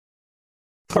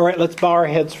All right, let's bow our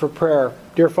heads for prayer.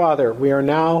 Dear Father, we are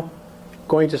now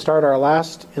going to start our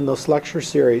last in this lecture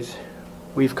series.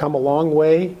 We've come a long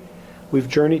way. We've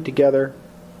journeyed together.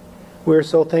 We are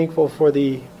so thankful for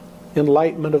the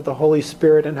enlightenment of the Holy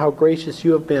Spirit and how gracious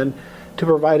you have been to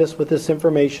provide us with this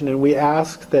information. And we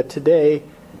ask that today,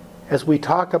 as we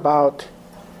talk about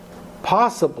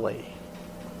possibly,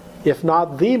 if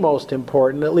not the most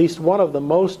important, at least one of the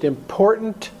most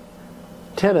important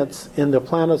tenets in the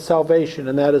plan of salvation,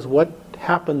 and that is what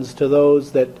happens to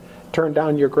those that turn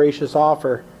down your gracious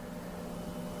offer,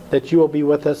 that you will be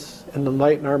with us and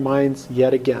enlighten our minds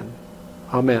yet again.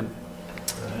 Amen.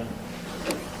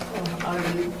 Are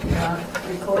you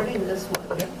recording this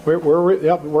one?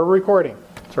 We're recording.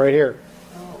 It's right here.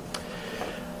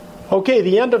 Okay,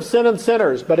 the end of Sin and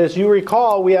Sinners. But as you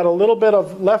recall, we had a little bit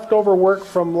of leftover work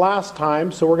from last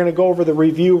time, so we're going to go over the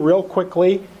review real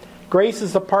quickly. Grace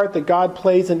is the part that God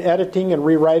plays in editing and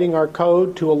rewriting our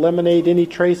code to eliminate any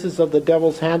traces of the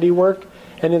devil's handiwork,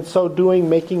 and in so doing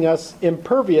making us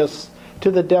impervious to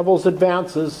the devil's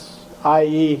advances,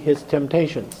 i.e. his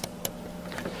temptations.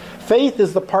 Faith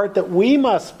is the part that we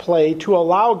must play to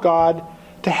allow God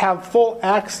to have full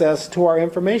access to our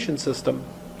information system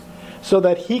so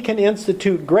that he can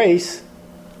institute grace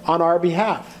on our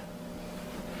behalf.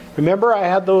 Remember, I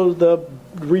had the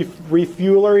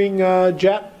refueling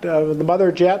jet, the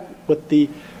mother jet, with the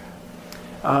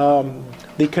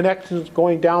connections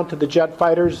going down to the jet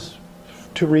fighters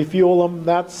to refuel them.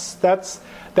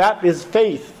 That is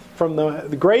faith. From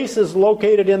the grace is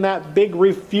located in that big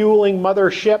refueling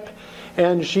mother ship,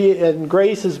 and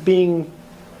grace is being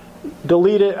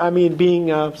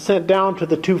sent down to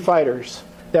the two fighters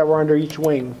that were under each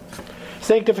wing.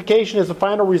 Sanctification is the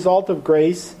final result of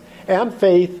grace and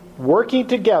faith working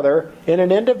together in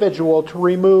an individual to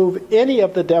remove any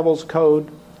of the devil's code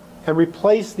and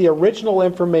replace the original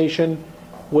information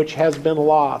which has been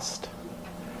lost.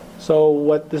 So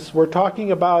what we're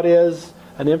talking about is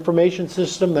an information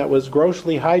system that was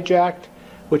grossly hijacked,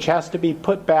 which has to be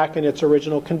put back in its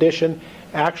original condition.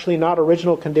 Actually, not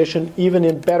original condition, even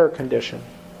in better condition.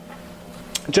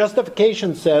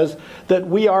 Justification says that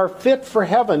we are fit for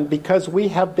heaven because we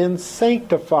have been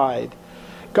sanctified.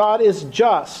 God is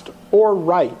just or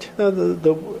right.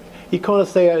 The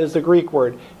ikonotheia is the Greek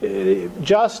word.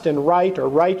 Just and right, or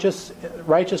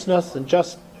righteousness and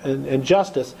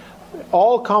justice,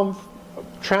 all come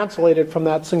translated from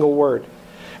that single word.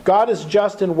 God is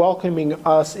just in welcoming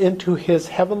us into his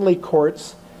heavenly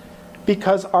courts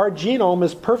because our genome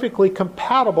is perfectly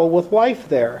compatible with life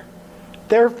there.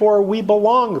 Therefore, we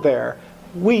belong there.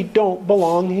 We don't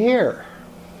belong here.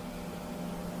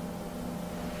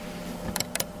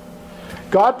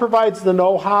 God provides the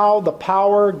know-how, the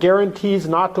power, guarantees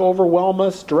not to overwhelm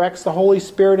us, directs the Holy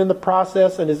Spirit in the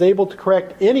process, and is able to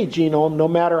correct any genome, no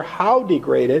matter how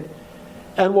degraded,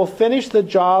 and will finish the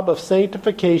job of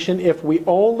sanctification if we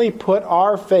only put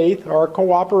our faith, our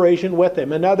cooperation with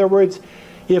him. In other words,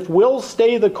 if we'll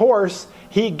stay the course,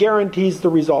 he guarantees the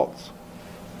results.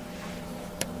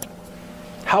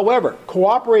 However,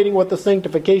 cooperating with the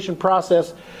sanctification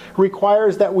process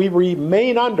requires that we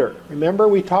remain under. Remember,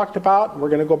 we talked about, we're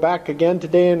going to go back again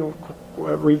today and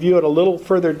review it a little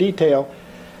further detail.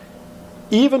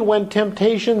 Even when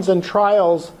temptations and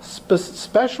trials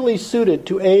specially suited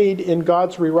to aid in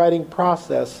God's rewriting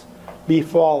process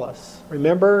befall us.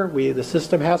 Remember, the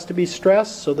system has to be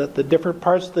stressed so that the different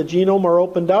parts of the genome are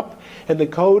opened up, and the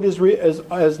code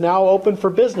is now open for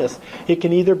business. It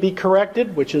can either be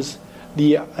corrected, which is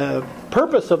the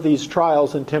purpose of these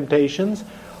trials and temptations,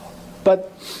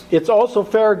 but it's also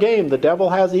fair game. The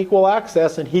devil has equal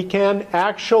access, and he can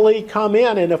actually come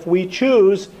in, and if we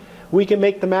choose, we can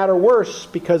make the matter worse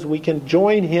because we can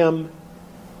join him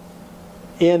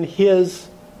in his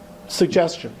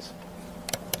suggestions.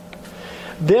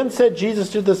 Then said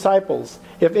Jesus to the disciples,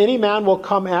 "If any man will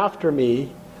come after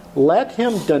me, let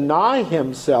him deny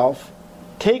himself,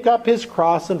 take up his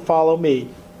cross, and follow me."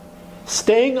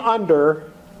 Staying under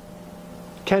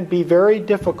can be very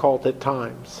difficult at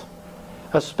times,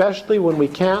 especially when we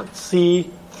can't see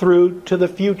through to the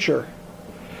future.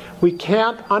 We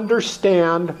can't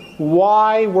understand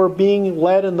why we're being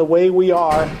led in the way we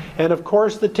are. And of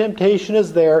course the temptation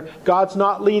is there. God's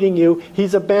not leading you.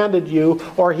 He's abandoned you.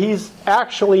 Or he's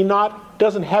actually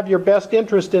doesn't have your best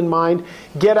interest in mind.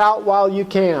 Get out while you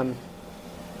can.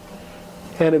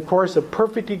 And of course a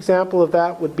perfect example of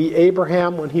that would be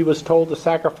Abraham when he was told to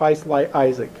sacrifice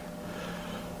Isaac.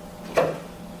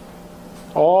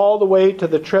 All the way to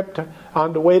the trip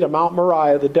on the way to Mount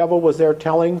Moriah, the devil was there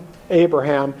telling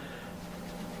Abraham,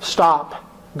 "Stop,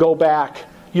 go back,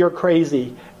 you're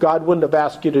crazy, God wouldn't have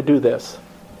asked you to do this."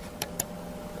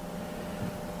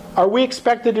 Are we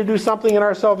expected to do something in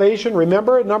our salvation?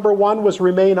 Remember, number 1 was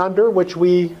remain under, which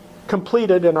we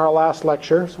completed in our last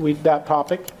lecture, so that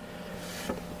topic.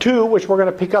 2, which we're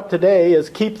going to pick up today, is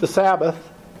keep the Sabbath.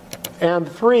 And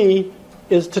 3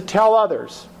 is to tell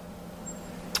others.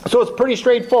 So it's pretty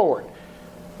straightforward.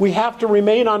 We have to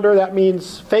remain under. That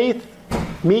means faith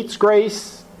meets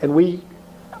grace, and we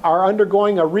are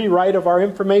undergoing a rewrite of our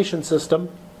information system.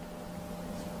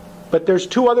 But there's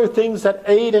 2 other things that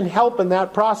aid and help in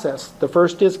that process. The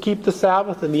first is keep the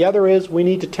Sabbath, and the other is we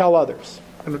need to tell others.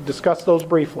 I'm going to discuss those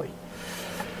briefly.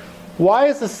 Why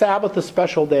is the Sabbath a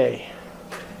special day?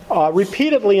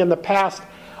 Repeatedly in the past,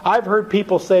 I've heard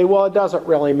people say, well, it doesn't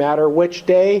really matter which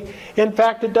day. In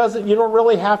fact, it doesn't. You don't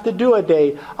really have to do a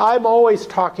day. I'm always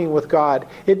talking with God.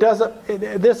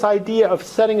 This idea of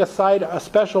setting aside a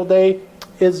special day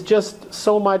is just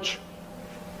so much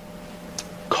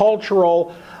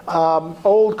cultural,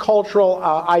 old cultural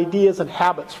ideas and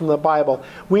habits from the Bible.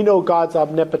 We know God's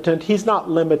omnipotent. He's not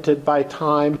limited by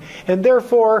time. And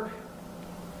therefore,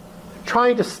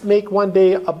 trying to make one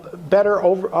day better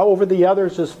over the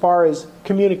others as far as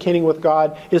communicating with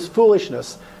God is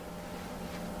foolishness.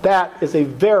 That is a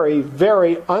very,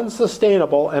 very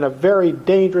unsustainable and a very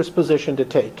dangerous position to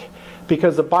take,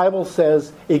 because the Bible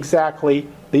says exactly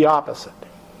the opposite.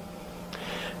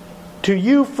 To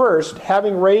you first,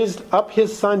 having raised up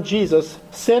his Son Jesus,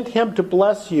 sent him to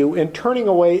bless you in turning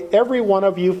away every one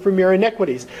of you from your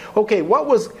iniquities. Okay, what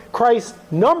was Christ's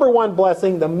number 1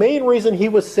 blessing? The main reason he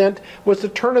was sent was to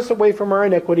turn us away from our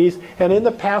iniquities. And in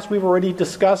the past we've already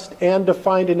discussed and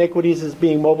defined iniquities as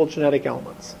being mobile genetic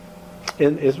elements,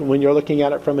 when you're looking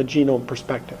at it from a genome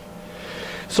perspective.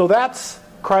 So that's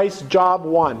Christ's job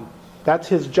 1. That's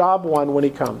his job 1 when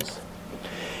he comes.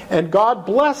 And God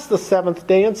blessed the 7th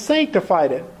day and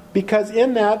sanctified it, because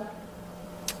in that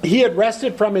he had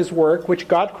rested from his work which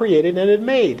God created and had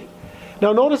made.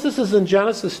 Now notice this is in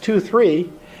Genesis 2:3,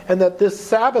 and that this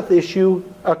Sabbath issue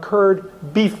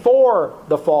occurred before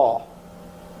the fall.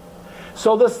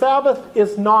 So the Sabbath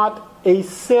is not a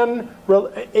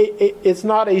it's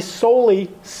not a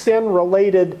solely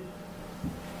sin-related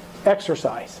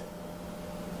exercise.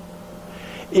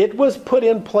 It was put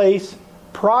in place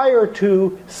prior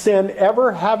to sin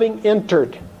ever having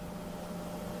entered.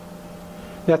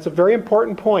 That's a very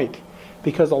important point,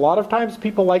 because a lot of times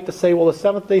people like to say, well, the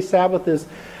 7th-day Sabbath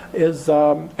is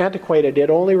antiquated. It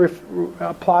only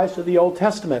applies to the Old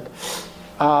Testament.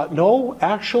 No,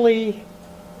 actually,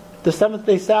 the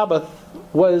 7th-day Sabbath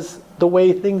was the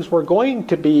way things were going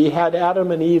to be had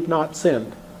Adam and Eve not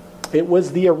sinned. It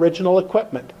was the original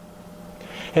equipment.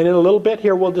 And in a little bit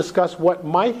here we'll discuss what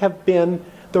might have been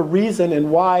the reason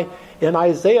and why in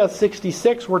Isaiah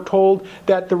 66 we're told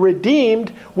that the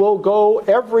redeemed will go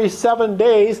every 7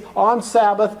 days on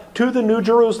Sabbath to the New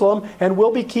Jerusalem and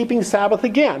will be keeping Sabbath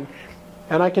again.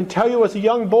 And I can tell you, as a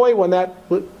young boy, when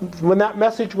that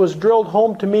message was drilled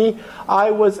home to me,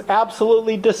 I was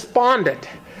absolutely despondent.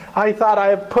 I thought, I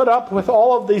have put up with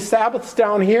all of these Sabbaths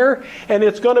down here and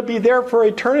it's going to be there for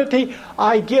eternity.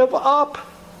 I give up.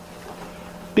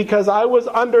 Because I was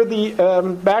under the,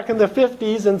 back in the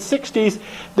 50s and 60s,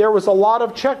 there was a lot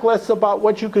of checklists about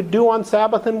what you could do on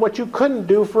Sabbath and what you couldn't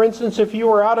do. For instance, if you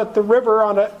were out at the river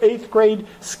on an 8th grade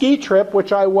ski trip,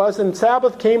 which I was, and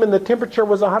Sabbath came and the temperature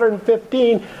was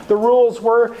 115, the rules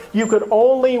were you could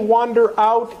only wander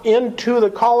out into the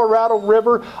Colorado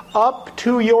River up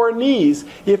to your knees.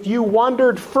 If you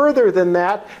wandered further than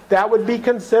that, that would be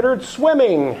considered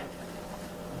swimming.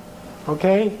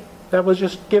 Okay? That was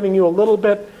just giving you a little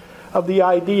bit of the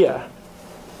idea.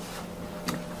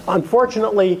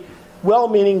 Unfortunately,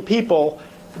 well-meaning people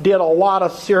did a lot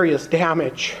of serious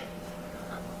damage.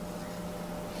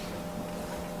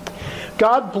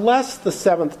 God blessed the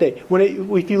 7th day.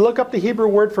 If you look up the Hebrew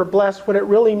word for blessed, what it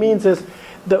really means is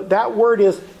that word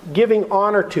is giving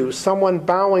honor to, someone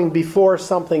bowing before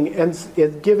something and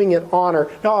is giving it honor.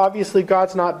 Now, obviously,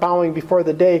 God's not bowing before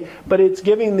the day, but it's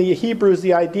giving the Hebrews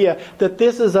the idea that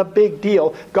this is a big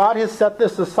deal. God has set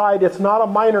this aside. It's not a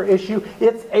minor issue.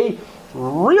 It's a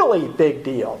really big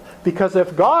deal. Because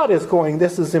if God is going,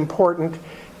 this is important,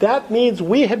 that means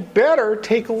we had better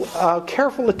take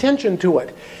careful attention to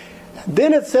it.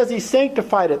 Then it says he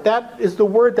sanctified it. That is the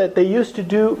word that they used to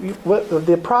do,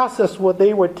 the process where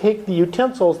they would take the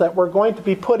utensils that were going to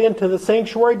be put into the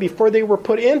sanctuary. Before they were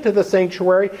put into the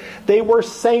sanctuary, they were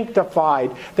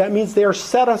sanctified. That means they are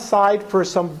set aside for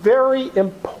some very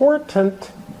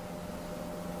important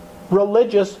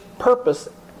religious purpose.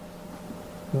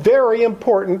 Very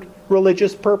important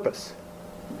religious purpose.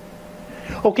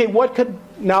 Okay,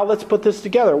 now let's put this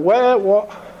together. Well,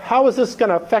 how is this going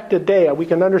to affect a day? We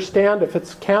can understand if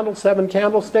it's 7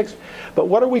 candlesticks, but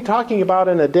what are we talking about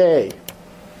in a day?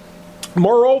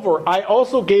 Moreover, I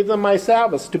also gave them my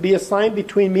Sabbaths to be a sign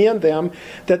between me and them,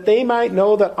 that they might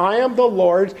know that I am the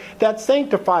Lord that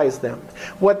sanctifies them.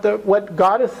 What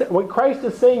Christ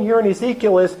is saying here in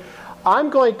Ezekiel is, I'm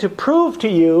going to prove to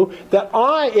you that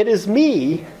it is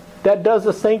me that does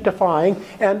the sanctifying,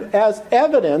 and as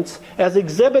evidence, as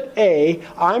Exhibit A,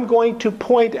 I'm going to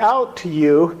point out to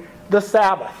you the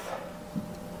Sabbath.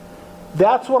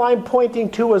 That's what I'm pointing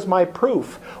to as my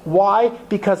proof. Why?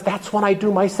 Because that's when I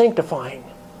do my sanctifying.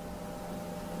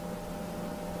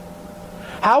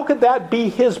 How could that be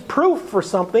his proof for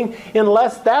something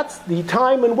unless that's the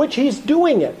time in which he's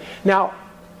doing it? Now,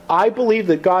 I believe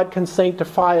that God can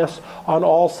sanctify us on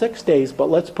all 6 days, but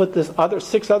let's put this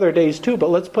 6 other days too, but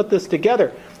let's put this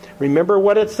together. Remember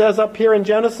what it says up here in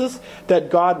Genesis? That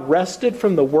God rested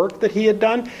from the work that he had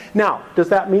done? Now, does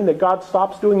that mean that God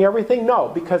stops doing everything? No,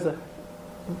 because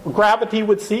gravity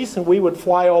would cease and we would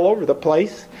fly all over the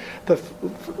place. The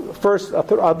first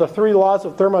of the 3 laws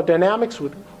of thermodynamics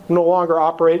would no longer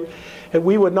operate, and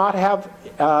we would not have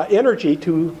energy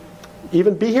to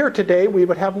even be here today. We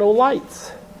would have no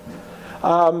lights.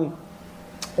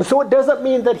 So it doesn't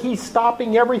mean that he's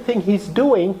stopping everything he's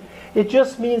doing. It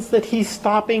just means that he's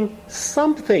stopping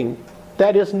something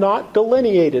that is not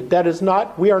delineated. That is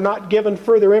not, we are not given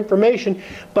further information.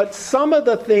 But some of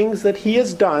the things that he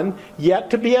has done,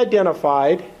 yet to be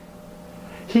identified,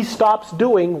 he stops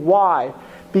doing. Why?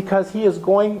 Because he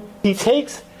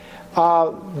takes,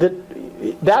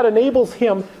 that enables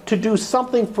him to do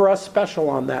something for us special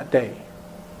on that day.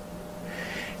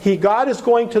 God is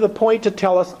going to the point to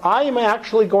tell us, I am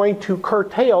actually going to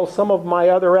curtail some of my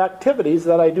other activities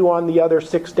that I do on the other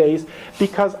 6 days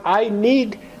because I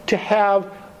need to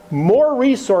have more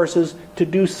resources to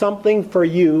do something for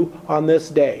you on this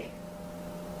day.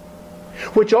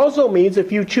 Which also means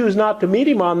if you choose not to meet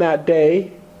him on that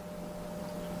day,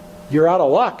 you're out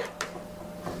of luck.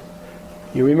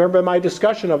 You remember my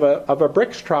discussion of a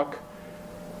bricks truck.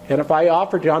 And if I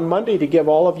offered you on Monday to give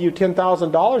all of you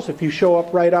 $10,000 if you show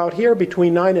up right out here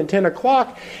between 9 and 10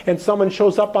 o'clock, and someone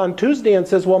shows up on Tuesday and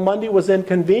says, well, Monday was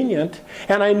inconvenient,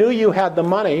 and I knew you had the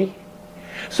money,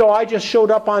 so I just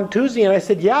showed up on Tuesday and I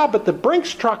said, yeah, but the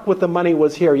Brinks truck with the money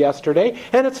was here yesterday,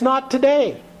 and it's not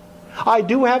today. I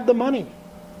do have the money.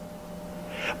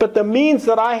 But the means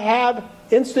that I have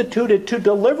instituted to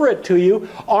deliver it to you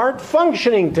aren't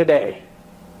functioning today.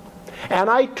 And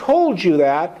I told you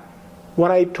that when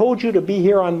I told you to be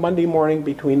here on Monday morning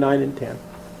between 9 and 10.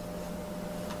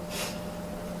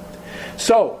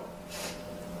 So,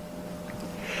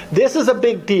 this is a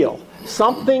big deal.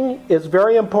 Something is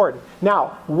very important.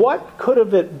 Now, what could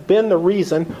have it been the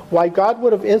reason why God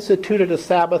would have instituted a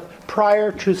Sabbath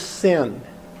prior to sin?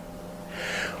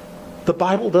 The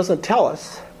Bible doesn't tell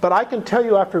us, but I can tell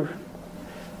you after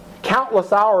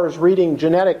countless hours reading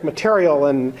genetic material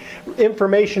and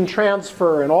information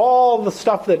transfer and all the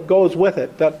stuff that goes with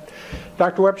it, that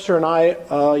Dr. Webster and I,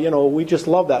 we just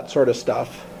love that sort of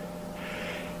stuff,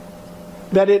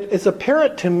 that it is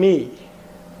apparent to me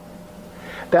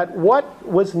that what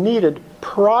was needed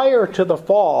prior to the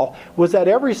fall was that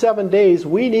every 7 days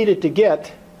we needed to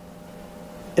get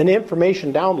an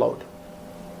information download.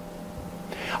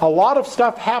 A lot of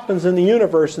stuff happens in the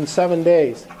universe in 7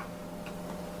 days.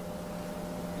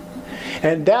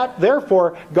 And that,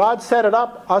 therefore, God set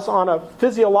us on a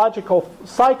physiological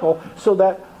cycle so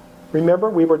that, remember,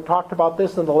 we talked about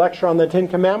this in the lecture on the 10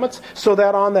 Commandments, so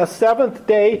that on the 7th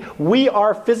day, we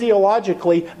are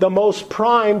physiologically the most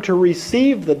primed to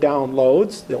receive the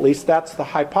downloads. At least that's the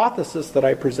hypothesis that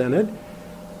I presented.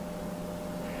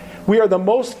 We are the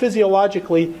most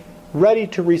physiologically ready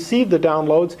to receive the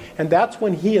downloads, and that's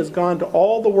when he has gone to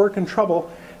all the work and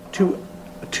trouble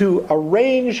to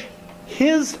arrange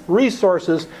his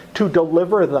resources to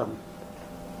deliver them.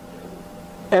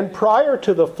 And prior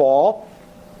to the fall,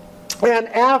 and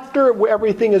after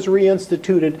everything is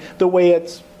reinstituted the way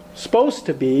it's supposed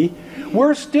to be,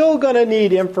 we're still going to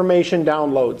need information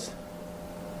downloads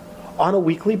on a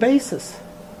weekly basis.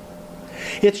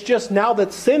 It's just now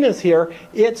that sin is here,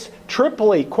 it's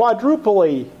triply,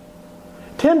 quadruply,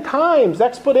 10 times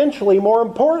exponentially more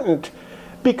important,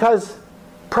 because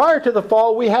prior to the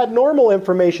fall, we had normal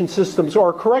information systems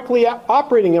or correctly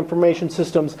operating information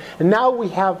systems. And now we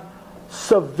have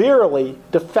severely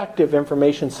defective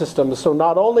information systems. So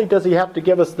not only does he have to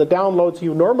give us the downloads he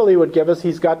normally would give us,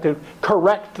 he's got to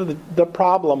correct the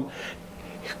problem,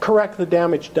 correct the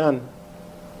damage done.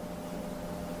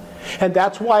 And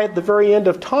that's why at the very end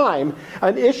of time,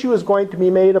 an issue is going to be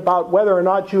made about whether or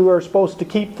not you are supposed to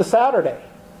keep the Saturday.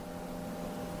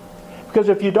 Because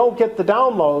if you don't get the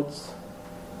downloads,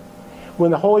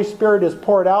 when the Holy Spirit is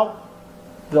poured out,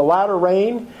 the latter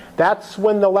rain, that's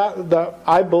when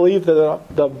I believe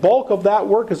the bulk of that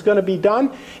work is going to be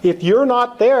done. If you're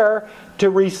not there to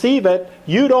receive it,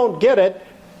 you don't get it,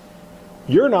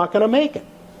 you're not going to make it.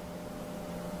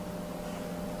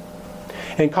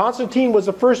 And Constantine was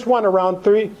the first one around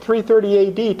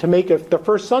 330 AD to make the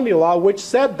first Sunday law, which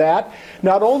said that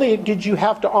not only did you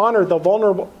have to honor the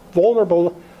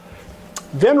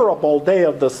venerable day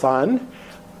of the sun,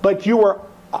 but you were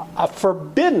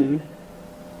forbidden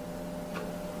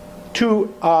to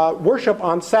worship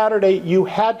on Saturday. You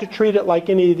had to treat it like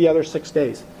any of the other 6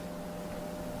 days.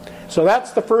 So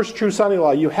that's the first true Sunday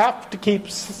law. You have to keep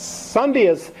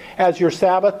Sunday as your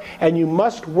Sabbath, and you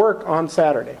must work on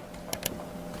Saturday.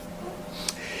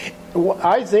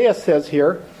 Isaiah says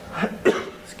here,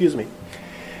 excuse me,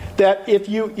 that if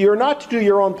you're not to do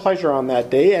your own pleasure on that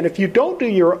day, and if you don't do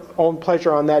your own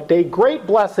pleasure on that day, great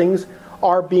blessings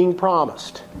are being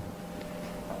promised.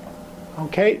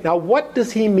 Okay, now what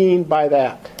does he mean by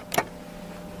that?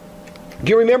 Do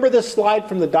you remember this slide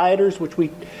from the dieters, which we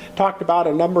talked about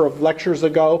a number of lectures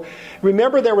ago?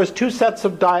 Remember there was two sets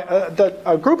of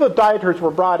a group of dieters were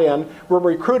brought in, were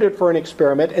recruited for an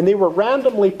experiment, and they were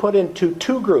randomly put into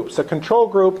two groups, a control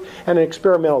group and an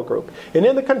experimental group. And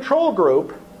in the control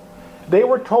group, they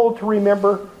were told to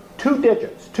remember 2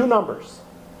 digits, 2 numbers.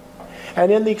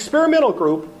 And in the experimental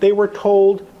group, they were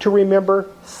told to remember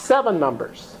 7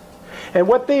 numbers. And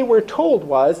what they were told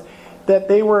was that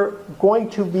they were going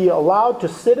to be allowed to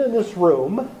sit in this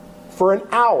room for an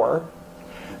hour.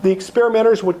 The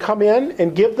experimenters would come in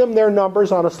and give them their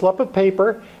numbers on a slip of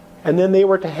paper, and then they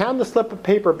were to hand the slip of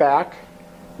paper back,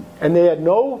 and they had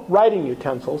no writing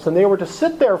utensils, and they were to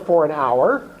sit there for an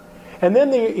hour, and then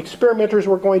the experimenters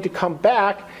were going to come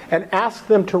back and ask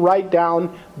them to write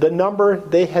down the number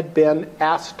they had been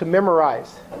asked to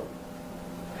memorize.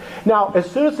 Now, as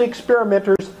soon as the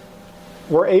experimenters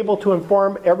were able to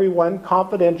inform everyone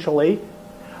confidentially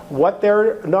what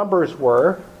their numbers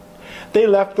were, they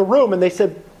left the room and they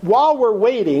said, while we're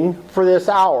waiting for this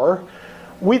hour,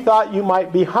 we thought you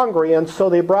might be hungry, and so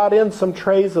they brought in some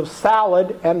trays of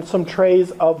salad and some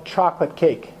trays of chocolate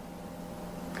cake.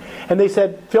 And they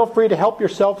said, feel free to help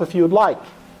yourself if you'd like.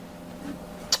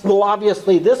 Well,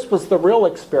 obviously this was the real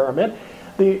experiment.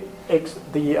 The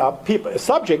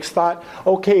subjects thought,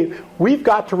 okay, we've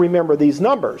got to remember these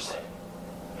numbers.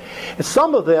 And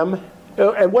some of them,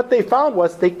 and what they found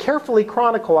was they carefully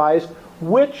chronicalized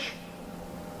what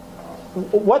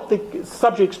the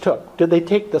subjects took. Did they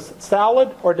take the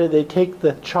salad or did they take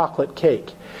the chocolate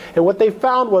cake? And what they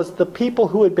found was the people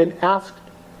who had been asked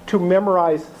to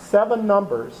memorize 7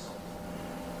 numbers,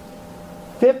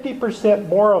 50%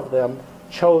 more of them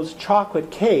chose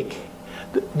chocolate cake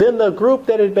than the group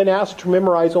that had been asked to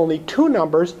memorize only 2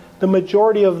 numbers. The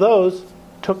majority of those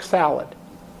took salad.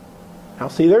 Now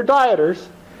see, they're dieters,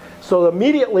 so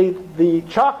immediately the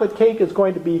chocolate cake is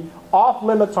going to be off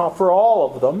limits for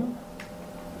all of them.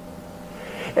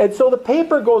 And so the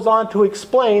paper goes on to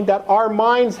explain that our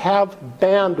minds have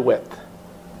bandwidth.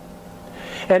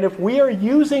 And if we are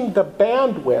using the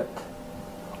bandwidth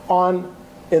on,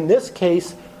 in this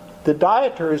case, the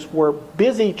dieters were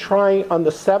busy trying on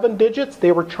the 7 digits.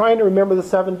 They were trying to remember the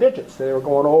 7 digits. They were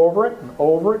going over it and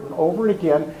over it and over it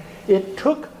again. It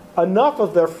took enough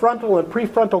of their frontal and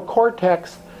prefrontal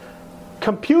cortex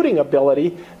computing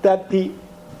ability that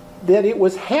it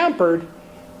was hampered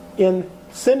in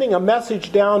sending a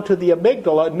message down to the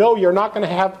amygdala, no, you're not going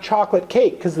to have chocolate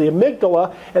cake, because the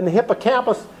amygdala and the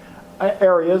hippocampus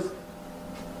areas,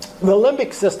 the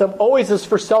limbic system always is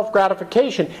for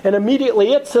self-gratification, and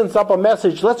immediately it sends up a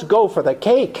message, let's go for the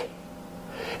cake.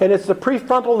 And it's the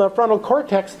prefrontal and the frontal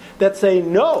cortex that say,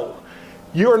 no,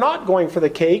 you're not going for the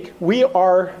cake. We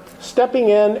are stepping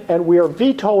in and we are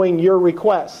vetoing your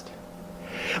request.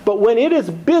 But when it is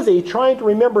busy trying to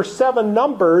remember 7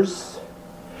 numbers,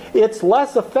 it's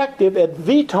less effective at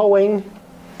vetoing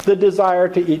the desire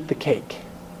to eat the cake.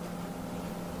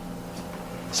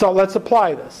 So let's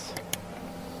apply this.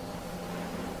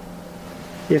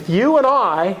 If you and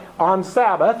I, on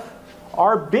Sabbath,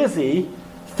 are busy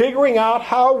figuring out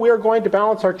how we're going to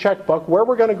balance our checkbook, where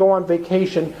we're going to go on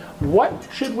vacation, what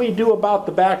should we do about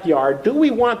the backyard? Do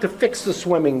we want to fix the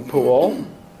swimming pool?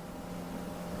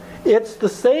 It's the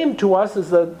same to us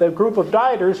as the group of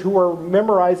dieters who are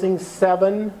memorizing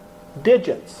 7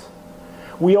 digits.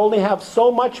 We only have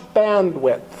so much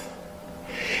bandwidth.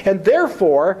 And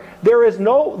therefore, there is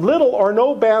little or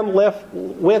no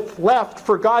bandwidth left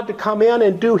for God to come in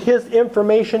and do His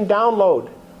information download.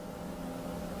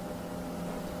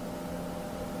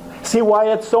 See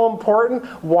why it's so important?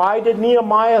 Why did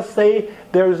Nehemiah say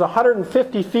there's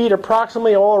 150 feet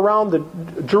approximately all around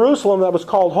the Jerusalem that was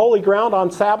called holy ground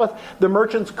on Sabbath? The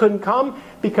merchants couldn't come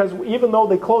because even though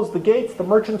they closed the gates, the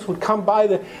merchants would come by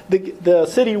the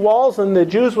city walls and the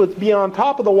Jews would be on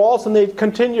top of the walls and they'd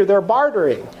continue their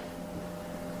bartering.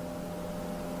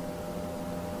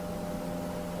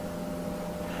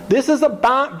 This is a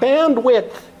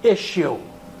bandwidth issue.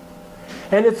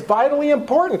 And it's vitally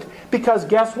important because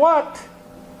guess what?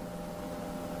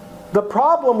 The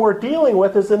problem we're dealing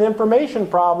with is an information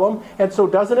problem. And so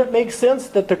doesn't it make sense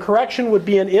that the correction would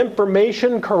be an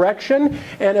information correction?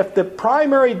 And if the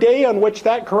primary day on which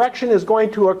that correction is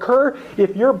going to occur,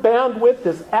 if your bandwidth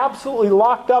is absolutely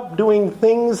locked up doing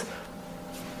things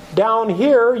down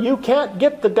here, you can't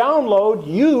get the download,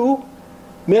 you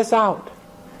miss out.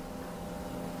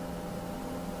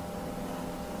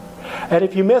 And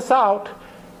if you miss out,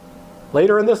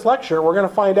 later in this lecture, we're going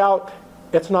to find out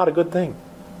it's not a good thing.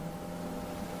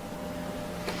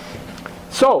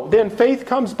 So, then faith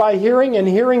comes by hearing, and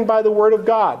hearing by the Word of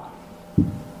God.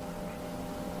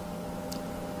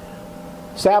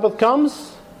 Sabbath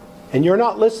comes, and you're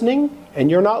not listening,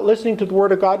 to the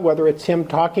Word of God, whether it's Him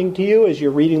talking to you as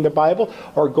you're reading the Bible,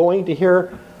 or going to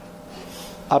hear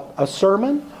a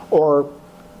sermon, or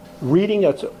reading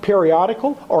a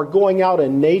periodical, or going out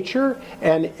in nature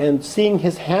and seeing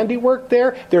His handiwork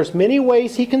there. There's many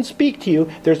ways He can speak to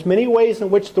you. There's many ways in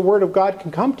which the Word of God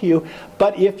can come to you.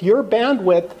 But if your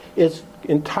bandwidth is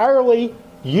entirely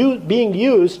being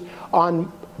used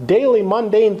on daily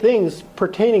mundane things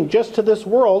pertaining just to this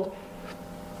world,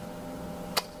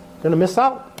 you're going to miss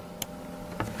out.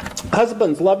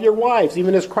 Husbands, love your wives,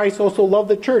 even as Christ also loved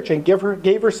the church and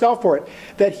gave herself for it,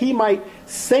 that He might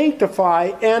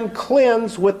sanctify and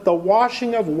cleanse with the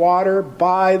washing of water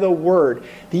by the Word.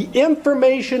 The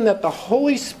information that the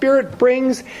Holy Spirit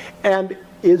brings and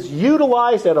is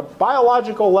utilized at a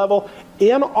biological level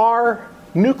in our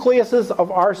nucleuses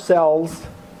of our cells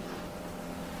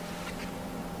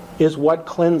is what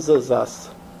cleanses us.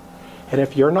 And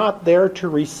if you're not there to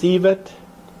receive it,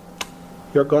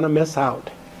 you're going to miss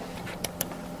out.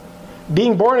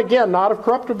 Being born again, not of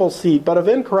corruptible seed, but of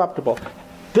incorruptible.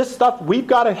 This stuff, we've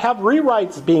got to have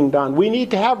rewrites being done. We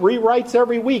need to have rewrites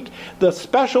every week. The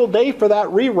special day for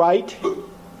that rewrite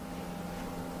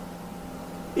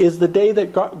is the day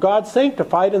that God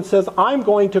sanctified and says, I'm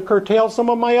going to curtail some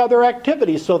of my other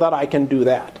activities so that I can do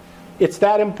that. It's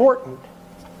that important.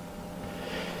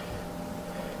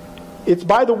 It's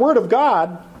by the Word of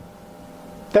God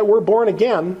that we're born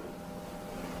again.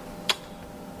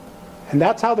 And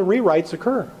that's how the rewrites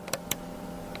occur.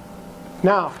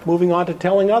 Now, moving on to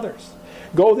telling others.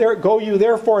 Go you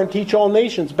therefore and teach all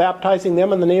nations, baptizing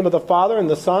them in the name of the Father and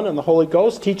the Son and the Holy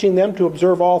Ghost, teaching them to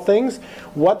observe all things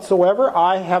whatsoever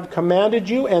I have commanded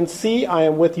you, and see, I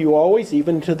am with you always,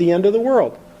 even to the end of the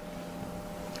world.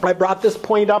 I brought this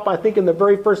point up, I think, in the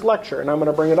very first lecture, and I'm going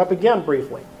to bring it up again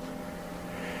briefly.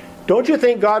 Don't you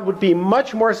think God would be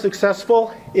much more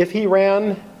successful if He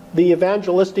ran the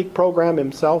evangelistic program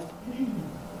Himself?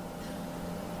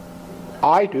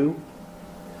 I do.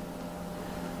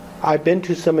 I've been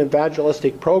to some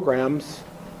evangelistic programs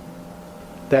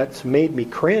that's made me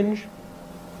cringe.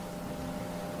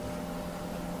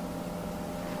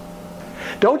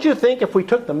 Don't you think if we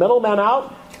took the middlemen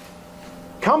out,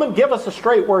 come and give us a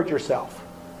straight word yourself.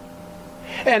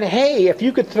 And hey, if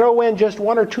you could throw in just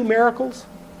one or two miracles,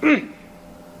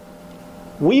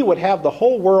 we would have the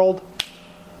whole world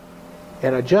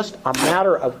in just a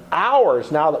matter of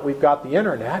hours now that we've got the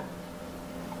internet.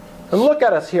 And look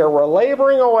at us here. We're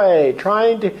laboring away,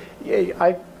 trying to...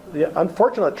 The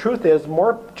unfortunate truth is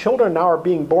more children now are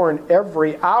being born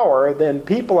every hour than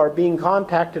people are being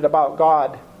contacted about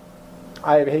God.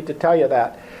 I hate to tell you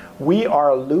that. We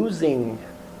are losing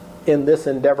in this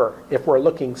endeavor if we're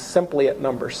looking simply at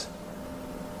numbers.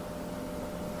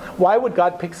 Why would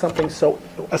God pick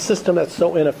a system that's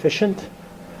so inefficient?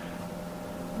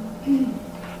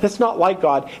 That's not like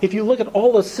God. If you look at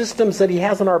all the systems that He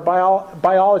has in our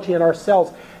biology and our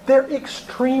cells, they're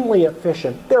extremely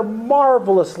efficient. They're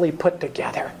marvelously put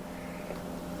together.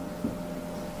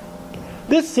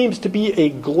 This seems to be a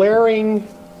glaring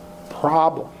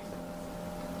problem.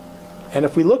 And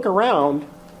if we look around,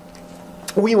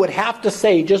 we would have to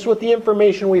say, just with the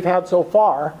information we've had so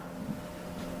far,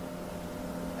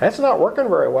 that's not working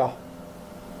very well.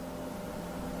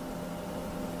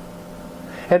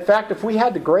 In fact, if we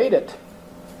had to grade it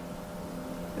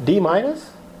D-,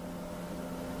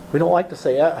 we don't like to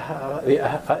say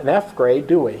an F grade,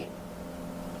 do we?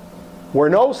 We're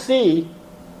no C,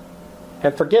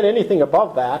 and forget anything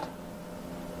above that.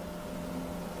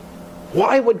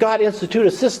 Why would God institute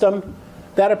a system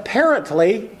that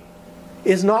apparently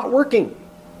is not working?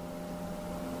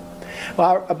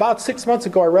 Well, about 6 months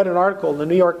ago, I read an article in the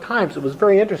New York Times. It was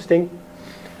very interesting.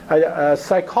 A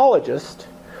psychologist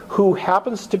who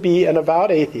happens to be an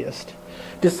avowed atheist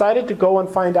decided to go and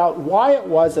find out why it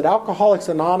was that Alcoholics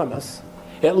Anonymous,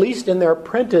 at least in their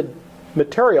printed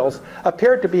materials,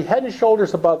 appeared to be head and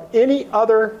shoulders above any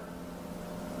other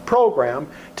program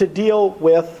to deal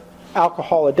with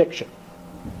alcohol addiction.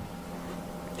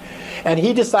 And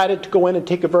he decided to go in and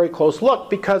take a very close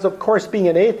look because, of course, being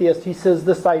an atheist, he says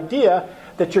this idea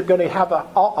that you're going to have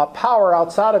a power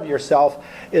outside of yourself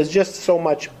is just so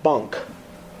much bunk.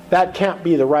 That can't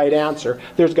be the right answer.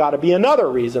 There's got to be another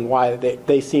reason why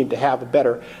they seem to have a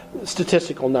better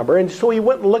statistical number. And so he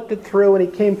went and looked it through, and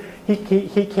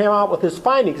he came out with his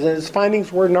findings. And his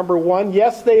findings were, number one,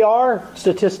 yes, they are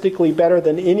statistically better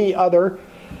than any other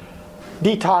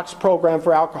detox program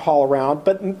for alcohol around,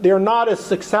 but they're not as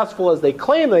successful as they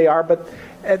claim they are, but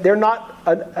they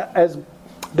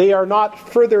are not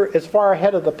further as far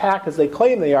ahead of the pack as they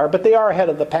claim they are, but they are ahead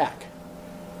of the pack.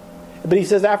 But he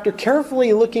says after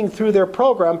carefully looking through their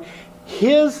program,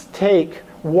 his take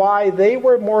why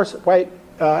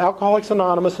Alcoholics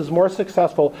Anonymous is more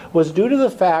successful was due to the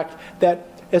fact that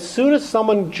as soon as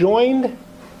someone joined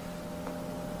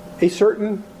a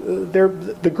certain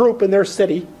the group in their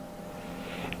city,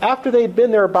 after they'd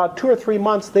been there about 2 or 3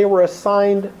 months, they were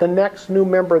assigned the next new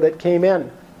member that came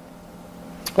in.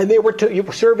 And they were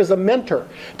to serve as a mentor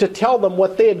to tell them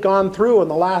what they had gone through in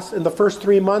the first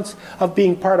 3 months of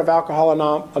being part of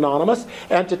Alcoholics Anonymous,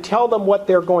 and to tell them what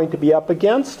they're going to be up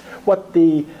against, what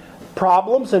the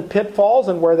problems and pitfalls,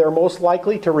 and where they're most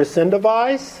likely to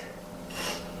recidivize.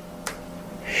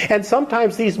 And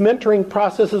sometimes these mentoring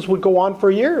processes would go on for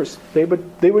years. They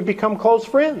would become close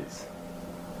friends.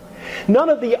 None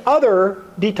of the other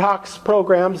detox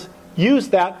programs use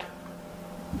that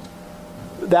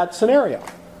scenario.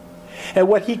 And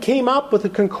what he came up with, the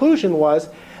conclusion was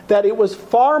that it was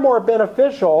far more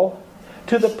beneficial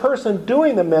to the person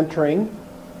doing the mentoring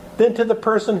than to the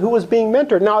person who was being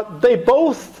mentored. Now, they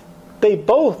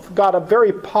both got a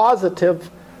very positive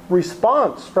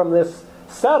response from this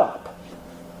setup.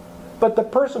 But the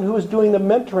person who was doing the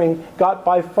mentoring got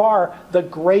by far the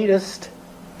greatest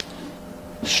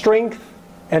strength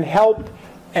and help,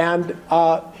 and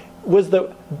was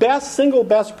the single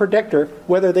best predictor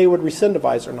whether they would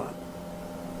recidivize or not,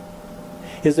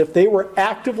 is if they were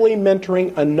actively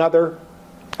mentoring another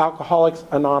Alcoholics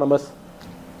Anonymous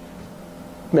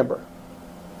member.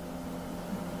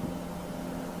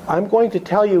 I'm going to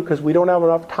tell you, because we don't have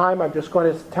enough time, I'm just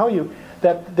going to tell you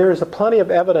that there is plenty of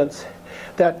evidence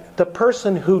that the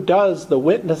person who does the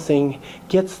witnessing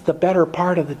gets the better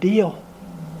part of the deal.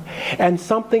 And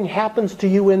something happens to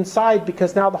you inside,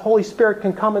 because now the Holy Spirit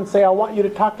can come and say, I want you to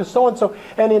talk to so-and-so.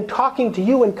 And in talking to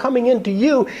you and coming into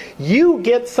you, you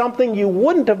get something you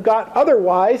wouldn't have got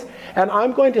otherwise. And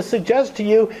I'm going to suggest to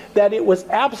you that it was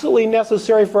absolutely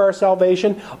necessary for our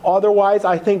salvation. Otherwise,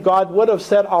 I think God would have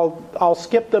said, I'll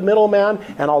skip the middleman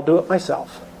and I'll do it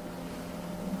myself.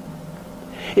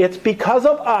 It's because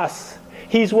of us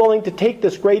He's willing to take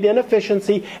this great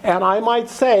inefficiency, and I might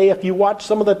say, if you watch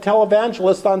some of the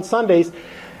televangelists on Sundays,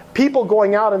 people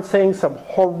going out and saying some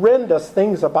horrendous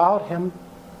things about him.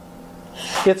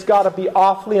 It's got to be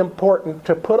awfully important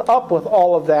to put up with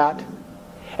all of that.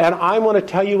 And I'm going to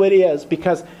tell you it is,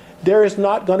 because there is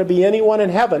not going to be anyone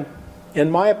in heaven,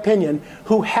 in my opinion,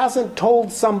 who hasn't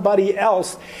told somebody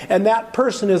else, and that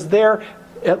person is there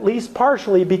at least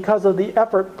partially because of the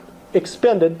effort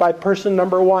expended by person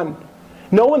number one.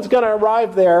 No one's going to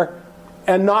arrive there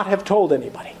and not have told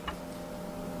anybody.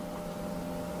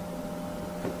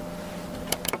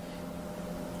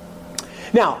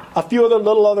 Now, a few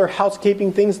other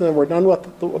housekeeping things, and then we're done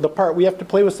with the part we have to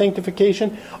play with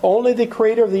sanctification. Only the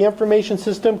creator of the information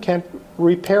system can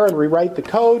repair and rewrite the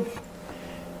code.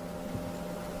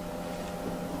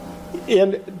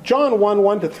 In John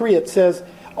 1:1-3, it says,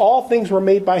 all things were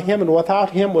made by him, and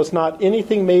without him was not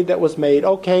anything made that was made.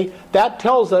 Okay, that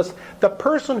tells us the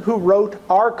person who wrote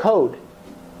our code,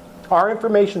 our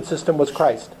information system, was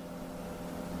Christ.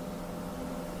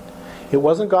 It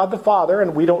wasn't God the Father,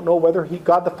 and we don't know whether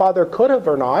God the Father could have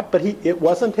or not, but it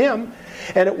wasn't him,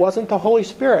 and it wasn't the Holy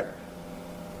Spirit.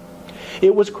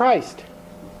 It was Christ.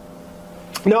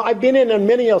 Now, I've been in a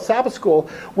many Sabbath school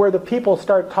where the people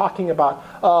start talking about,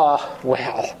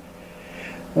 well,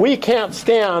 we can't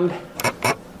stand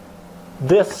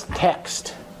this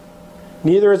text.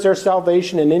 Neither is there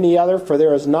salvation in any other, for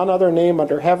there is none other name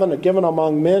under heaven given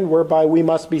among men whereby we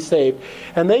must be saved.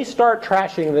 And they start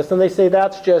trashing this, and they say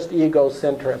that's just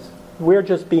egocentrism. we're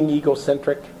just being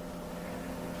egocentric.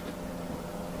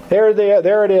 There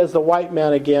it is, the white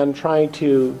man again, trying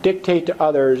to dictate to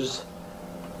others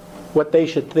what they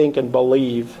should think and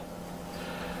believe.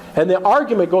 And the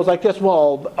argument goes like this: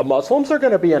 well, Muslims are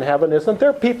going to be in heaven. Isn't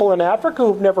there people in Africa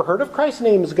who've never heard of Christ's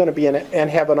name is going to be in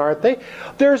heaven, aren't they?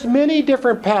 There's many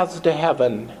different paths to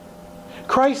heaven.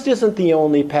 Christ isn't the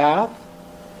only path.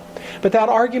 But that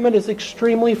argument is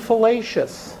extremely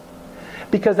fallacious.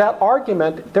 Because that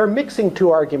argument, they're mixing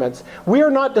two arguments. We are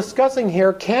not discussing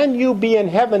here, can you be in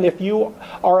heaven if you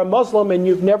are a Muslim and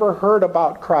you've never heard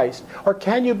about Christ? Or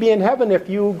can you be in heaven if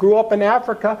you grew up in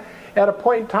Africa at a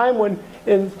point in time when,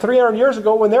 in 300 years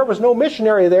ago, when there was no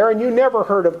missionary there and you never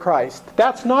heard of Christ?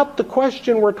 That's not the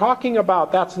question we're talking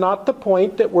about. That's not the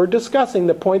point that we're discussing.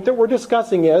 The point that we're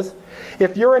discussing is,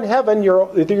 if you're in heaven,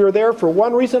 you're there for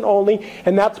one reason only,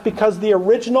 and that's because the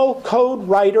original code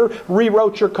writer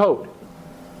rewrote your code.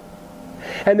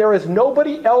 And there is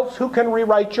nobody else who can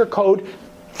rewrite your code,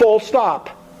 full stop.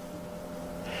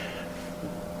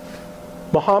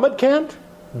 Muhammad can't.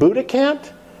 Buddha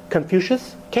can't.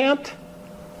 Confucius can't.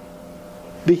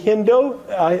 The Hindu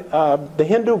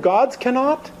gods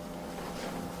cannot.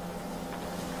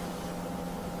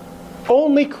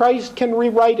 Only Christ can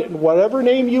rewrite it. And whatever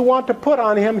name you want to put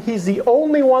on him, he's the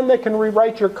only one that can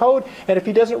rewrite your code. And if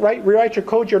he doesn't rewrite your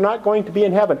code, you're not going to be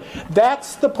in heaven.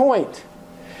 That's the point.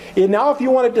 And now if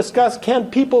you want to discuss,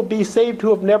 can people be saved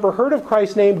who have never heard of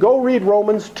Christ's name, go read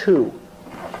Romans 2.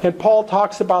 And Paul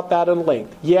talks about that in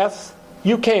length. Yes,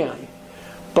 you can.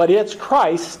 But it's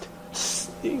Christ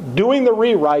doing the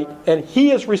rewrite, and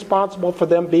he is responsible for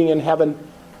them being in heaven,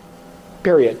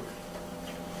 period.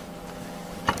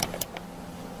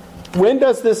 When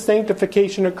does this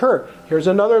sanctification occur? Here's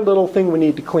another little thing we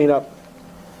need to clean up.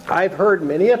 I've heard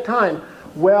many a time,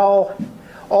 well,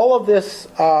 all of this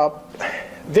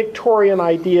Victorian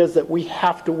ideas that we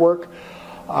have to work,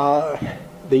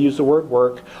 they use the word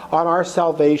work, on our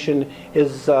salvation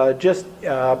is just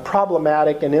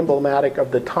problematic and emblematic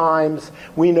of the times.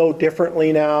 We know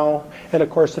differently now. And of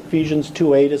course Ephesians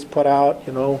 2:8 is put out,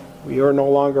 we are no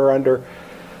longer under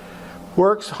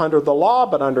works, under the law,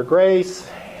 but under grace,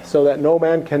 so that no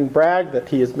man can brag that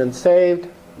he has been saved.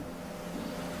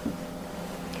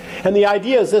 And the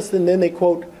idea is this, and then they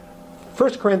quote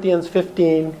 1 Corinthians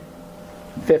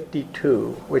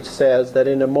 15:52, which says that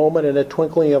in a moment, in a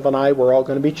twinkling of an eye, we're all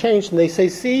going to be changed. And they say,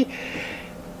 see,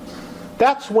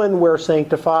 that's when we're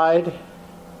sanctified.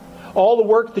 All the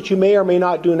work that you may or may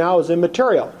not do now is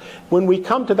immaterial. When we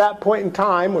come to that point in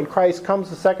time, when Christ comes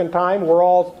the second time, we're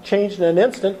all changed in an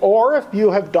instant. Or if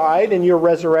you have died and you're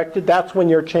resurrected, that's when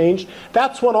you're changed.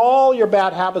 That's when all your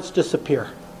bad habits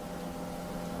disappear.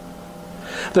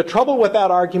 The trouble with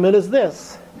that argument is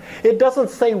this. It doesn't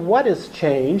say what is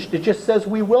changed. It just says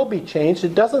we will be changed.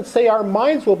 It doesn't say our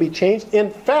minds will be changed. In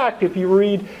fact, if you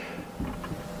read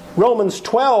Romans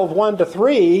 12,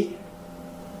 1-3,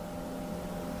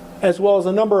 as well as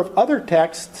a number of other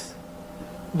texts,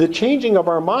 the changing of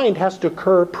our mind has to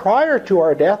occur prior to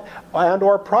our death and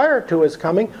or prior to his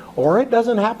coming, or it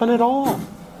doesn't happen at all.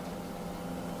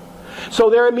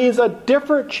 So there means a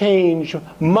different change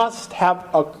must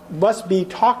be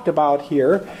talked about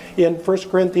here in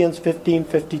 1 Corinthians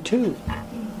 15:52.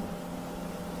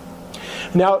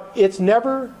 Now, it's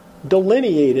never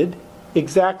delineated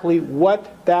exactly what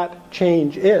that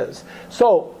change is.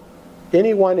 So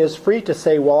anyone is free to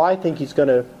say, well, I think he's going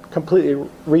to completely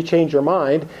rechange your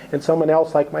mind, and someone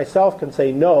else like myself can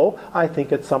say, no, I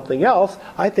think it's something else.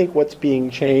 I think what's being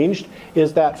changed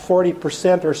is that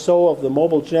 40% or so of the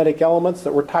mobile genetic elements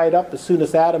that were tied up as soon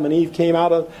as Adam and Eve came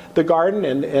out of the garden,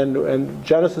 and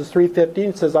Genesis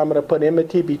 3:15 says, I'm going to put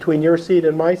enmity between your seed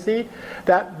and my seed.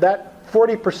 That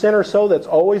 40% or so that's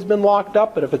always been locked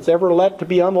up, but if it's ever let to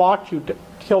be unlocked, it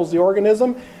kills the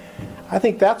organism. I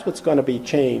think that's what's going to be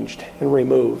changed and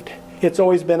removed. It's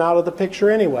always been out of the picture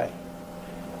anyway.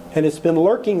 And it's been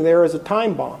lurking there as a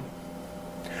time bomb.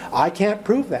 I can't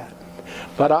prove that.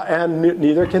 And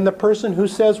neither can the person who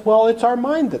says, well, it's our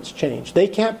mind that's changed. They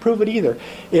can't prove it either.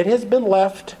 It has been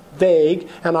left vague,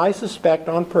 and I suspect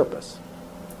on purpose.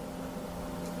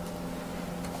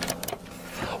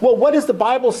 Well, what does the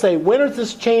Bible say? When is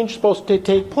this change supposed to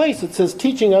take place? It says,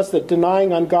 teaching us that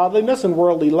denying ungodliness and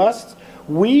worldly lusts,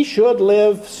 we should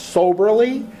live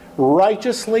soberly,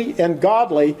 righteously, and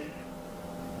godly,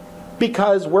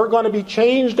 because we're going to be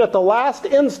changed at the last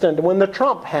instant when the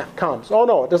trump comes. Oh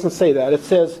no, it doesn't say that. It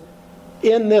says,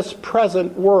 in this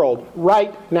present world,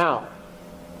 right now.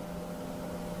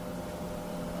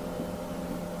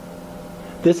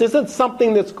 This isn't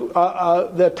something that's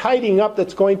the tidying up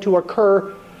that's going to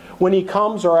occur when he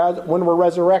comes or when we're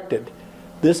resurrected.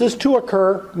 This is to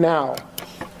occur now.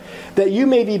 That you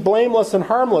may be blameless and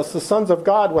harmless, the sons of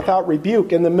God, without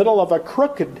rebuke, in the middle of a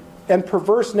crooked and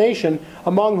perverse nation,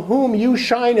 among whom you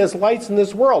shine as lights in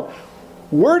this world.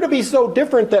 We're to be so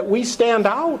different that we stand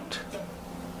out.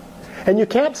 And you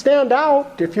can't stand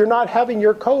out if you're not having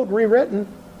your code rewritten.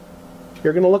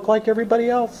 You're going to look like everybody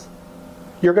else.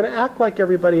 You're going to act like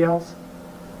everybody else.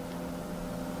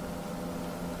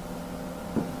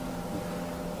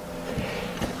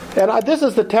 And this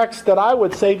is the text that I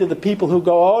would say to the people who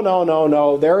go, oh,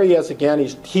 no, there he is again.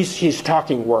 He's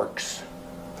talking works.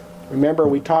 Remember,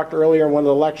 we talked earlier in one of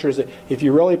the lectures that if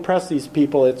you really press these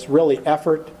people, it's really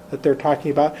effort that they're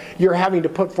talking about. You're having to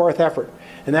put forth effort.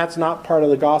 And that's not part of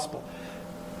the gospel.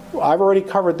 I've already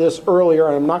covered this earlier,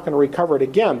 and I'm not going to recover it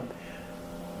again.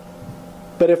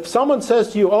 But if someone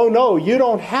says to you, oh no, you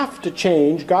don't have to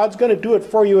change, God's going to do it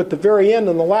for you at the very end,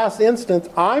 in the last instance,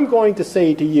 I'm going to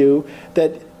say to you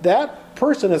that that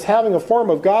person is having a form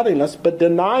of godliness, but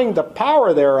denying the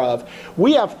power thereof.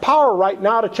 We have power right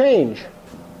now to change.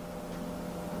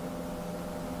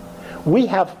 We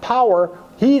have power.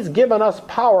 He's given us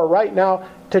power right now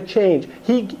to change.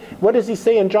 What does he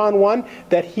say in John 1?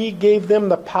 That he gave them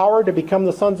the power to become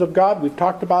the sons of God. We've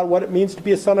talked about what it means to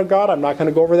be a son of God. I'm not going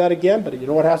to go over that again, but you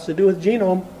know what it has to do with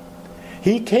genome.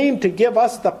 He came to give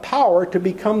us the power to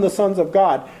become the sons of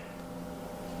God.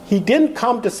 He didn't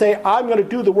come to say, I'm going to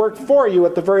do the work for you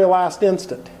at the very last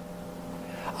instant.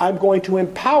 I'm going to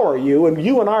empower you, and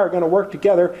you and I are going to work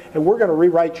together, and we're going to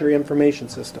rewrite your information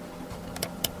system.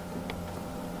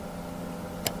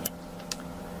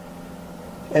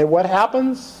 And what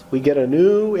happens? We get a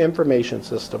new information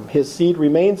system. His seed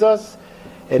remains us,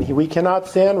 and we cannot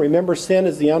sin. Remember, sin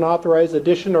is the unauthorized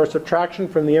addition or subtraction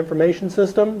from the information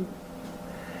system.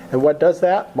 And what does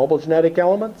that? Mobile genetic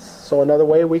elements. So another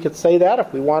way we could say that,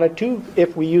 if we wanted to,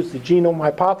 if we use the genome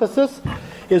hypothesis,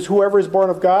 is whoever is born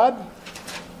of God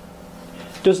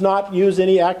does not use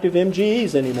any active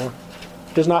MGEs anymore.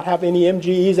 Does not have any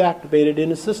MGEs activated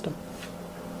in his system.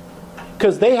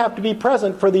 Because they have to be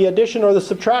present for the addition or the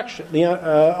subtraction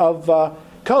of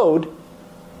code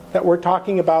that we're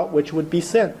talking about, which would be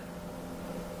sin.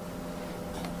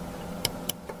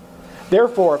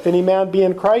 Therefore, if any man be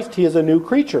in Christ, he is a new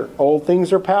creature. Old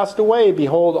things are passed away.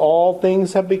 Behold, all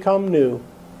things have become new.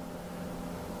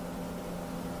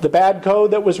 The bad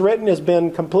code that was written has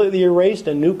been completely erased,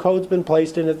 and new code's been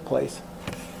placed in its place.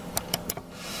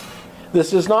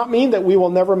 This does not mean that we will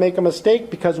never make a mistake,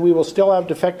 because we will still have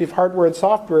defective hardware and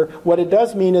software. What it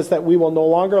does mean is that we will no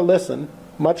longer listen,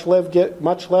 much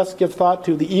less give thought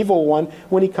to the evil one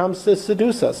when he comes to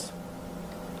seduce us.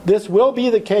 This will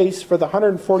be the case for the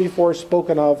 144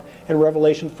 spoken of in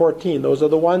Revelation 14. Those are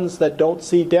the ones that don't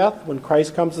see death. When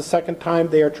Christ comes the second time,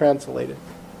 they are translated.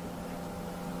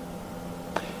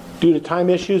 Due to time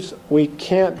issues, we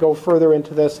can't go further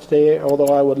into this today,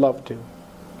 although I would love to.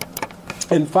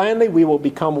 And finally, we will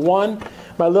become one.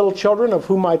 My little children, of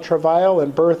whom I travail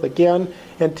and birth again,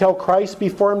 until Christ be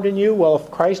formed in you. Well, if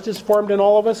Christ is formed in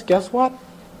all of us, guess what?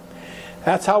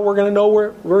 That's how we're going to know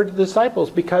we're the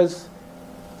disciples, because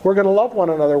we're going to love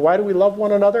one another. Why do we love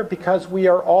one another? Because we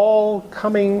are all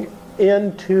coming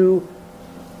into,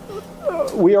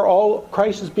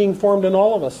 Christ is being formed in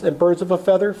all of us, and birds of a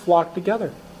feather flock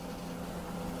together.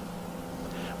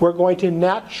 We're going to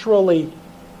naturally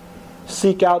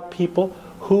seek out people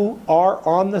who are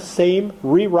on the same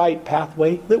rewrite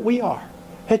pathway that we are.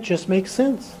 It just makes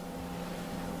sense.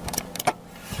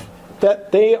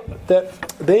 That they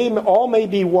all may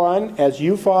be one, as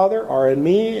you, Father, are in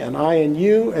me, and I in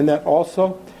you, and that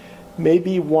also may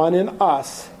be one in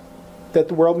us, that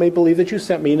the world may believe that you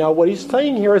sent me. Now, what he's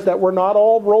saying here is that we're not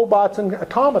all robots and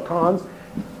automatons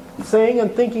saying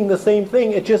and thinking the same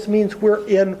thing. It just means we're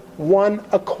in one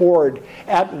accord,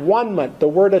 at one-ment. The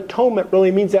word atonement really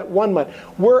means at one-ment.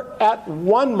 We're at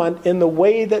one-ment in the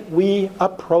way that we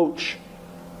approach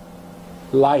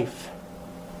life.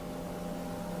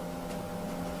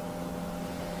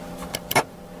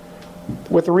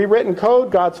 With the rewritten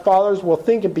code, God's fathers will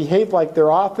think and behave like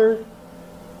their author.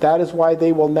 That is why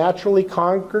they will naturally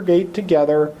congregate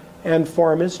together and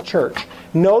form His church.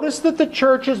 Notice that the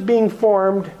church is being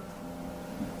formed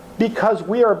because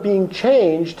we are being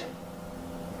changed,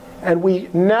 and we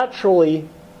naturally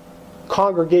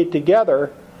congregate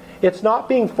together. It's not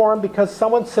being formed because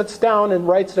someone sits down and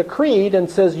writes a creed and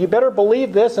says, you better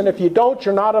believe this, and if you don't,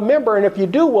 you're not a member, and if you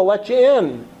do, we'll let you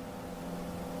in.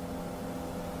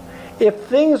 If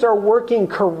things are working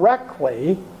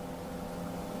correctly,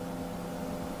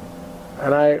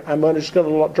 and I'm just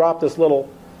going to drop this little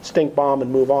stink bomb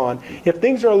and move on. If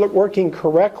things are working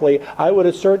correctly, I would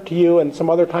assert to you, and some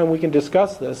other time we can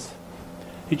discuss this,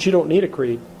 that you don't need a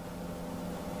creed.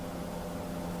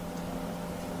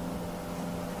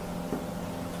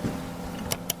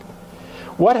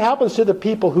 What happens to the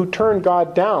people who turn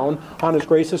God down on His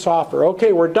gracious offer?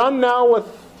 Okay, we're done now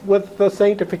with the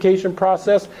sanctification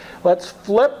process. Let's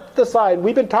flip the side.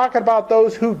 We've been talking about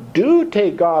those who do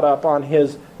take God up on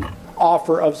His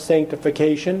offer of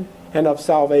sanctification and of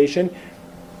salvation.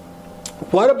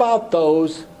 What about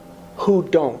those who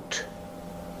don't?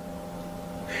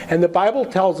 And the Bible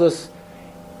tells us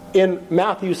in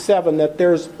Matthew 7 that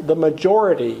there's the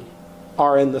majority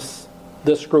are in this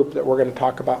group that we're going to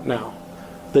talk about now.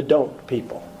 The don't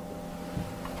people.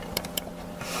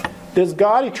 Does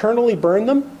God eternally burn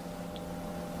them?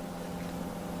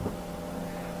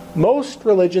 Most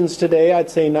religions today, I'd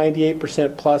say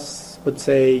 98% plus, would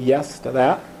say yes to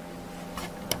that.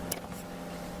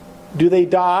 Do they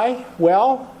die?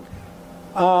 Well,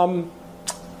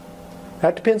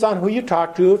 that depends on who you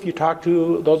talk to. If you talk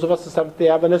to those of us at Seventh-day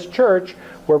Adventist Church,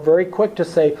 we're very quick to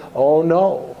say, oh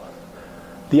no.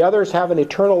 The others have an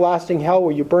eternal lasting hell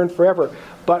where you burn forever.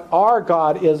 But our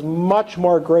God is much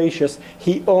more gracious.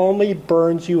 He only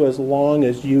burns you as long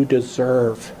as you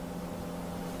deserve.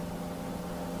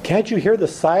 Can't you hear the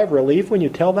sigh of relief when you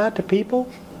tell that to people?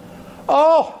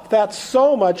 Oh, that's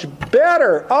so much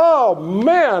better. Oh,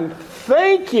 man,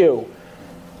 thank you.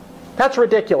 That's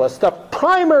ridiculous. The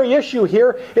primary issue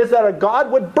here is that a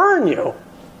God would burn you.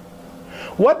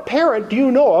 What parent do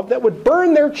you know of that would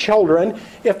burn their children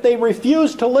if they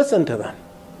refuse to listen to them?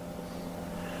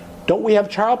 Don't we have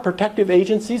child protective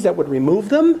agencies that would remove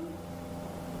them?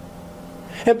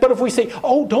 But if we say,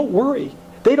 oh, don't worry,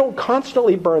 they don't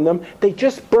constantly burn them, they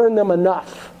just burn them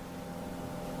enough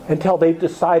until they've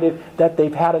decided that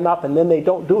they've had enough and then they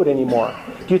don't do it anymore.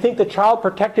 Do you think the child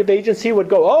protective agency would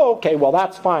go, oh, okay, well,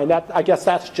 that's fine. I guess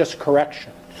that's just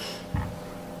correction.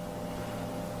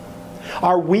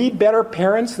 Are we better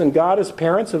parents than God is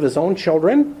parents of His own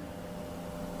children?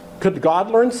 Could God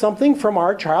learn something from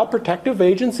our child protective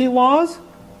agency laws?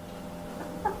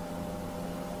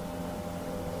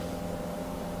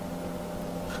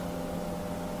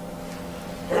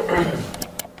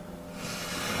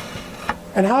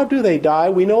 And how do they die?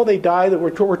 We know they die. That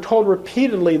we're told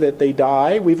repeatedly that they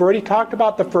die. We've already talked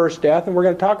about the first death, and we're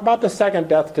going to talk about the second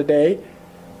death today.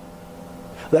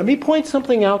 Let me point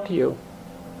something out to you.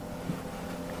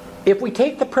 If we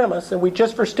take the premise, and we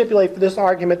just for stipulate for this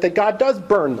argument, that God does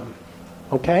burn them,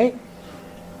 okay?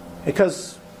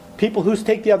 Because people who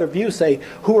take the other view say,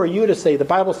 who are you to say? The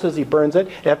Bible says He burns it.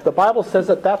 If the Bible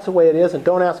says it, that's the way it is, and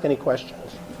don't ask any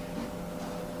questions.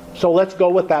 So let's go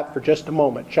with that for just a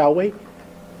moment, shall we?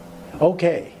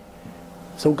 Okay.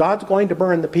 So God's going to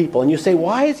burn the people. And you say,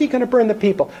 why is He going to burn the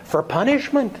people? For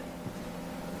punishment.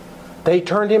 They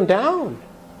turned Him down.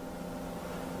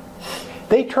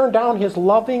 They turned down His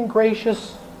loving,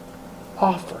 gracious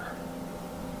offer.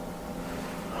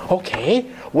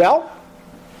 Okay, well,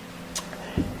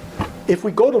 if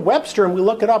we go to Webster and we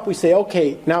look it up, we say,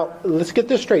 okay, now let's get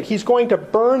this straight. He's going to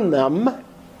burn them,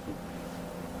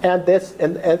 and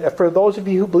for those of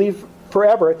you who believe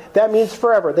forever, that means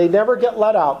forever. They never get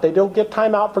let out. They don't get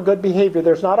time out for good behavior.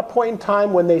 There's not a point in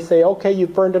time when they say, okay,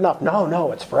 you've burned enough.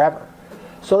 No, it's forever.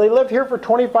 So they lived here for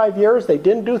 25 years. They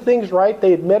didn't do things right.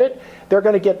 They admit it. They're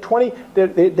going to get 20.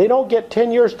 They don't get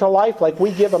 10 years to life like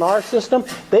we give in our system.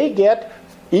 They get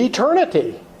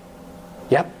eternity.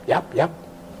 Yep.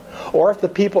 Or if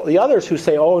the others who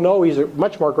say, oh no, He's a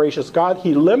much more gracious God,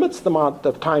 He limits the amount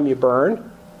of time you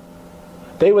burn,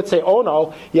 they would say, oh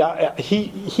no, yeah,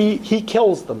 He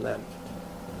kills them then.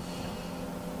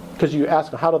 Because you ask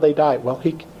them, how do they die? Well,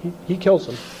 He kills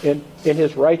them in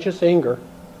His righteous anger,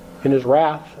 in His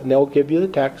wrath, and they'll give you the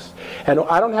text. And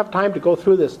I don't have time to go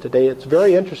through this today. It's a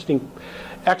very interesting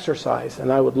exercise,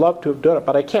 and I would love to have done it,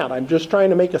 but I can't. I'm just trying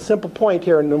to make a simple point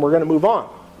here, and then we're going to move on.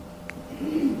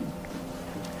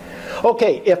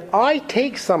 Okay, if I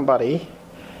take somebody,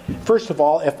 first of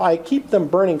all, if I keep them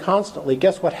burning constantly,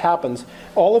 guess what happens?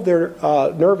 All of their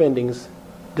nerve endings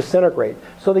disintegrate.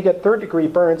 So they get third-degree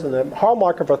burns, and the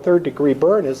hallmark of a third-degree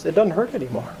burn is it doesn't hurt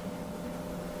anymore.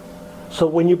 So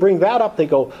when you bring that up, they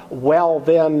go, well,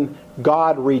 then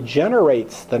God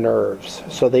regenerates the nerves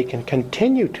so they can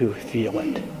continue to feel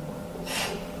it.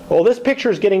 Well, this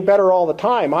picture is getting better all the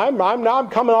time. I'm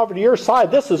coming over to your side.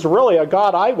 This is really a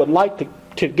God I would like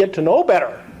to get to know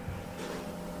better.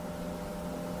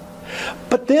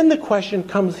 But then the question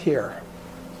comes here.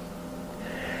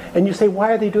 And you say,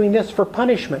 why are they doing this? For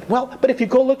punishment. Well, but if you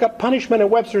go look up punishment in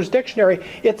Webster's dictionary,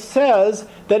 it says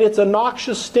that it's a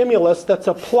noxious stimulus that's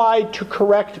applied to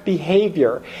correct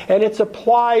behavior. And it's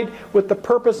applied with the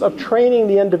purpose of training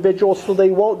the individual so they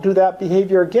won't do that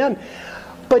behavior again.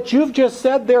 But you've just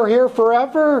said they're here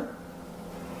forever.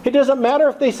 It doesn't matter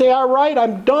if they say, all right,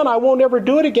 I'm done, I won't ever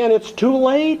do it again. It's too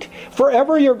late.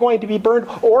 Forever you're going to be burned.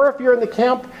 Or if you're in the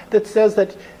camp that says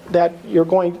that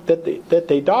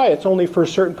they die, it's only for a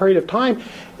certain period of time.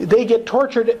 They get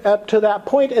tortured up to that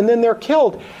point and then they're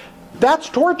killed. That's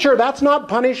torture. That's not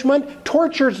punishment.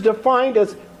 Torture is defined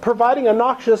as providing a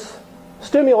noxious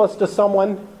stimulus to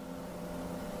someone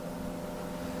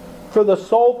for the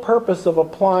sole purpose of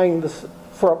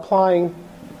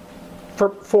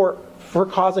for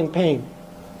causing pain.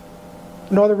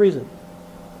 No other reason.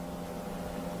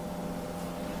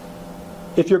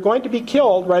 If you're going to be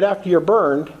killed right after you're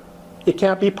burned, it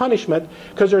can't be punishment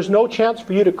because there's no chance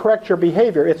for you to correct your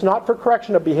behavior. It's not for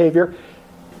correction of behavior.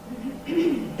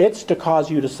 It's to cause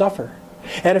you to suffer.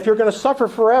 And if you're going to suffer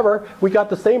forever, we got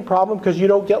the same problem because you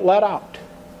don't get let out.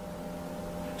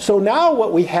 So now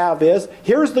what we have is,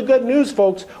 here's the good news,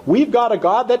 folks. We've got a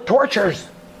God that tortures.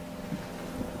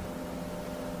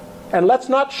 And let's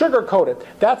not sugarcoat it.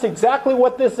 That's exactly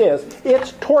what this is.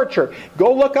 It's torture.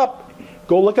 Go look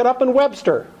it up in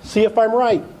Webster. See if I'm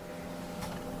right.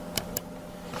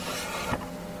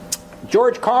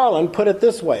 George Carlin put it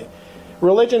this way.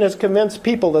 Religion has convinced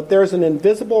people that there's an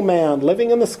invisible man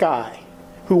living in the sky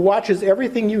who watches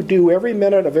everything you do every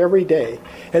minute of every day.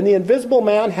 And the invisible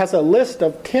man has a list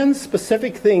of 10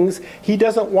 specific things he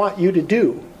doesn't want you to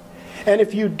do. And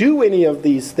if you do any of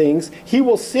these things, he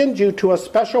will send you to a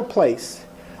special place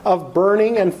of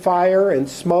burning and fire and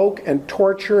smoke and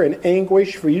torture and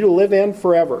anguish for you to live in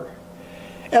forever.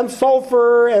 And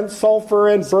sulfur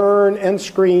and burn and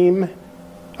scream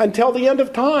until the end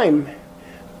of time.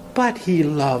 But he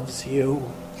loves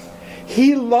you.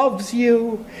 He loves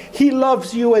you. He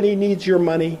loves you and he needs your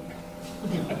money.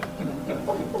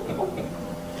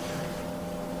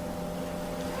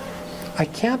 I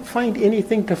can't find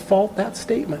anything to fault that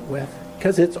statement with,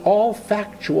 because it's all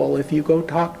factual if you go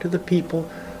talk to the people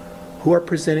who are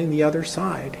presenting the other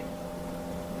side.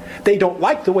 They don't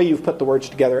like the way you've put the words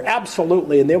together,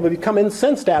 absolutely, and they will become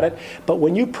incensed at it, but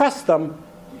when you press them,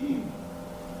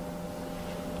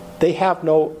 they have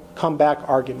no comeback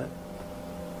argument.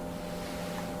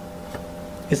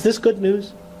 Is this good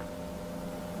news?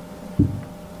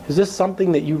 Is this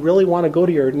something that you really want to go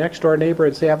to your next door neighbor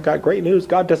and say, I've got great news.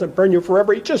 God doesn't burn you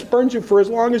forever. He just burns you for as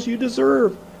long as you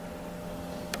deserve.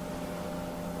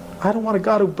 I don't want a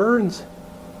God who burns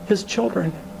his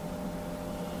children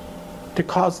to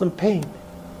cause them pain,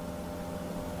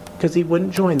 because he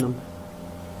wouldn't join them.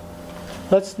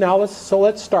 Let's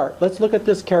start. Let's look at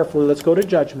this carefully. Let's go to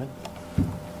judgment.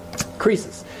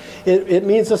 Creases. It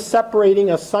means a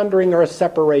separating, a sundering, or a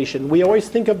separation. We always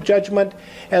think of judgment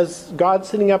as God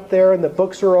sitting up there and the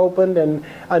books are opened and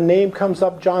a name comes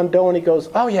up, John Doe, and he goes,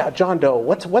 oh yeah, John Doe,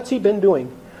 what's he been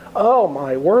doing? Oh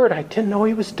my word, I didn't know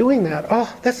he was doing that.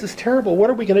 Oh, this is terrible. What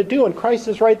are we going to do? And Christ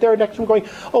is right there next to him going,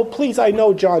 oh please, I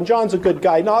know John. John's a good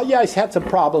guy. Now, yeah, he's had some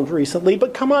problems recently,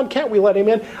 but come on, can't we let him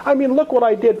in? I mean, look what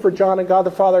I did for John. And God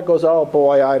the Father goes, oh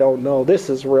boy, I don't know. This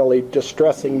is really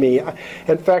distressing me.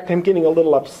 In fact, I'm getting a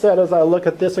little upset as I look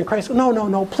at this. And Christ goes,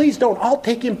 no, please don't. I'll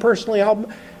take him personally.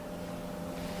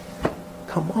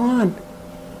 Come on.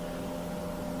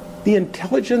 The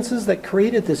intelligences that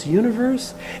created this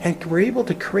universe and were able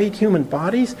to create human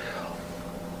bodies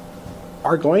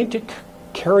are going to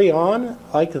carry on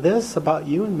like this about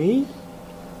you and me?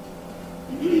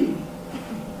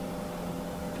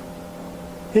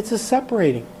 It's a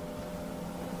separating.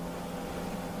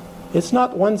 It's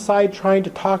not one side trying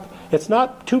to talk. It's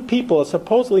not two people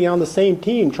supposedly on the same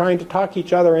team trying to talk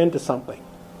each other into something.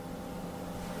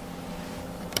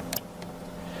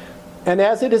 And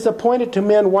as it is appointed to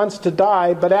men once to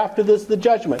die, but after this the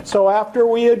judgment. So after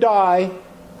we die,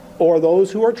 or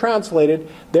those who are translated,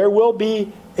 there will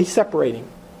be a separating.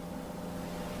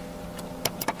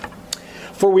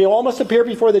 For we all must appear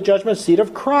before the judgment seat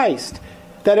of Christ,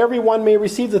 that everyone may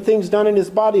receive the things done in his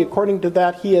body according to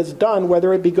that he has done,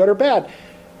 whether it be good or bad.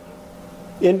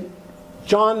 In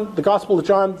John, the Gospel of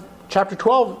John, chapter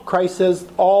 12, Christ says,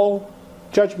 all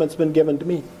judgment's been given to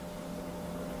me.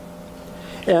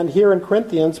 And here in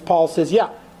Corinthians, Paul says,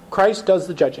 yeah, Christ does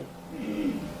the judging.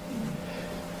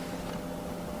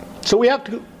 So we have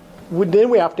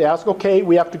to ask, okay,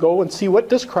 we have to go and see, what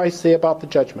does Christ say about the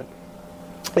judgment?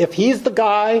 If he's the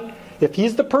guy, if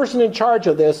he's the person in charge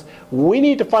of this, we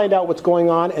need to find out what's going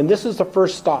on, and this is the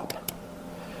first stop.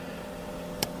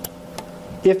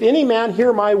 If any man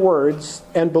hear my words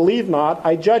and believe not,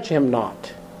 I judge him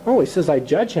not. Oh, he says, I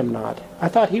judge him not. I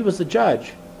thought he was the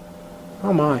judge.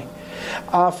 Oh my.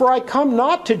 For I come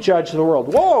not to judge the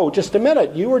world. Whoa, just a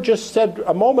minute. You were just said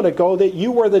a moment ago that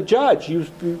you were the judge.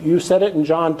 You said it in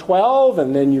John 12,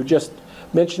 and then you just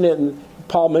mentioned it, and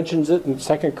Paul mentions it in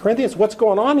 2 Corinthians. What's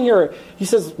going on here? He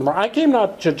says, I came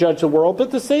not to judge the world, but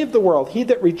to save the world. He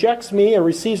that rejects me and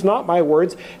receives not my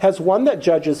words has one that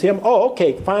judges him. Oh,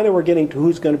 okay, finally we're getting to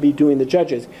who's going to be doing the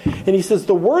judges. And he says,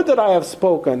 the word that I have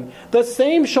spoken, the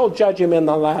same shall judge him in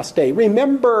the last day.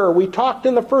 Remember, we talked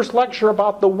in the first lecture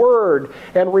about the word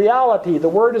and reality. The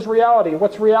word is reality.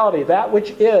 What's reality? That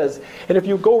which is. And if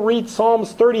you go read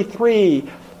Psalms 33,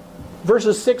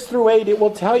 verses 6 through 8, it will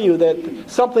tell you that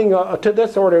something to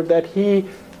this order, that he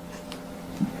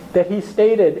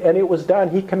stated and it was done.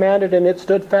 He commanded and it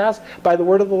stood fast. By the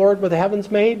word of the Lord were the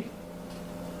heavens made.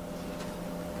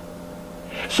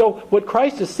 So what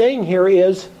Christ is saying here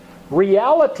is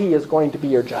reality is going to be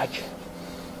your judge.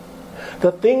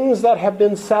 The things that have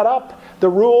been set up, the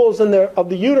rules of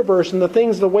the universe and the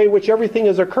things, the way which everything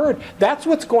has occurred, that's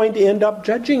what's going to end up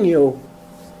judging you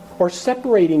or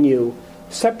separating you.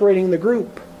 Separating the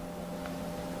group.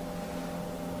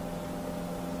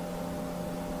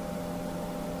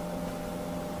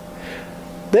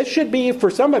 This should be, for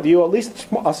some of you, at least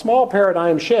a small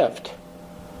paradigm shift.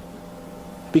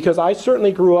 Because I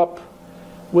certainly grew up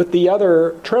with the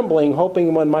other trembling,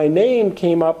 hoping when my name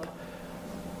came up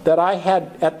that I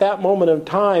had, at that moment of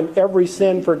time, every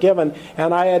sin forgiven.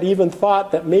 And I had even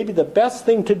thought that maybe the best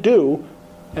thing to do,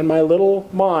 in my little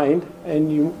mind,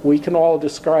 and we can all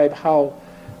describe how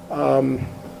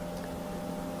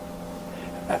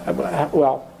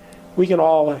well, we can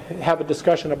all have a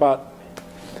discussion about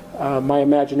my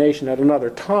imagination at another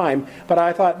time, but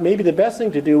I thought maybe the best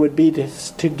thing to do would be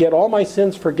to get all my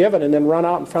sins forgiven and then run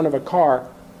out in front of a car,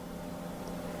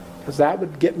 because that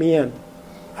would get me in.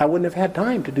 I wouldn't have had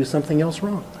time to do something else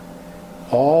wrong.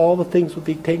 All the things would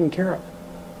be taken care of.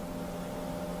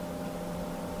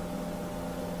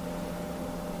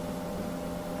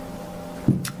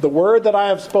 The word that I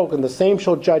have spoken, the same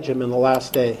shall judge him in the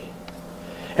last day.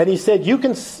 And he said, you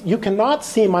cannot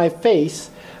see my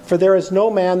face, for there is no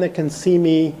man that can see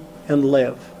me and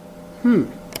live.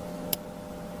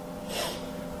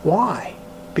 Why?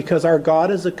 Because our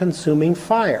God is a consuming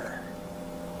fire.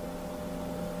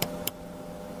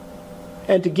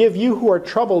 And to give you who are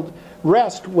troubled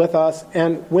rest with us,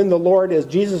 and when the Lord, as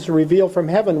Jesus, revealed from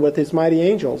heaven with his mighty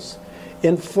angels,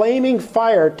 in flaming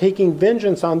fire, taking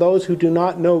vengeance on those who do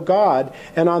not know God,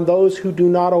 and on those who do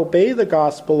not obey the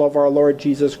gospel of our Lord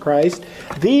Jesus Christ,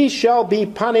 these shall be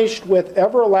punished with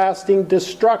everlasting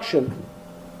destruction.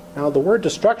 Now the word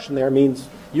destruction there means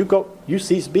you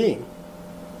cease being.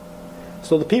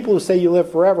 So the people who say you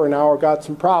live forever now have got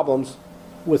some problems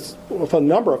with a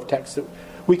number of texts that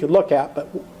we could look at, but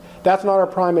that's not our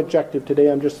prime objective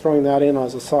today. I'm just throwing that in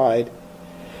as a side.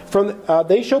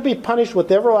 They shall be punished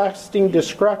with everlasting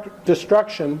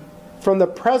destruction from the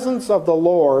presence of the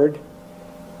Lord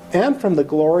and from the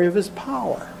glory of his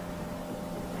power.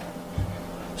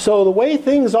 So the way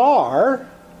things are,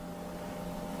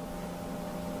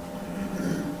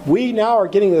 we now are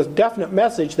getting this definite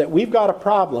message that we've got a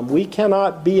problem. We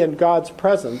cannot be in God's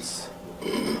presence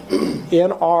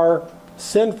in our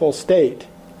sinful state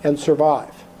and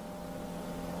survive.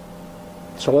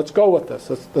 So let's go with this.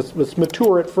 Let's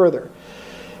mature it further.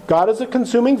 God is a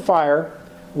consuming fire.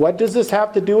 What does this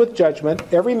have to do with judgment?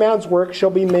 Every man's work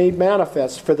shall be made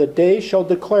manifest, for the day shall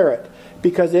declare it,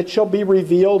 because it shall be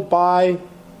revealed by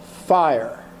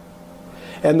fire.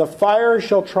 And the fire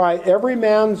shall try every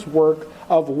man's work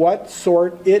of what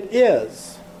sort it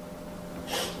is.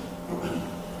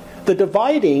 The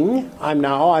dividing,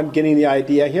 I'm getting the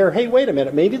idea here, hey, wait a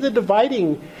minute, maybe the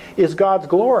dividing is God's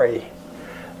glory.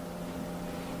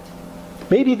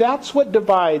 Maybe that's what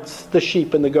divides the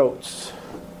sheep and the goats.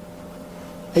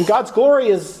 And God's glory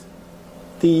is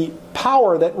the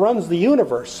power that runs the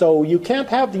universe. So you can't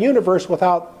have the universe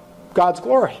without God's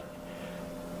glory.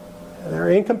 They're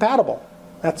incompatible.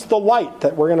 That's the light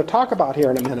that we're going to talk about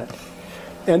here in a minute.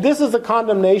 And this is the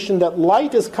condemnation, that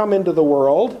light has come into the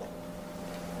world,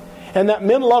 and that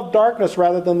men love darkness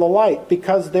rather than the light,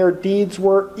 because their deeds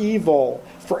were evil.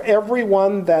 For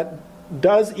everyone that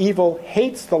does evil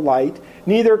hates the light,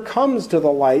 neither comes to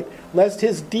the light, lest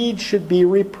his deeds should be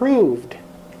reproved.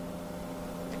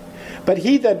 But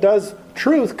he that does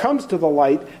truth comes to the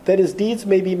light, that his deeds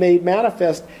may be made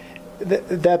manifest,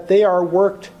 that they are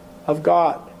worked of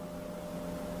God.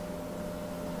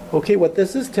 Okay, what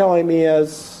this is telling me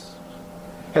is,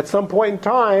 at some point in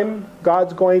time,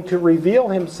 God's going to reveal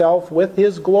himself with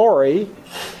his glory.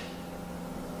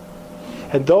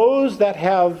 And those that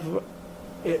have,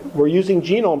 we're using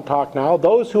genome talk now,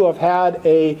 those who have had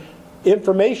a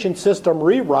information system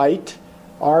rewrite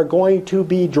are going to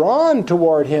be drawn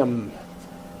toward him.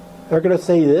 They're going to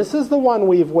say, this is the one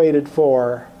we've waited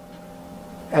for,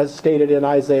 as stated in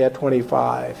Isaiah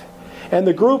 25. And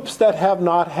the groups that have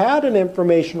not had an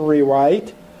information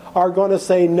rewrite are going to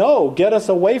say, no, get us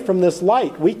away from this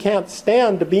light. We can't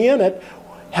stand to be in it.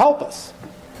 Help us.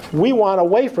 We want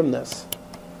away from this.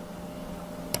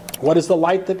 What is the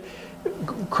light that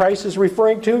Christ is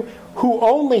referring to? Who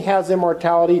only has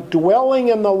immortality, dwelling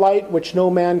in the light which no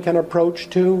man can approach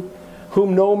to,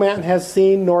 whom no man has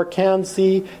seen nor can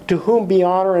see, to whom be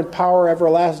honor and power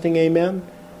everlasting. Amen.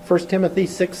 1 Timothy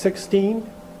 6:16.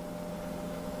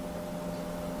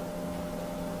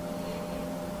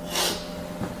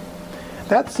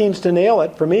 That seems to nail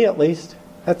it, for me at least.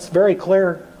 That's very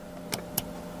clear.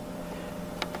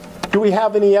 Do we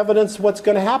have any evidence what's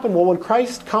going to happen? Well, when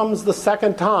Christ comes the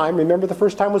second time, remember the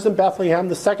first time was in Bethlehem,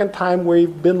 the second time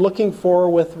we've been looking for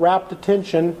with rapt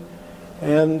attention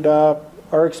and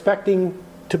are expecting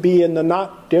to be in the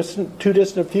not too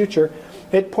distant future,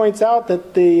 it points out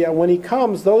that when he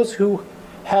comes, those who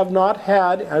have not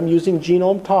had, I'm using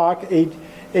genome talk, a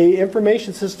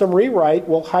information system rewrite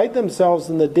will hide themselves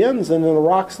in the dens and in the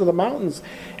rocks of the mountains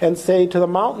and say to the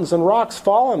mountains and rocks,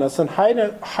 fall on us and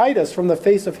hide us from the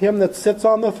face of him that sits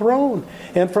on the throne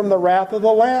and from the wrath of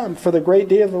the Lamb. For the great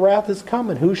day of the wrath is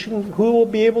coming. Who will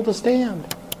be able to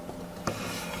stand?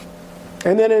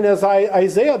 And then in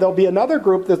Isaiah, there'll be another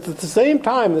group that at the same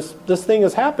time this thing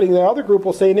is happening, the other group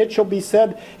will say, and it shall be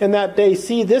said in that day,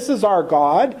 see, this is our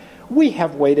God. We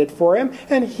have waited for him,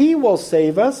 and he will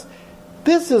save us.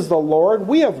 This is the Lord.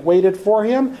 We have waited for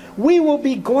him. We will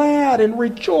be glad and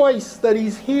rejoice that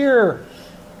he's here.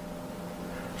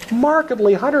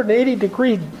 Markedly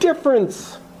 180-degree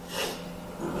difference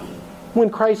when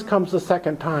Christ comes the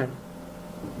second time.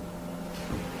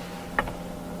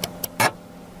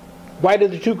 Why did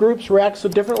the two groups react so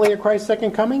differently at Christ's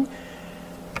second coming?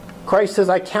 Christ says,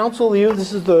 I counsel you,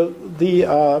 this is the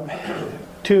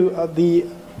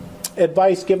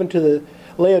advice given to the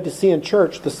Laodicean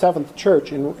church, the seventh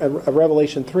church in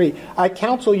Revelation 3. I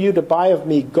counsel you to buy of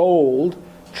me gold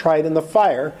tried in the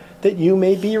fire, that you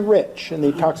may be rich. And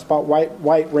he talks about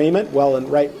white raiment. Well, in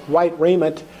white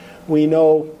raiment, we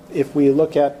know if we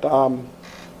look at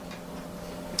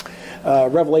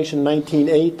Revelation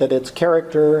 19:8 that it's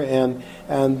character and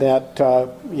that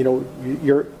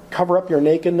you cover up your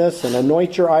nakedness and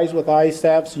anoint your eyes with eye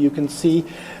salve so you can see.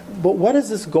 But what is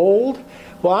this gold?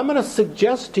 Well, I'm going to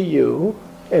suggest to you,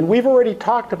 and we've already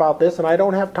talked about this, and I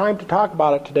don't have time to talk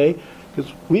about it today,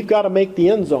 because we've got to make the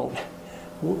end zone.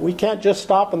 We can't just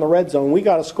stop in the red zone. We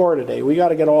got to score today. We got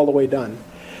to get all the way done.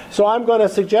 So I'm going to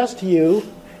suggest to you,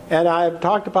 and I've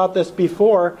talked about this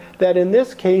before, that in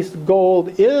this case,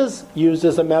 gold is used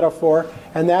as a metaphor,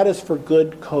 and that is for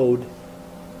good code.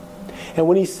 And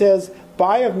when he says,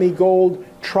 buy of me gold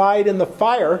tried in the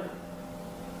fire,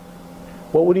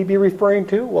 what would he be referring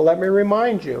to? Well, let me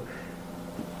remind you.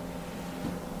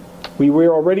 We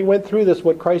already went through this,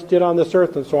 what Christ did on this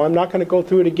earth, and so I'm not going to go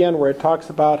through it again, where it talks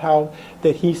about how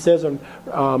that he says in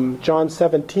John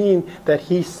 17 that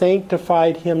he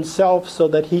sanctified himself so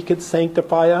that he could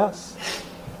sanctify us.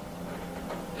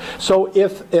 So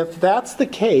if that's the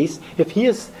case, if he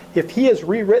has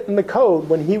rewritten the code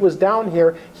when he was down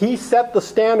here, he set the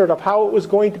standard of how it was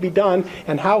going to be done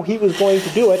and how he was going to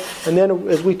do it. And then,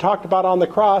 as we talked about on the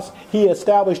cross, he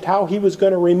established how he was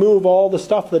going to remove all the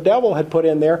stuff the devil had put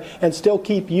in there and still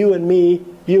keep you and me.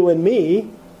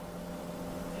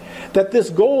 That this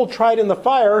gold tried in the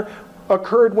fire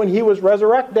occurred when he was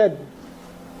resurrected.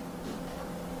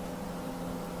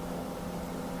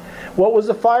 What was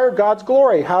the fire? God's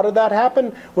glory. How did that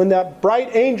happen? When that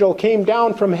bright angel came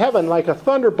down from heaven like a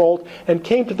thunderbolt and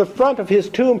came to the front of his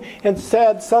tomb and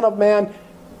said, Son of man,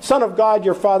 Son of God,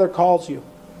 your Father calls you.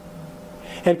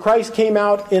 And Christ came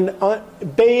out in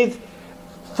bathed.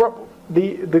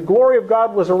 The glory of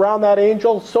God was around that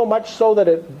angel, so much so that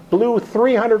it blew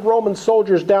 300 Roman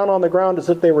soldiers down on the ground as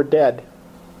if they were dead.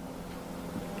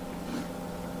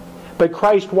 But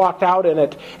Christ walked out in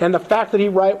it. And the fact that he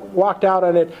walked out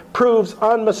in it proves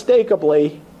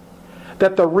unmistakably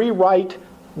that the rewrite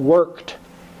worked.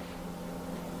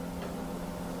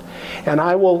 And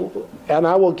I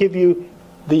will give you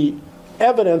the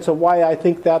evidence of why I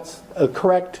think that's a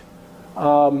correct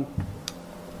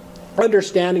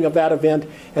understanding of that event.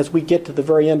 As we get to the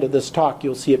very end of this talk,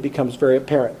 you'll see it becomes very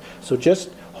apparent. So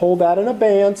just hold that in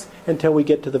abeyance until we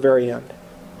get to the very end.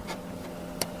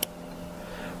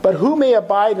 But who may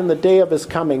abide in the day of his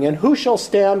coming, and who shall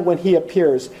stand when he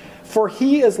appears? For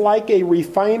he is like a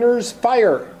refiner's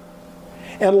fire,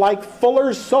 and like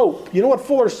fuller's soap. You know what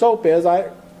fuller's soap is?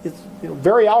 it's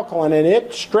very alkaline, and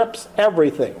it strips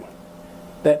everything,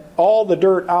 all the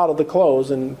dirt out of the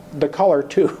clothes and the color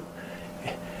too.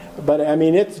 But I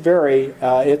mean, it's very,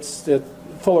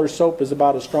 Fuller's soap is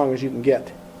about as strong as you can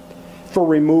get for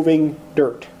removing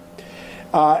dirt.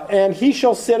 And he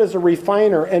shall sit as a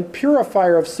refiner and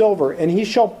purifier of silver, and he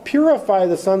shall purify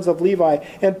the sons of Levi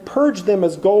and purge them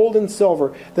as gold and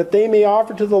silver, that they may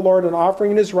offer to the Lord an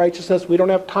offering in his righteousness. We don't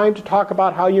have time to talk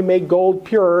about how you make gold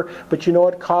pure, but you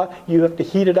know you have to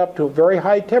heat it up to a very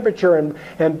high temperature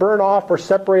and burn off or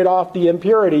separate off the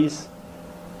impurities.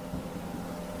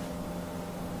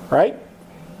 Right?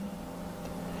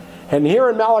 And here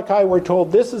in Malachi we're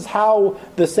told this is how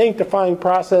the sanctifying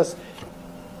process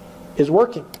is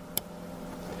working.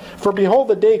 For behold,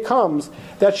 the day comes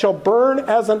that shall burn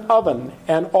as an oven,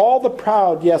 and all the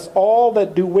proud, yes, all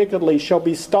that do wickedly, shall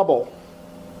be stubble.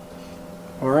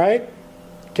 All right?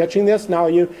 Catching this? Now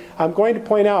I'm going to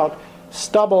point out,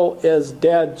 stubble is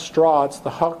dead straw. It's the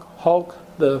hulk,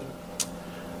 the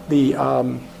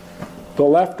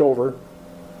leftover.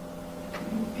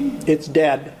 It's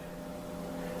dead.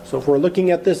 So if we're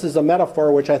looking at this as a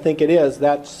metaphor, which I think it is,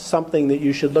 that's something that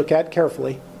you should look at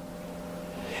carefully.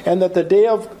 And that the day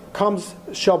comes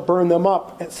shall burn them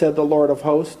up, said the Lord of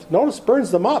hosts. Notice,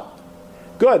 burns them up.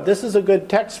 Good. This is a good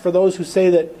text for those who say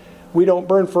that we don't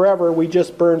burn forever, we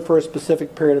just burn for a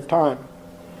specific period of time.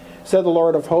 Said the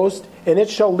Lord of hosts, and it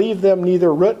shall leave them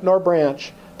neither root nor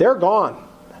branch. They're gone.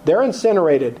 They're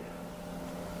incinerated.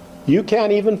 You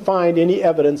can't even find any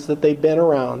evidence that they've been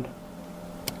around.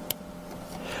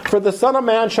 For the Son of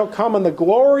Man shall come in the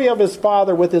glory of his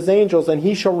Father with his angels, and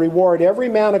he shall reward every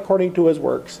man according to his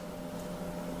works.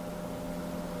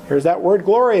 Here's that word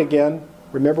glory again.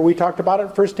 Remember we talked about it in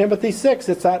 1 Timothy 6.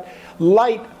 It's that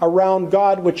light around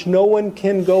God which no one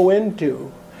can go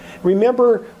into.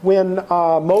 Remember when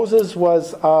Moses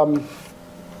was... I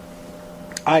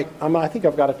think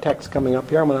I've got a text coming up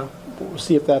here. I'm going to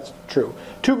see if that's true.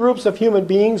 Two groups of human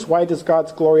beings. Why does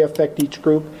God's glory affect each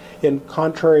group in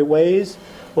contrary ways?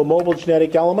 Well, mobile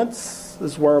genetic elements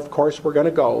is where, of course, we're going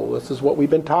to go. This is what we've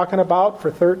been talking about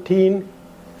for 13.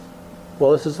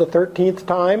 Well, this is the 13th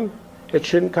time. It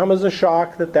shouldn't come as a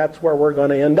shock that that's where we're going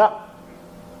to end up.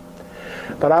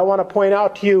 But I want to point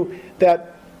out to you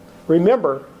that,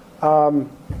 remember,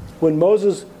 when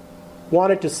Moses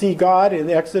wanted to see God in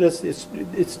Exodus,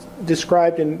 it's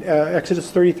described in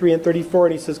Exodus 33 and 34,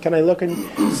 and he says, "Can I look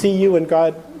and see you?" And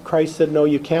Christ said, "No,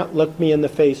 you can't look me in the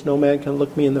face. No man can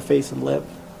look me in the face and live.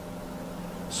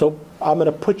 So I'm going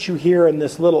to put you here in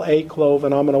this little alcove,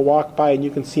 and I'm going to walk by, and you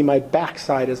can see my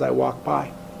backside as I walk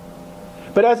by."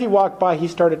 But as he walked by, he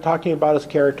started talking about his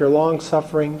character,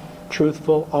 long-suffering,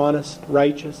 truthful, honest,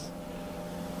 righteous,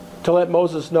 to let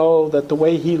Moses know that the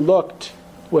way he looked,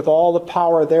 with all the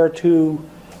power thereto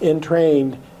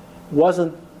entrained,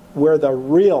 wasn't where the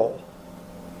real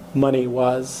money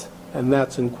was, and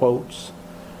that's in quotes.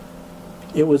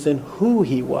 It was in who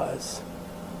he was.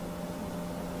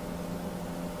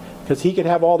 Because he could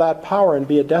have all that power and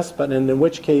be a despot, and in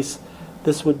which case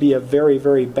this would be a very,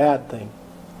 very bad thing.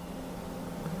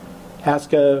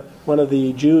 Ask one of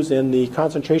the Jews in the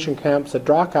concentration camps at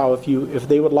Dachau if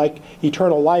they would like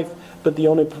eternal life, but the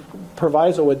only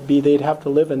proviso would be they'd have to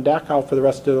live in Dachau for the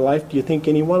rest of their life. Do you think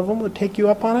any one of them would take you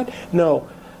up on it? No.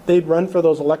 They'd run for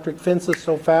those electric fences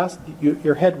so fast,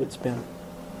 your head would spin.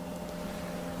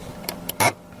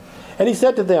 And he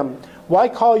said to them, "Why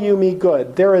call you me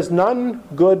good? There is none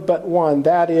good but one,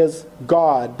 that is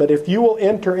God. But if you will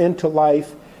enter into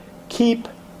life, keep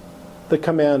the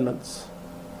commandments.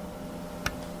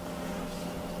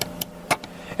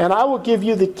 And I will give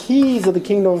you the keys of the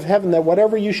kingdom of heaven, that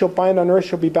whatever you shall bind on earth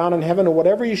shall be bound in heaven, and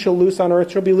whatever you shall loose on earth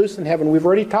shall be loosed in heaven." We've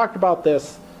already talked about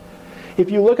this.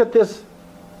 If you look at this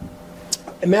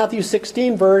in Matthew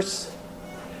 16 verse,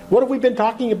 what have we been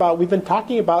talking about? We've been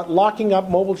talking about locking up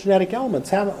mobile genetic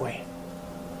elements, haven't we?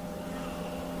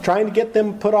 Trying to get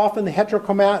them put off in the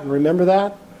heterochromatin, remember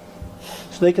that?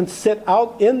 So they can sit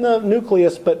out in the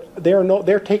nucleus, but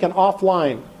they're taken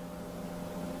offline.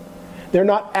 They're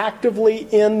not actively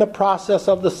in the process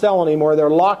of the cell anymore. They're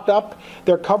locked up.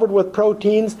 They're covered with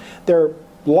proteins. They're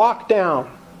locked down.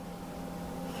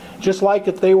 Just like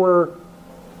if they were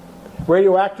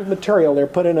radioactive material, they're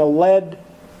put in a lead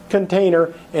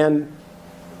container and,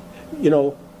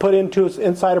 put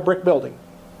inside a brick building.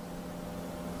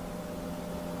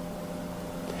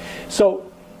 So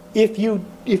if you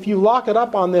lock it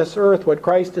up on this earth, what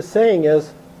Christ is saying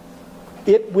is,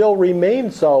 it will remain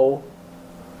so.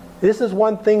 This is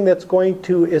one thing that's going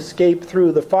to escape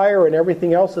through the fire and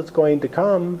everything else that's going to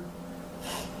come.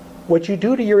 What you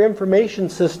do to your information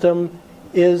system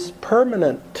is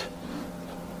permanent.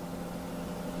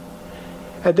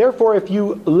 And therefore, if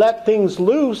you let things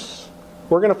loose,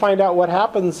 we're going to find out what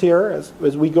happens here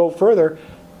as we go further.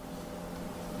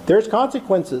 There's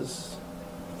consequences.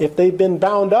 If they've been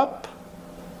bound up,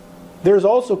 there's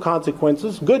also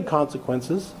consequences, good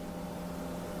consequences.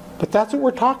 But that's what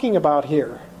we're talking about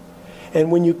here.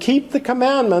 And when you keep the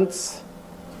commandments,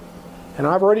 and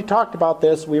I've already talked about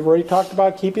this, we've already talked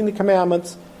about keeping the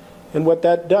commandments, and what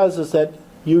that does is that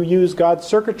you use God's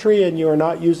circuitry and you are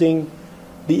not using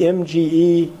the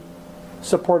MGE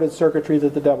supported circuitry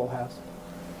that the devil has.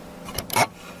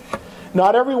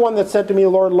 Not everyone that said to me,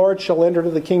 Lord, Lord, shall enter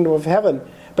into the kingdom of heaven,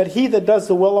 but he that does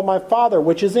the will of my Father,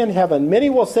 which is in heaven. Many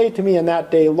will say to me in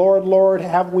that day, Lord, Lord,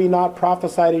 have we not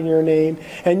prophesied in your name,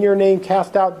 and in your name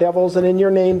cast out devils, and in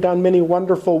your name done many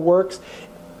wonderful works?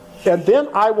 And then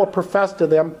I will profess to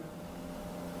them,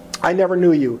 I never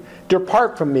knew you.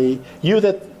 Depart from me, you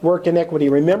that work iniquity.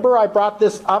 Remember, I brought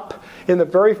this up in the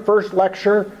very first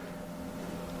lecture,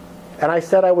 and I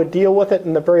said I would deal with it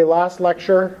in the very last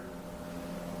lecture.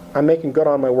 I'm making good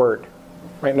on my word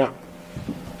right now.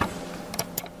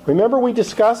 Remember, we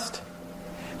discussed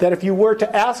that if you were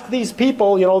to ask these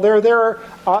people, they're there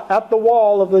at the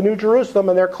wall of the New Jerusalem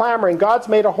and they're clamoring, God's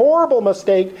made a horrible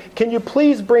mistake. Can you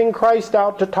please bring Christ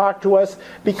out to talk to us?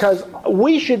 Because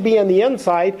we should be on the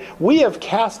inside. We have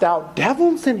cast out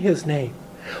devils in his name.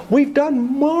 We've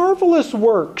done marvelous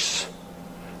works.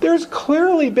 There's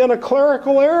clearly been a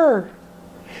clerical error.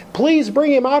 Please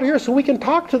bring him out here so we can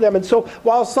talk to them. And so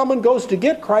while someone goes to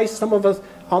get Christ, some of us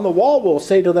on the wall will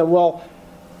say to them, well,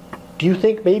 do you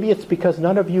think maybe it's because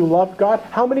none of you love God?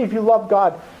 How many of you love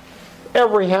God?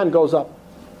 Every hand goes up.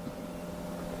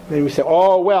 Then we say,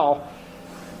 oh, well,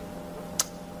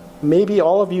 maybe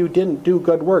all of you didn't do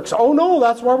good works. Oh, no,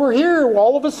 that's why we're here.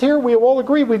 All of us here, we all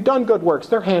agree we've done good works.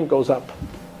 Their hand goes up.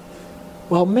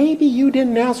 Well, maybe you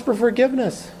didn't ask for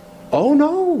forgiveness. Oh,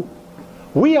 no.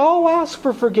 We all ask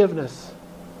for forgiveness.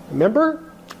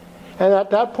 Remember? And at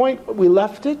that point, we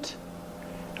left it.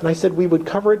 And I said we would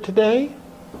cover it today.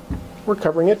 We're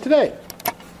covering it today.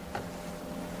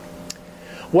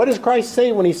 What does Christ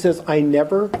say when he says, I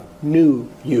never knew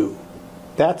you?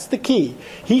 That's the key.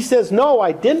 He says, no,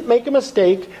 I didn't make a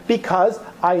mistake because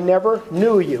I never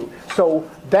knew you. So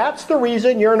that's the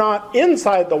reason you're not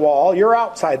inside the wall, you're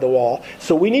outside the wall.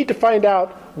 So we need to find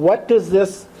out, what does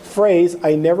this phrase,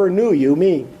 I never knew you,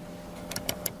 mean?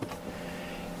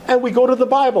 And we go to the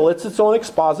Bible. It's its own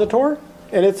expositor.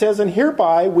 And it says, and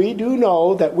hereby we do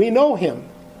know that we know him,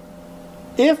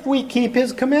 if we keep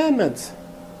his commandments.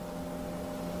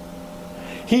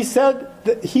 He said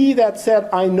that he that said,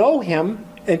 I know him,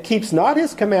 and keeps not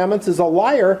his commandments is a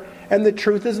liar, and the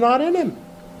truth is not in him.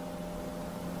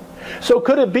 So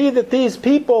could it be that these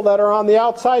people that are on the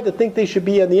outside that think they should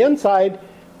be on the inside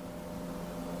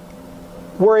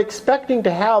were expecting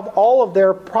to have all of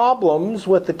their problems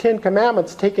with the 10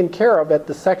 Commandments taken care of at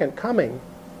the second coming?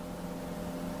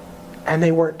 And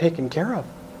they weren't taken care of,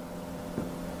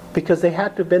 because they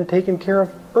had to have been taken care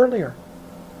of earlier.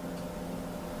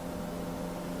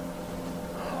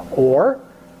 Or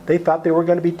they thought they were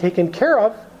going to be taken care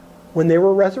of when they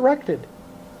were resurrected.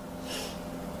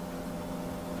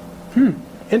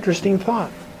 Interesting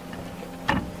thought.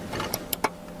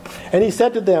 And he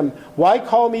said to them, why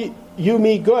call you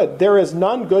me good? There is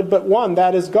none good but one,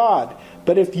 that is God.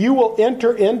 But if you will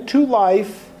enter into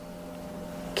life,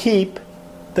 keep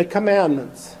the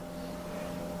commandments.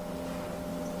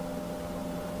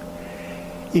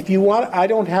 If you want, I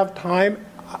don't have time.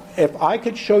 If I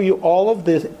could show you all of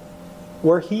this,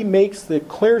 where he makes the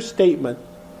clear statement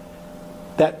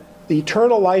that the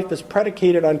eternal life is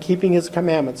predicated on keeping his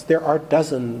commandments. There are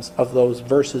dozens of those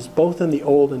verses, both in the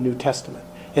Old and New Testament.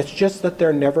 It's just that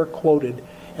they're never quoted.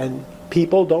 And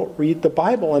people don't read the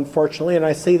Bible, unfortunately, and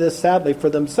I say this sadly, for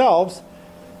themselves.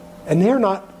 And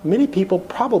many people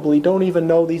probably don't even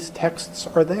know these texts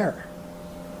are there.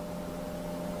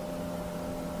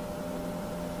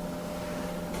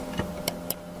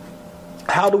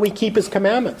 How do we keep his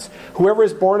commandments? Whoever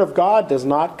is born of God does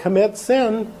not commit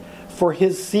sin, for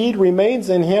his seed remains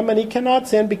in him, and he cannot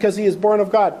sin because he is born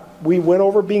of God. We went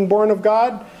over being born of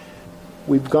God.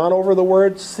 We've gone over the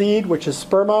word seed, which is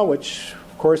sperma, which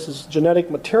of course is genetic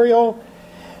material.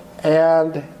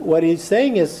 And what he's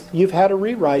saying is, you've had a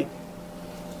rewrite.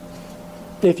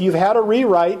 If you've had a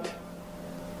rewrite,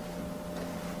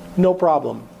 no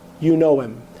problem. You know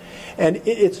him. And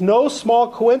it's no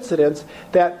small coincidence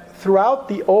that throughout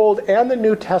the Old and the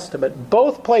New Testament,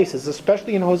 both places,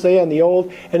 especially in Hosea in the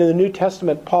Old and in the New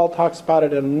Testament, Paul talks about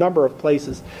it in a number of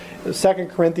places, 2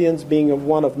 Corinthians being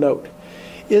one of note,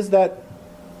 is that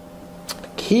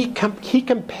he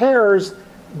compares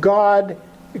God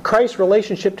Christ's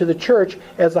relationship to the church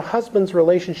as a husband's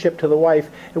relationship to the wife.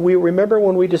 And we remember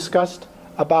when we discussed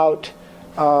about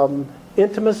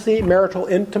intimacy, marital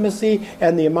intimacy,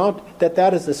 and the amount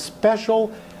that is a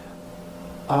special,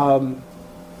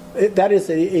 that is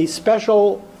a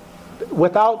special,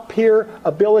 without peer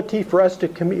ability for us to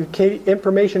communicate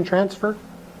information transfer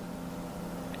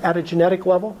at a genetic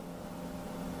level.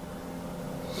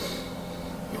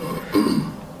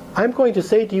 I'm going to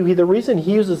say to you, the reason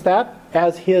he uses that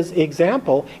as his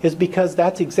example is because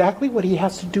that's exactly what he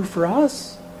has to do for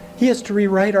us. He has to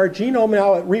rewrite our genome.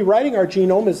 Now, rewriting our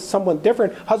genome is somewhat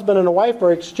different. Husband and a wife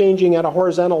are exchanging at a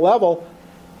horizontal level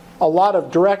a lot of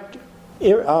direct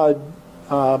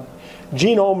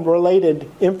genome-related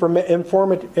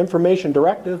information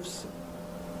directives.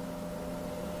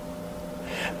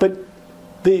 But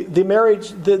the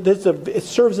marriage, it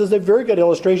serves as a very good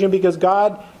illustration because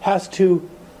God has to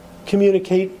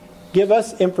communicate, give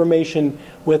us information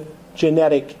with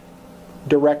genetic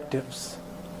directives.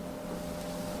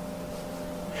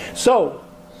 So,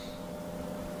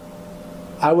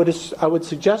 I would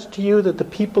suggest to you that the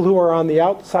people who are on the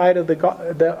outside of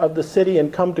the city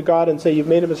and come to God and say, "You've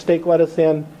made a mistake, let us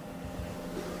in,"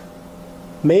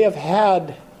 may have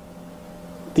had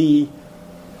they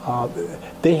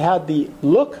had the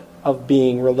look of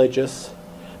being religious,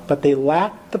 but they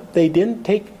didn't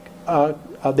take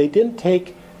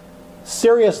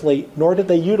seriously, nor did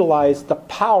they utilize the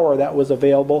power that was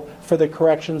available for the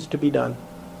corrections to be done.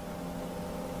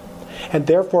 And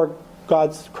therefore,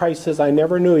 Christ says, "I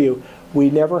never knew you." We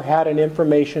never had an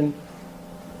information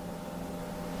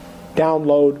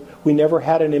download. We never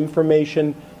had an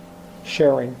information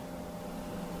sharing.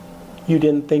 You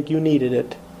didn't think you needed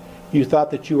it. You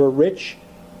thought that you were rich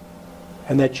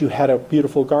and that you had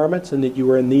beautiful garments and that you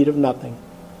were in need of nothing.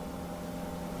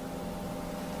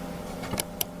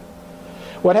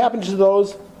 What happens to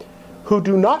those who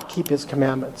do not keep his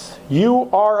commandments? "You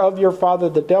are of your father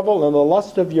the devil, and the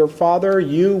lust of your father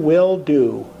you will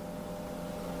do."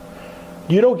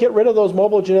 You don't get rid of those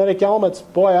mobile genetic elements.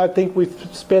 Boy, I think we've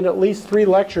spent at least 3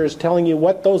 lectures telling you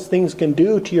what those things can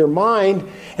do to your mind,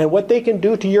 and what they can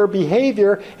do to your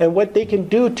behavior, and what they can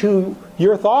do to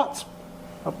your thoughts.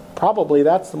 Probably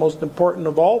that's the most important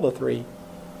of all the 3.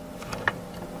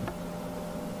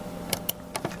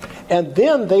 And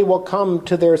then they will come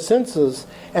to their senses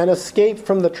and escape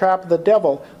from the trap of the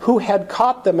devil, who had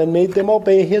caught them and made them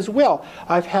obey his will.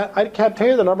 I can't tell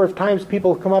you the number of times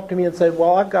people have come up to me and said,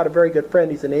 "Well, I've got a very good friend,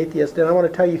 he's an atheist, and I want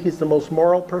to tell you he's the most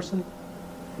moral person.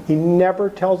 He never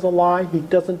tells a lie. He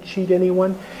doesn't cheat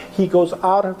anyone. He goes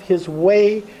out of his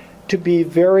way to be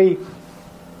very,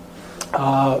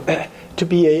 to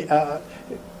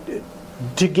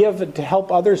give and to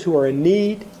help others who are in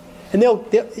need. And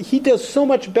he does so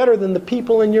much better than the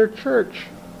people in your church."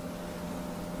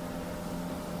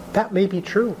 That may be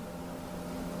true.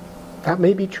 That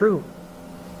may be true.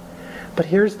 But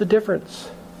here's the difference.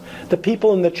 The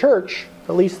people in the church,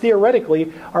 at least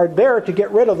theoretically, are there to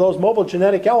get rid of those mobile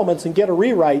genetic elements and get a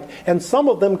rewrite. And some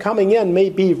of them coming in may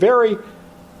be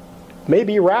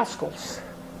rascals.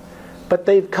 But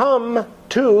they've come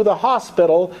to the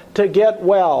hospital to get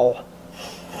well.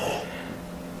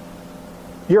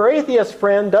 Your atheist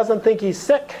friend doesn't think he's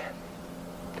sick.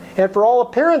 And for all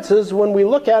appearances, when we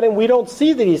look at him, we don't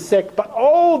see that he's sick. But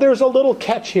there's a little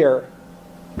catch here.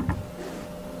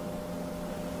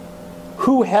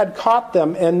 Who had caught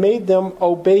them and made them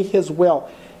obey his will?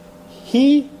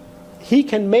 He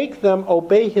can make them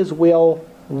obey his will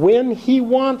when he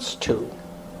wants to.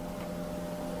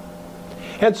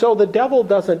 And so the devil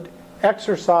doesn't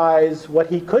exercise what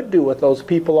he could do with those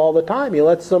people all the time. He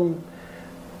lets them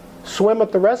swim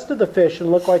with the rest of the fish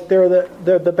and look like they're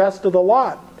the best of the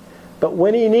lot. But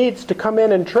when he needs to come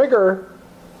in and trigger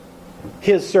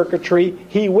his circuitry,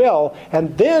 he will.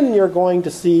 And then you're going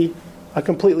to see a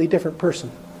completely different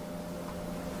person.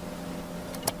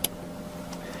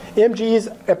 MGs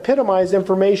epitomize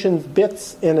information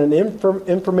bits in an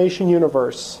information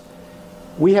universe.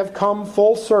 We have come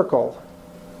full circle.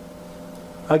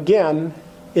 Again,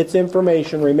 it's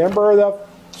information. Remember the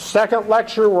second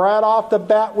lecture, right off the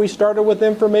bat, we started with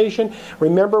information.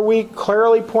 Remember, we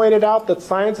clearly pointed out that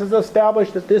science has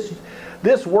established that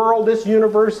this world, this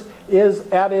universe, is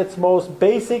at its most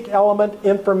basic element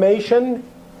information.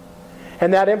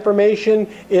 And that information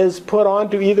is put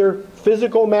onto either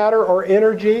physical matter or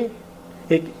energy.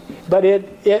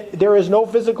 There is no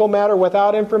physical matter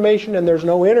without information, and there's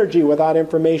no energy without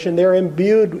information. They're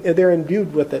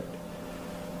imbued with it.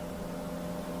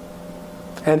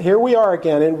 And here we are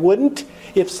again. And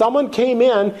if someone came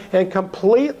in and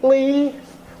completely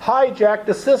hijack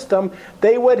the system,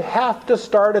 they would have to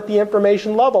start at the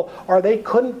information level, or they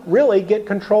couldn't really get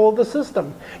control of the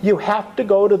system. You have to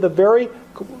go to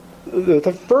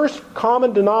the first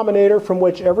common denominator from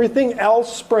which everything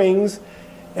else springs,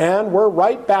 and we're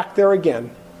right back there again.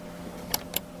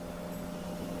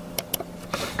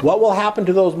 What will happen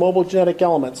to those mobile genetic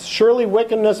elements? Surely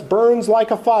wickedness burns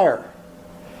like a fire.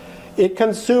 It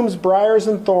consumes briars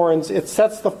and thorns. It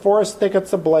sets the forest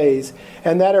thickets ablaze,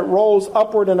 and that it rolls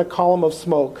upward in a column of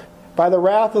smoke. By the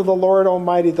wrath of the Lord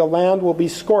Almighty, the land will be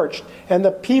scorched, and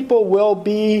the people will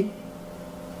be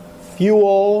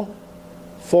fuel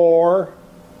for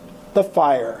the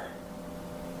fire.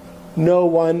 No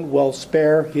one will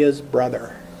spare his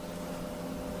brother.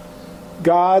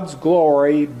 God's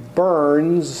glory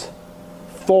burns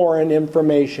foreign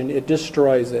information. It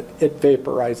destroys it. It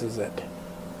vaporizes it.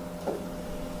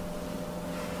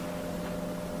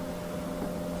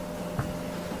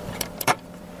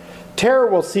 Terror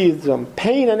will seize them.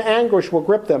 Pain and anguish will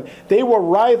grip them. They will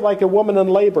writhe like a woman in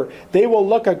labor. They will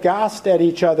look aghast at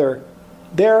each other,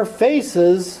 their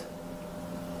faces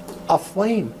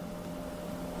aflame.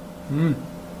 I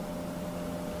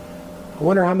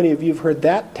wonder how many of you have heard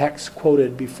that text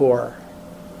quoted before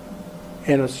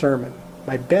in a sermon.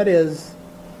 My bet is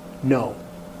no.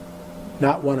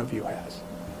 Not one of you has.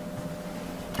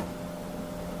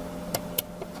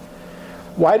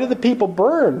 Why do the people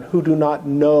burn who do not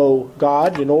know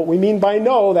God? You know what we mean by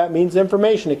know? That means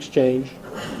information exchange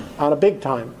on a big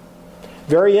time.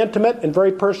 Very intimate and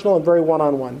very personal and very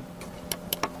one-on-one.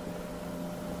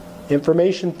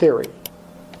 Information theory.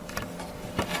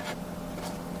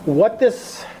 What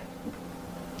this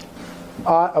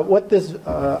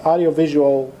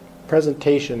audiovisual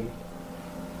presentation,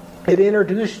 it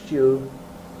introduced you,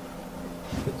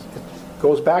 it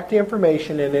goes back to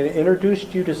information, and it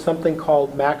introduced you to something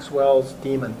called Maxwell's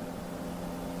demon.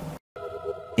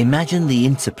 Imagine the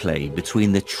interplay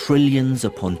between the trillions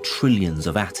upon trillions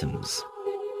of atoms.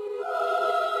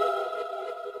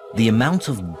 The amount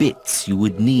of bits you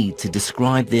would need to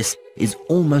describe this is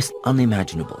almost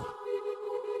unimaginable.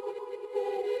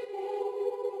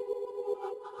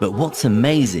 But what's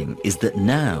amazing is that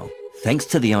now, thanks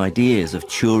to the ideas of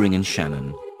Turing and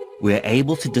Shannon, we're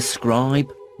able to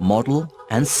describe, model,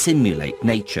 and simulate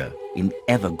nature in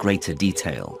ever greater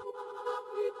detail.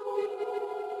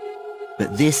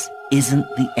 But this isn't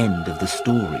the end of the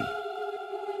story.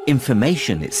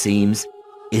 Information, it seems,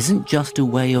 isn't just a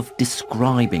way of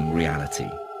describing reality.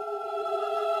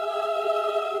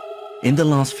 In the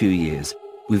last few years,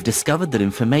 we've discovered that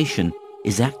information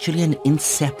is actually an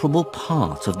inseparable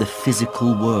part of the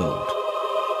physical world.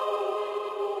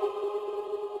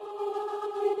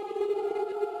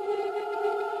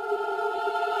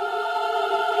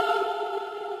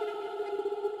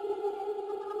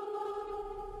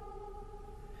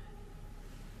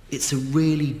 It's a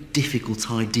really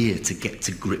difficult idea to get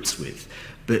to grips with,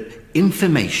 but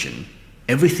information,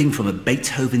 everything from a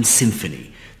Beethoven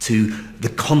symphony to the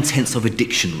contents of a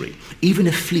dictionary, even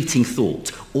a fleeting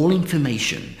thought, all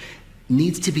information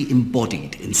needs to be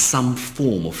embodied in some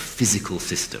form of physical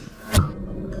system.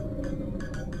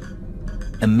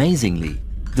 Amazingly,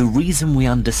 the reason we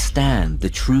understand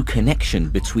the true connection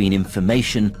between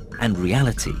information and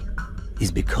reality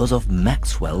is because of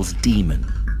Maxwell's demon.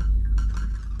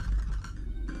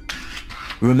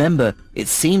 Remember, it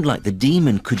seemed like the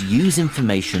demon could use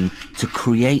information to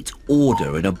create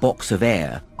order in a box of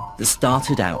air that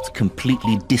started out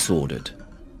completely disordered.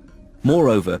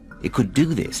 Moreover, it could do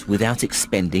this without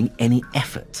expending any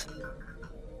effort.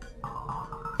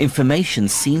 Information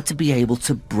seemed to be able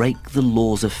to break the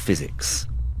laws of physics.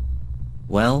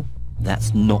 Well,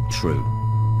 that's not true.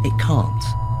 It can't.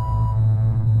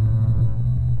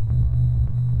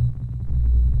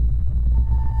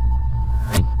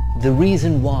 The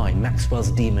reason why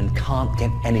Maxwell's demon can't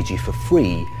get energy for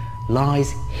free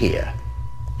lies here,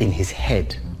 in his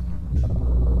head.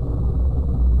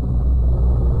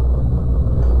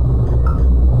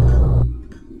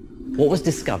 What was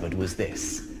discovered was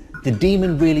this. The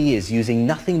demon really is using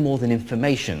nothing more than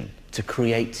information to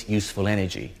create useful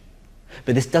energy.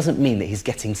 But this doesn't mean that he's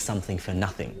getting something for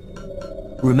nothing.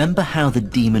 Remember how the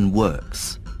demon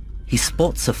works. He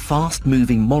spots a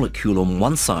fast-moving molecule on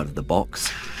one side of the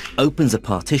box, opens a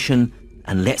partition,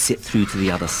 and lets it through to the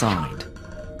other side.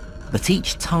 But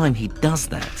each time he does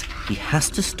that, he has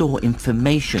to store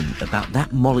information about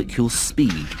that molecule's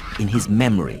speed in his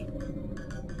memory.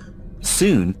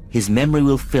 Soon, his memory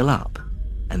will fill up,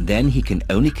 and then he can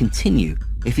only continue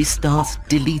if he starts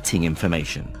deleting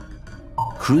information.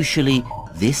 Crucially,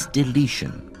 this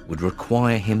deletion would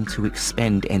require him to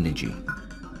expend energy.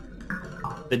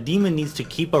 The daemon needs to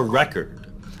keep a record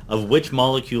of which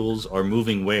molecules are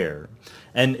moving where.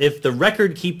 And if the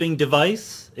record-keeping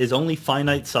device is only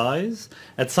finite size,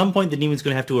 at some point the daemon's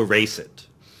going to have to erase it.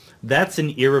 That's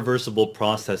an irreversible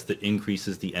process that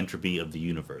increases the entropy of the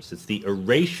universe. It's the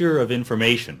erasure of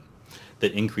information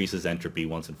that increases entropy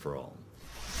once and for all.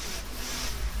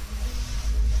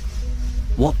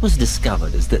 What was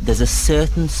discovered is that there's a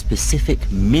certain specific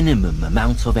minimum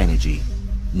amount of energy,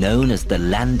 known as the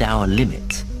Landauer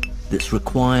limit, that's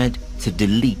required to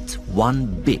delete one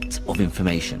bit of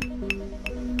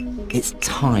information. It's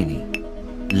tiny,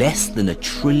 less than a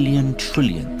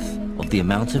trillionth of the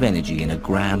amount of energy in a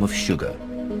gram of sugar,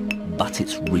 but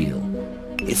it's real.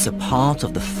 It's a part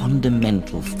of the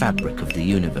fundamental fabric of the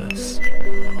universe.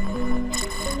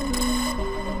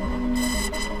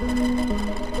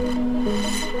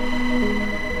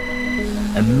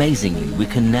 Amazingly, we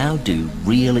can now do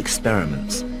real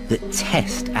experiments that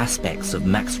test aspects of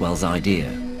Maxwell's idea.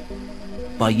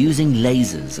 By using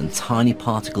lasers and tiny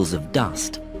particles of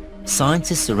dust,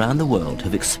 scientists around the world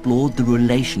have explored the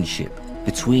relationship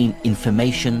between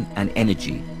information and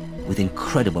energy with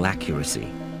incredible accuracy.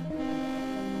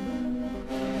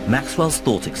 Maxwell's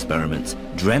thought experiment,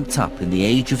 dreamt up in the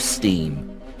age of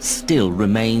steam, still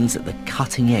remains at the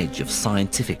cutting edge of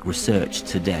scientific research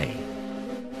today.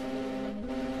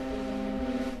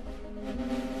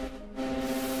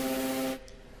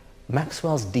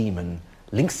 Maxwell's daemon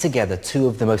links together two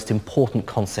of the most important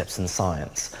concepts in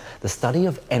science, the study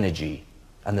of energy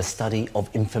and the study of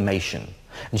information,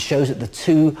 and shows that the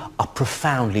two are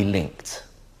profoundly linked.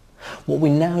 What we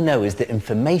now know is that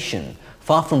information,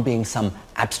 far from being some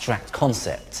abstract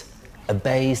concept,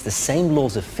 obeys the same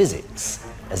laws of physics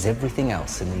as everything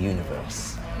else in the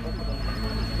universe.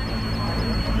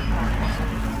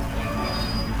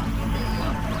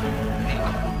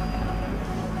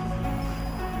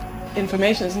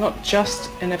 Information is not just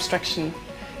an abstraction,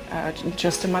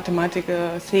 just a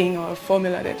mathematical thing or a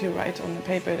formula that you write on the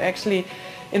paper. Actually,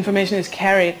 information is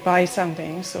carried by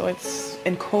something, so it's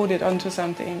encoded onto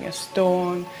something, a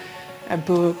stone, a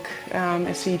book,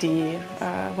 a CD,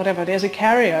 whatever. There's a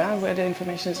carrier where the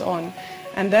information is on,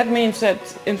 and that means that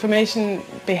information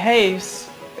behaves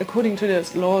according to the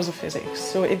laws of physics,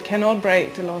 so it cannot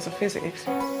break the laws of physics.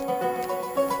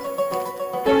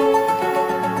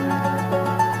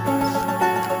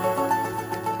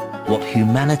 What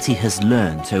humanity has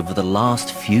learned over the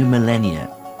last few millennia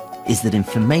is that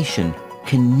information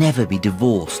can never be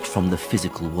divorced from the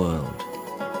physical world.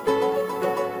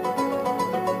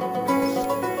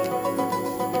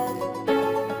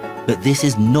 But this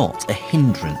is not a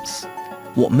hindrance.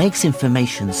 What makes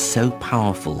information so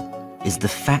powerful is the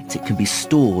fact it can be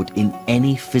stored in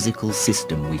any physical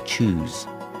system we choose.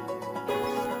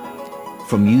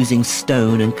 From using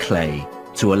stone and clay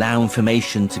to allow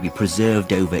information to be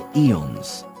preserved over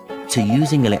eons, to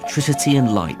using electricity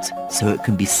and light so it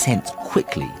can be sent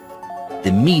quickly,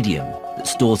 the medium that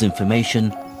stores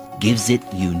information gives it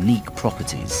unique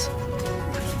properties.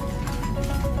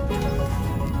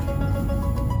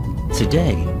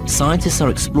 Today, scientists are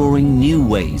exploring new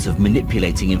ways of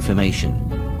manipulating information,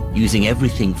 using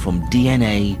everything from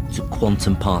DNA to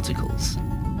quantum particles.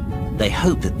 They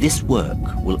hope that this work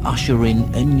will usher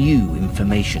in a new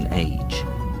information age,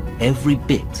 every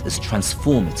bit as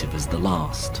transformative as the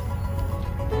last.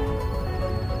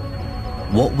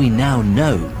 What we now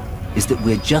know is that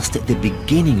we're just at the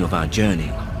beginning of our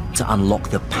journey to unlock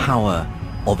the power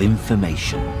of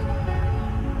information.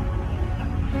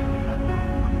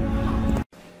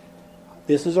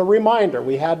 This is a reminder.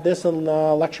 We had this in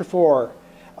lecture 4.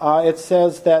 It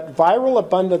says that viral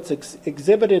abundance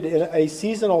exhibited in a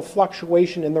seasonal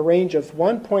fluctuation in the range of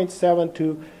 1.7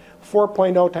 to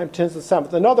 4.0 times 10 to the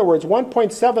 7th. In other words,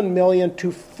 1.7 million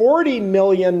to 40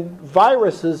 million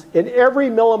viruses in every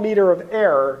millimeter of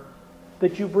air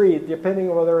that you breathe, depending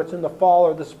on whether it's in the fall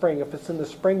or the spring. If it's in the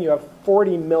spring, you have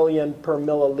 40 million per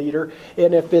milliliter,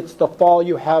 and if it's the fall,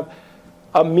 you have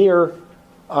a mere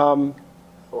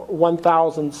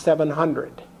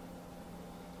 1,700.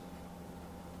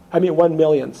 I mean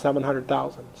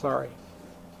 1,700,000, sorry.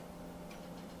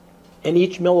 In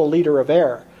each milliliter of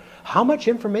air. How much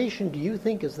information do you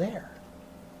think is there?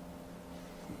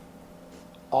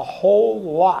 A whole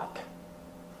lot.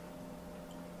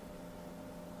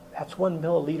 That's 1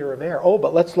 milliliter of air. Oh,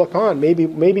 but let's look on. Maybe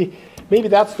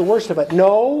that's the worst of it.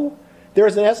 No,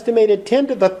 there's an estimated 10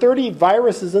 to the 30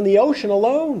 viruses in the ocean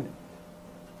alone.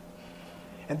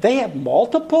 And they have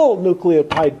multiple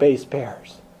nucleotide base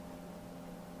pairs.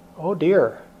 Oh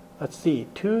dear. Let's see.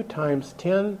 2 times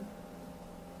 10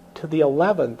 to the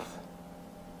 11th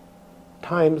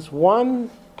times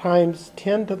 1 times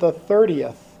 10 to the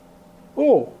 30th.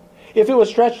 Ooh. If it was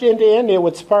stretched end to end, it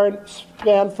would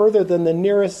span further than the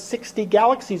nearest 60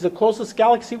 galaxies. The closest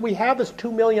galaxy we have is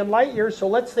 2 million light years, so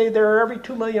let's say they're every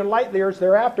 2 million light years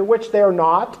thereafter, which they're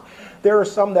not. There are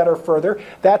some that are further.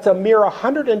 That's a mere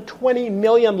 120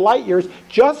 million light years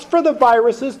just for the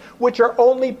viruses, which are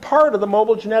only part of the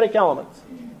mobile genetic elements.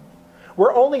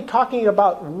 We're only talking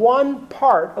about one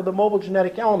part of the mobile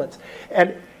genetic elements.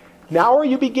 And now are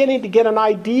you beginning to get an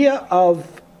idea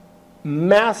of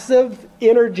massive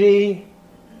energy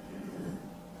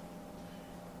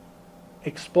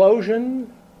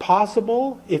explosion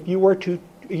possible if you were to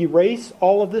erase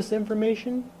all of this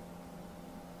information?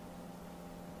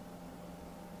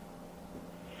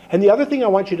 And the other thing I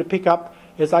want you to pick up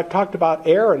is I've talked about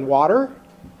air and water.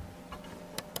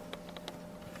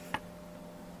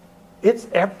 It's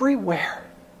everywhere.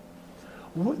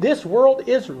 This world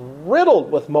is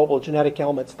riddled with mobile genetic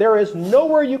elements. There is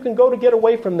nowhere you can go to get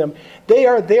away from them. They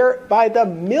are there by the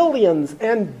millions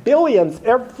and billions.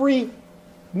 Every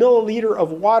milliliter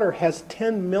of water has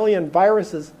 10 million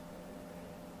viruses.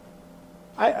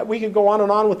 We could go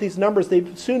on with these numbers.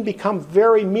 They soon become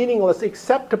very meaningless,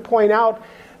 except to point out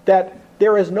that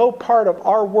there is no part of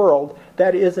our world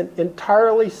that isn't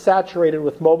entirely saturated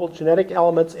with mobile genetic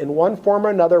elements in one form or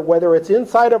another, whether it's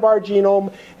inside of our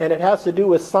genome and it has to do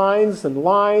with signs and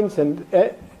lines and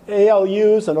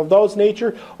ALUs and of those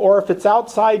nature, or if it's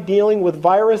outside dealing with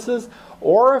viruses,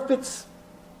 or if it's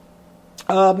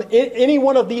any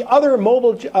one of the other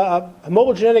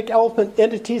mobile genetic element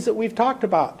entities that we've talked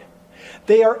about.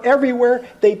 They are everywhere.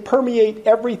 They permeate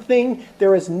everything.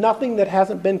 There is nothing that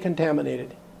hasn't been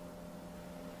contaminated.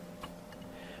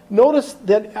 Notice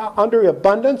that under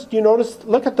abundance, do you notice,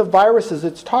 look at the viruses.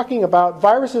 It's talking about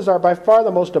viruses are by far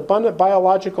the most abundant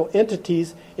biological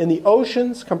entities in the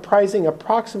oceans, comprising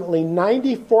approximately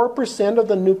 94% of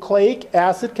the nucleic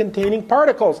acid containing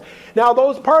particles. Now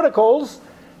those particles,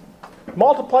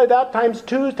 multiply that times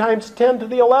 2 times 10 to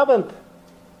the 11th.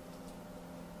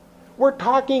 We're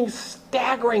talking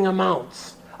staggering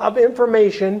amounts of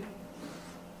information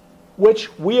which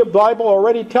the Bible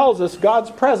already tells us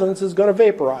God's presence is going to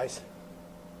vaporize.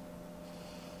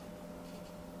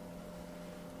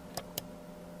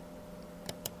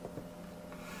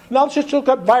 Now let's just look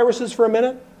at viruses for a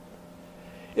minute.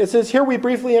 It says here we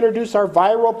briefly introduce our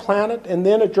viral planet and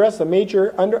then address a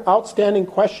major outstanding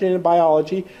question in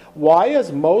biology. Why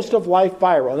is most of life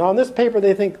viral? Now in this paper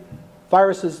they think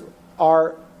viruses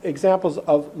are examples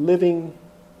of living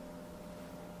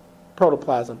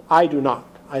protoplasm. I do not.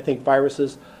 I think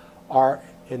viruses are,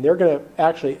 and they're going to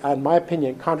actually, in my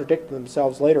opinion, contradict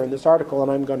themselves later in this article, and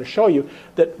I'm going to show you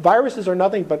that viruses are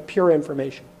nothing but pure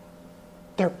information.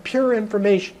 They're pure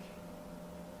information.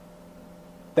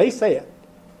 They say it.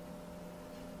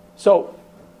 So,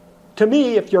 to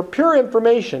me, if you're pure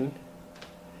information,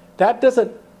 without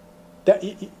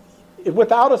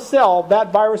a cell,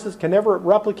 that viruses can never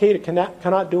replicate, it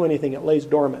cannot do anything, it lays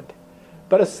dormant.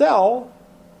 But a cell,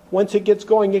 once it gets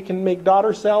going, it can make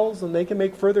daughter cells, and they can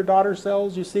make further daughter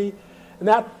cells, you see. And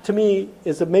that, to me,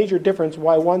 is a major difference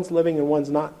why one's living and one's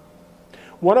not.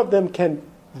 One of them can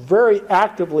very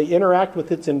actively interact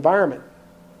with its environment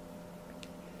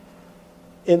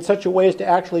in such a way as to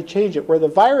actually change it, where the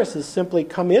viruses simply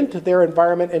come into their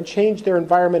environment and change their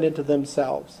environment into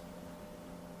themselves.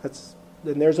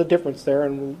 Then there's a difference there,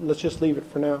 and let's just leave it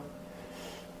for now.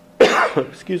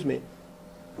 Excuse me.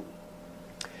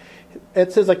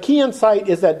 It says a key insight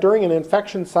is that during an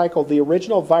infection cycle, the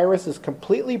original virus is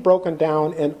completely broken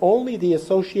down and only the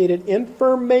associated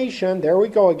information, there we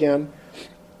go again,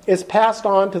 is passed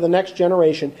on to the next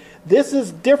generation. This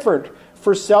is different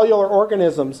for cellular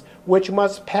organisms, which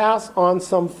must pass on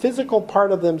some physical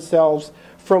part of themselves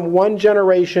from one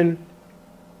generation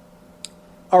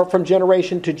or from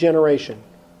generation to generation.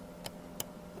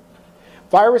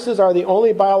 Viruses are the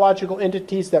only biological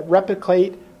entities that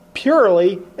replicate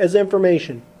purely as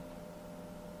information.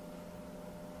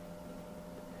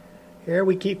 Here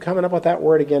we keep coming up with that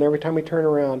word again every time we turn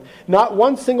around. Not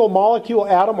one single molecule,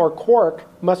 atom, or quark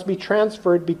must be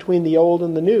transferred between the old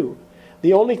and the new.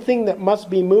 The only thing that must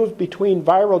be moved between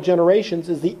viral generations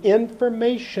is the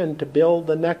information to build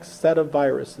the next set of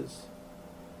viruses.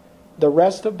 The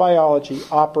rest of biology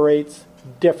operates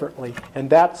differently. And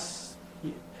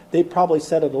they probably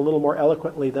said it a little more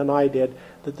eloquently than I did,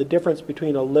 that the difference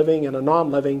between a living and a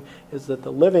non-living is that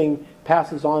the living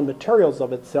passes on materials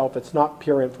of itself. It's not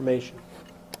pure information.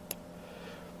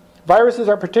 Viruses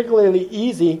are particularly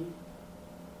easy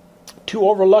to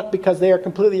overlook because they are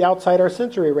completely outside our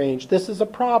sensory range. This is a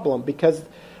problem because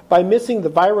by missing the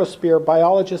virosphere,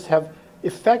 biologists have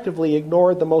effectively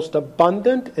ignored the most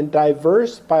abundant and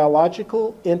diverse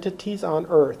biological entities on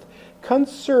Earth.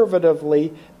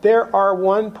 Conservatively, there are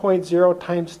 1.0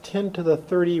 times 10 to the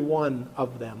 31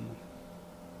 of them.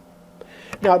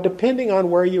 Now, depending on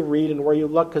where you read and where you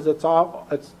look, because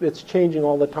it's changing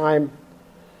all the time.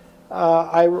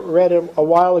 I read it a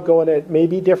while ago, and it may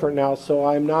be different now. So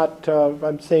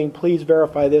I'm saying please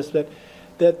verify this.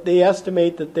 That they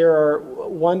estimate that there are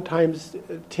 1 times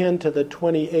 10 to the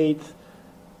 28th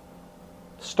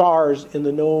stars in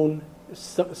the known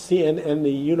in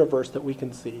the universe that we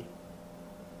can see.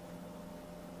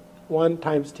 1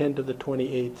 times 10 to the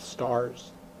 28th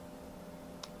stars.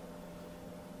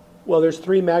 Well, there's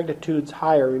 3 magnitudes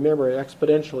higher. Remember,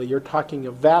 exponentially, you're talking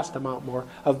a vast amount more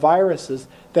of viruses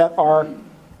that are,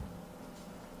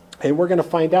 and we're going to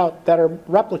find out, that are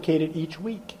replicated each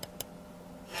week.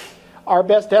 Our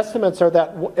best estimates are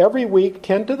that every week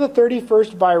 10 to the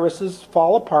 31st viruses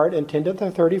fall apart and 10 to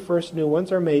the 31st new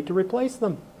ones are made to replace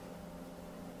them.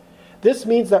 This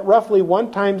means that roughly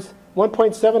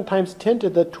 1.7 times 10 to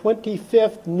the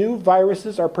 25th new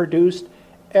viruses are produced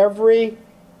every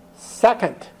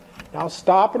second. Now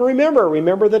stop and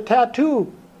remember the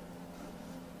tattoo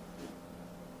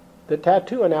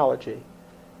analogy.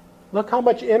 Look how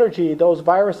much energy those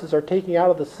viruses are taking out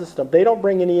of the system. They don't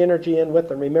bring any energy in with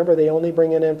them. Remember, they only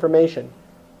bring in information.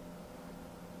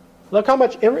 Look how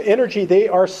much energy they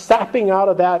are sapping out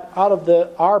of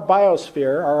our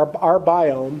biosphere, our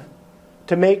biome,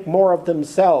 to make more of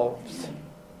themselves.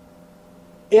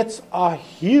 It's a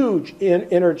huge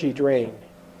energy drain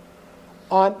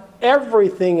on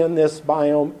everything in this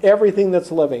biome, everything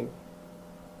that's living.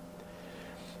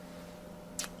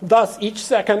 Thus, each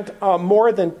second,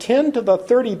 more than 10 to the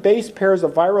 30 base pairs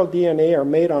of viral DNA are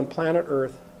made on planet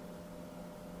Earth.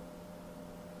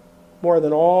 More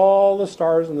than all the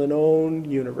stars in the known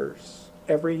universe.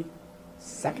 Every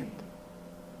second.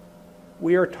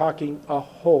 We are talking a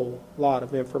whole lot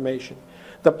of information.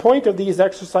 The point of these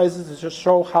exercises is to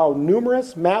show how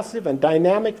numerous, massive, and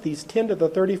dynamic these 10 to the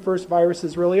 31st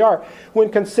viruses really are. When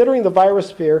considering the virus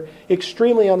sphere,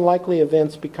 extremely unlikely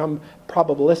events become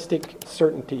probabilistic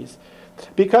certainties.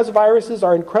 Because viruses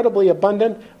are incredibly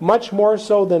abundant, much more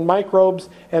so than microbes,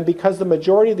 and because the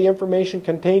majority of the information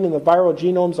contained in the viral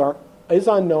genomes is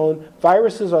unknown,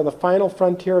 viruses are the final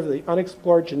frontier of the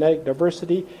unexplored genetic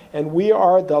diversity, and we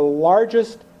are the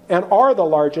largest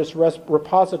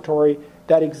repository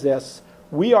that exists.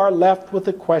 We are left with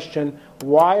the question,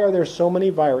 why are there so many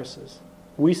viruses?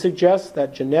 We suggest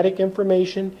that genetic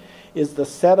information is the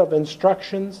set of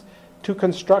instructions to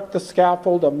construct the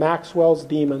scaffold of Maxwell's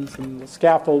demons, and the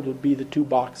scaffold would be the 2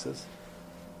 boxes,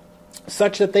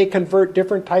 such that they convert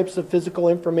different types of physical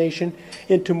information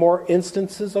into more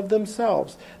instances of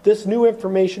themselves. This new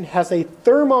information has a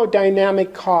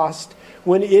thermodynamic cost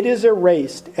when it is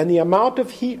erased, and the amount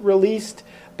of heat released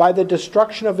by the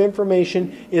destruction of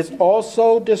information is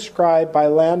also described by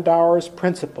Landauer's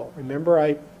principle. Remember,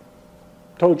 I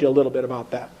told you a little bit about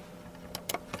that.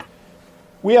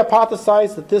 We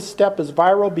hypothesize that this step is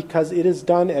viral because it is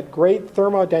done at great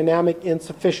thermodynamic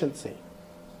insufficiency.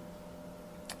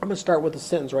 I'm going to start with a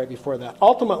sentence right before that.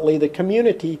 Ultimately, the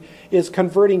community is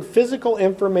converting physical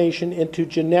information into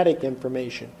genetic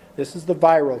information. This is the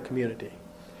viral community.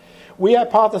 We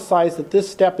hypothesize that this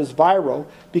step is viral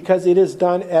because it is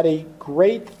done at a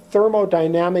great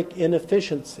thermodynamic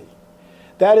inefficiency.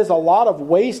 That is, a lot of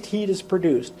waste heat is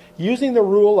produced. Using the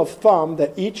rule of thumb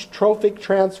that each trophic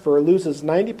transfer loses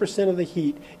 90% of the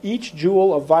heat, each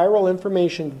joule of viral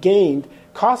information gained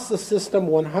costs the system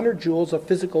 100 joules of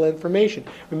physical information.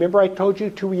 Remember I told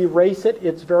you to erase it,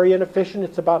 it's very inefficient.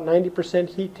 It's about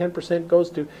 90% heat, 10%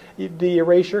 goes to the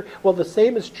erasure. Well, the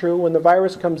same is true when the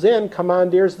virus comes in,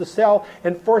 commandeers the cell,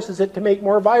 and forces it to make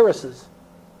more viruses.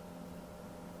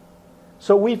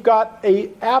 So we've got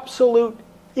an absolute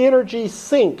energy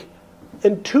sink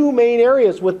in 2 main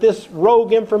areas with this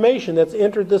rogue information that's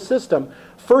entered the system.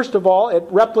 First of all, it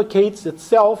replicates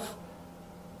itself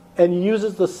and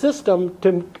uses the system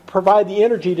to provide the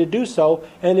energy to do so,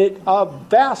 and a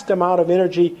vast amount of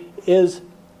energy is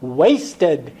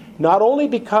wasted, not only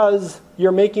because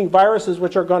you're making viruses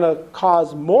which are going to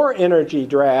cause more energy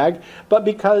drag, but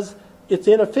because it's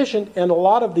inefficient and a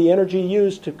lot of the energy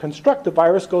used to construct the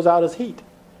virus goes out as heat.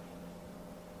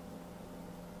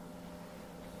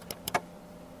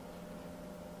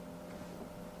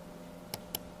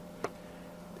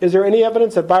 Is there any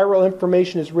evidence that viral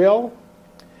information is real?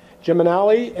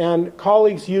 Geminali and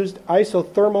colleagues used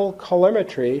isothermal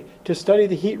calorimetry to study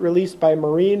the heat released by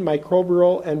marine,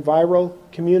 microbial, and viral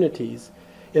communities.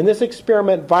 In this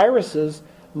experiment, viruses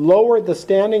lowered the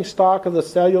standing stock of the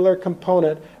cellular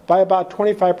component by about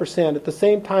 25%. At the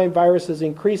same time, viruses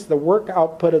increased the work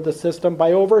output of the system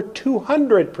by over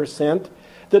 200%.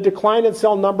 The decline in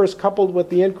cell numbers coupled with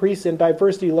the increase in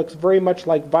diversity looks very much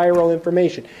like viral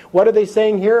information. What are they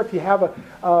saying here? If you have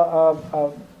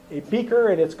a beaker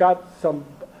and it's got some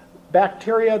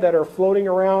bacteria that are floating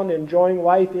around enjoying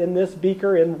life in this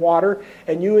beaker in water,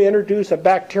 and you introduce a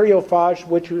bacteriophage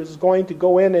which is going to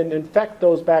go in and infect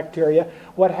those bacteria,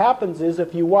 what happens is,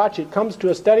 if you watch, it comes to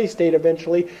a steady state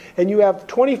eventually, and you have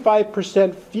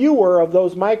 25% fewer of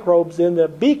those microbes in the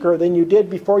beaker than you did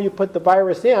before you put the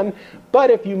virus in. But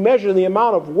if you measure the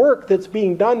amount of work that's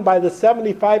being done by the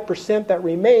 75% that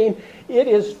remain,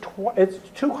 it's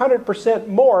 200%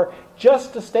 more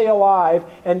just to stay alive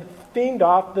and fend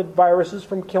off the viruses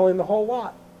from killing the whole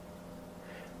lot.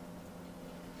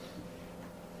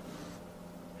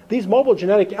 These mobile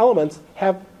genetic elements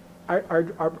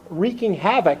are wreaking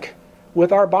havoc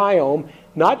with our biome,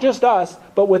 not just us,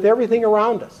 but with everything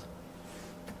around us.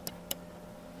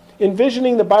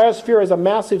 Envisioning the biosphere as a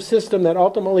massive system that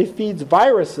ultimately feeds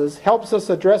viruses helps us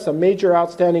address a major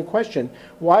outstanding question.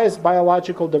 Why is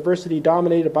biological diversity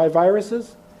dominated by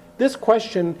viruses? This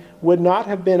question would not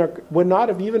have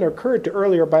even occurred to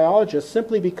earlier biologists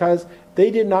simply because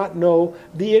they did not know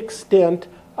the extent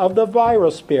of the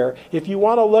virosphere. If you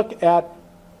want to look at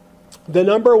the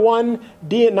number one,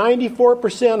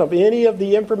 94% of any of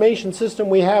the information system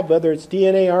we have, whether it's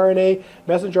DNA, RNA,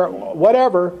 messenger,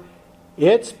 whatever,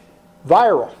 it's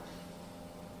viral.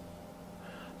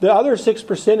 The other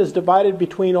 6% is divided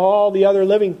between all the other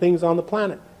living things on the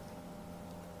planet.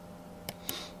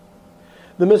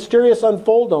 The mysterious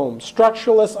unfoldome,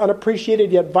 structureless,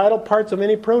 unappreciated yet vital parts of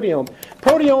any proteome.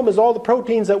 Proteome is all the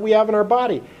proteins that we have in our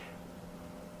body.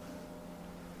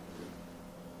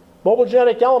 Mobile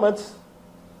genetic elements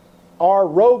are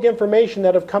rogue information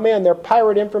that have come in. They're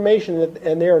pirate information,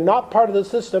 and they are not part of the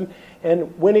system.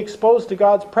 And when exposed to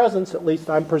God's presence, at least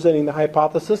I'm presenting the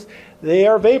hypothesis, they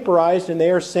are vaporized and they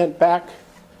are sent back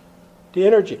to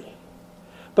energy.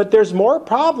 But there's more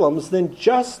problems than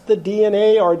just the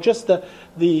DNA or just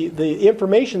the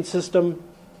information system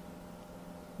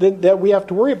that we have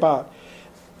to worry about.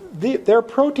 There are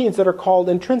proteins that are called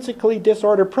intrinsically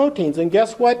disordered proteins. And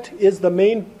guess what is the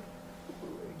main...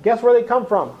 Guess where they come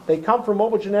from? They come from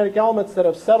mobile genetic elements that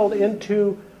have settled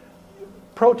into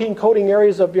protein coding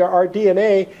areas of our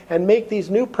DNA and make these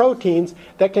new proteins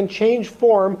that can change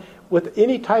form with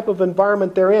any type of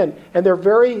environment they're in. And they're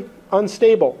very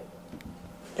unstable.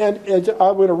 And as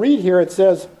I'm going to read here, it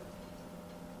says,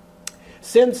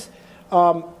 since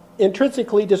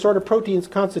intrinsically disordered proteins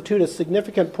constitute a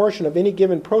significant portion of any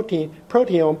given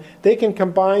proteome, they can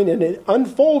combine in an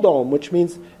unfoldome, which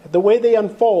means the way they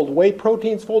unfold, the way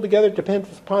proteins fold together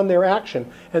depends upon their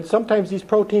action. And sometimes these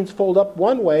proteins fold up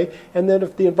one way, and then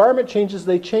if the environment changes,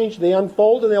 they change, they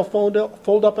unfold, and they'll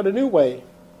fold up in a new way.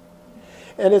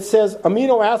 And it says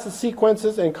amino acid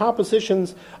sequences and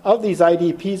compositions of these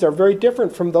IDPs are very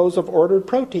different from those of ordered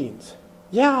proteins.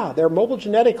 Yeah, they're mobile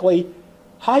genetically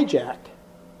hijacked,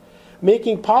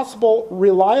 making possible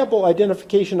reliable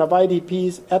identification of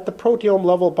IDPs at the proteome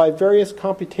level by various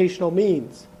computational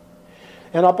means.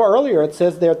 And up earlier it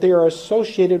says that they are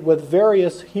associated with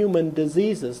various human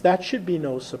diseases. That should be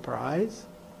no surprise.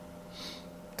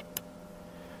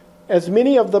 As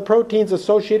many of the proteins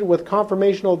associated with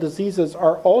conformational diseases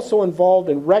are also involved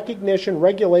in recognition,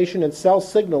 regulation, and cell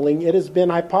signaling, it has been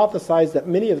hypothesized that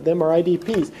many of them are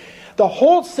IDPs. The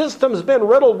whole system's been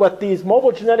riddled with these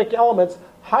mobile genetic elements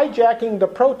hijacking the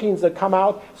proteins that come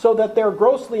out so that they're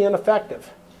grossly ineffective.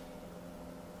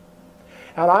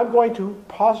 And I'm going to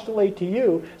postulate to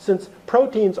you, since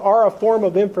proteins are a form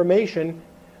of information,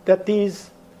 that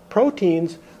these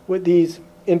proteins, with these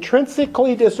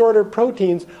intrinsically disordered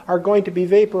proteins, are going to be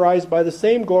vaporized by the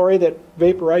same glory that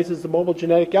vaporizes the mobile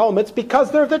genetic elements,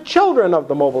 because they're the children of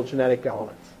the mobile genetic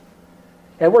elements.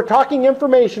 And we're talking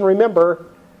information, remember,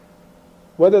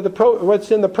 whether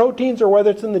what's in the proteins or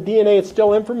whether it's in the DNA, it's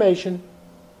still information.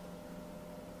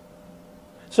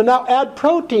 So now add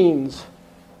proteins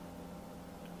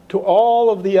to all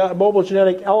of the mobile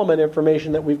genetic element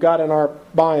information that we've got in our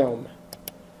biome.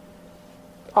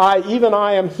 Even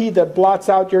I am he that blots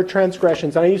out your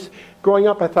transgressions. And growing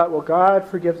up, I thought, well, God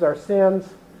forgives our sins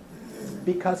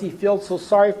because he feels so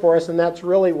sorry for us, and that's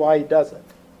really why he does it.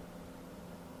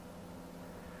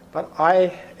 But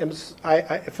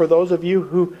for those of you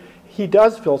who he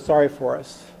does feel sorry for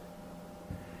us,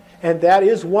 and that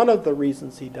is one of the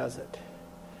reasons he does it.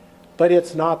 But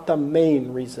it's not the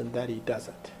main reason that he does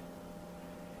it.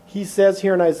 He says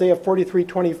here in Isaiah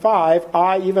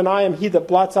 43:25, even I am he that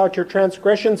blots out your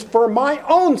transgressions for my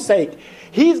own sake.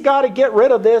 He's got to get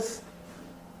rid of this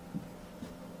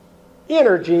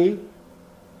energy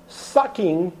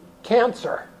sucking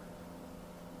cancer.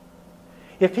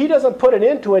 If he doesn't put it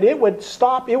into it, it would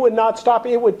stop. It would not stop.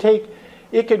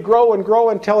 It could grow and grow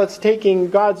until it's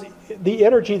taking the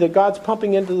energy that God's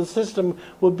pumping into the system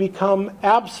will become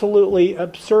absolutely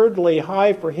absurdly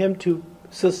high for him to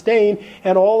sustain,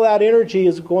 and all that energy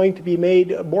is going to be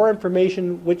made more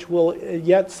information, which will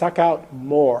yet suck out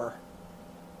more.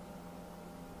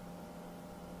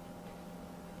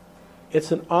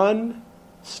 It's an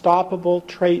unstoppable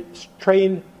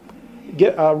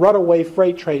runaway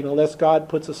freight train unless God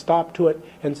puts a stop to it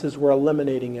and says we're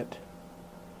eliminating it.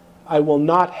 I will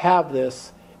not have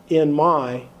this in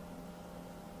my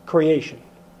creation.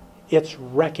 It's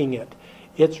wrecking it.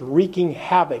 It's wreaking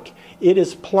havoc. It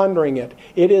is plundering it.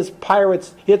 It is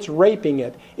pirates. It's raping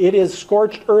it. It is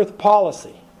scorched earth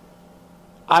policy.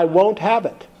 I won't have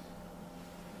it.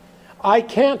 I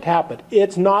can't have it.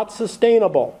 It's not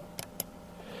sustainable.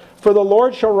 For the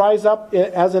Lord shall rise up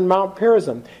as in Mount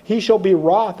Perazim. He shall be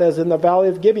wroth as in the valley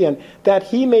of Gibeon, that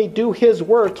he may do his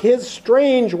work, his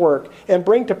strange work, and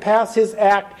bring to pass his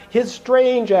act, his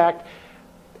strange act.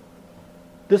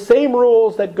 The same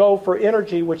rules that go for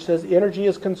energy, which says energy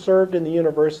is conserved in the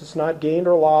universe, it's not gained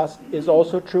or lost, is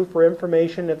also true for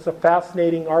information. It's a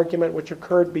fascinating argument which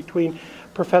occurred between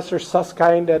Professor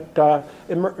Susskind,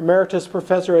 emeritus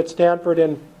professor at Stanford,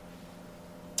 and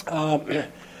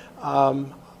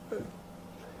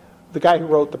the guy who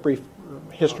wrote the brief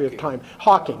history of time,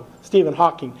 Stephen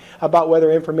Hawking, about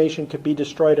whether information could be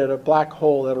destroyed at a black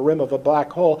hole, at a rim of a black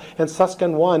hole. And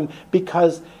Susskind won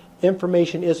because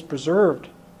information is preserved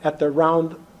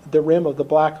around the rim of the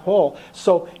black hole.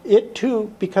 So it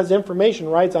too, because information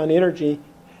rides on energy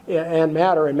and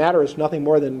matter is nothing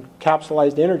more than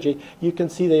capsulized energy, you can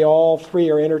see they all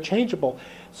three are interchangeable.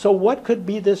 So what could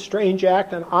be this strange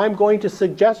act? And I'm going to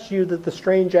suggest to you that the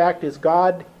strange act is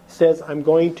God says, I'm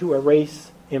going to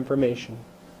erase information.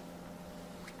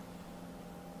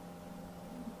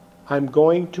 I'm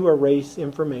going to erase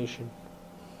information.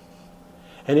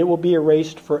 And it will be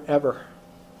erased forever.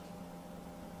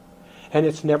 And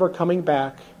it's never coming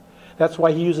back. That's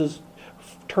why he uses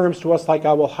terms to us like,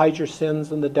 I will hide your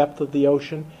sins in the depth of the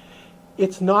ocean.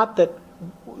 It's not that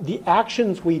the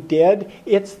actions we did,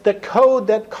 it's the code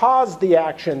that caused the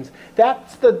actions.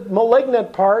 That's the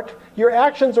malignant part. Your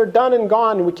actions are done and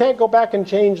gone, and we can't go back and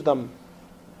change them.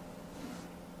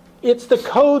 It's the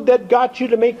code that got you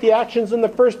to make the actions in the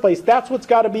first place. That's what's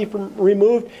got to be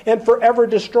removed and forever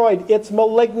destroyed. It's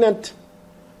malignant.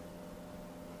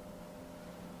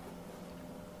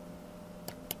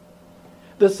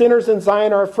 The sinners in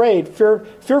Zion are afraid.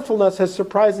 Fearfulness has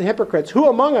surprised the hypocrites. Who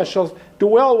among us shall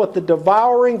dwell with the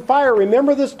devouring fire?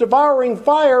 Remember, this devouring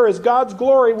fire is God's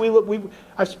glory.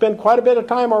 I've spent quite a bit of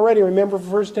time already. Remember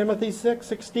 1 Timothy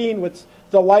 6:16, with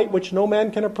the light which no man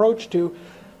can approach to.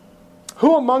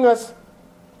 Who among us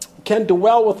can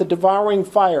dwell with the devouring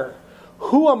fire?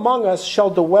 Who among us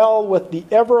shall dwell with the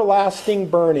everlasting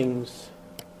burnings?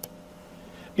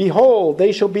 Behold,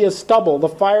 they shall be as stubble, the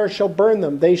fire shall burn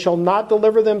them. They shall not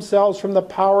deliver themselves from the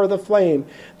power of the flame.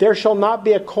 There shall not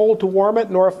be a coal to warm it,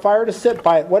 nor a fire to sit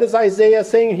by it. What is Isaiah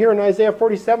saying here in Isaiah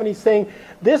 47? He's saying,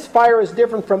 this fire is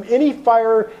different from any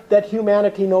fire that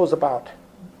humanity knows about.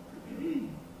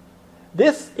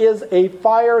 This is a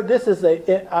fire, this is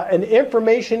an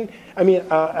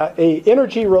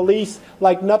energy release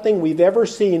like nothing we've ever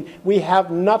seen. We have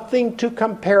nothing to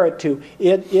compare it to.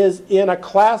 It is in a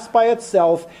class by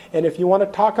itself, and if you want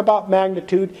to talk about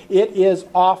magnitude, it is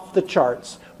off the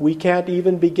charts. We can't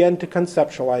even begin to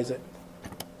conceptualize it.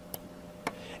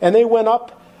 And they went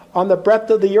up on the breadth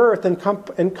of the earth and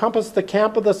encompassed the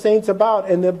camp of the saints about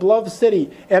and the beloved city.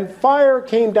 And fire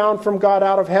came down from God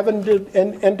out of heaven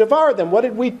and devoured them. What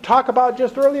did we talk about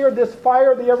just earlier? This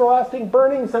fire, the everlasting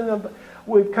burnings, and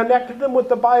we've connected them with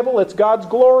the Bible. It's God's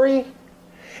glory.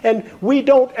 And we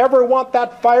don't ever want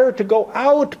that fire to go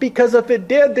out, because if it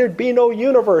did, there'd be no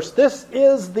universe. This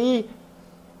is the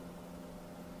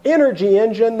energy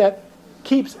engine that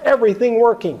keeps everything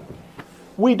working.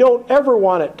 We don't ever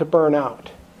want it to burn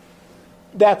out.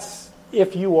 That's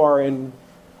if you are in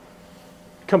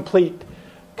complete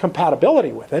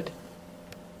compatibility with it.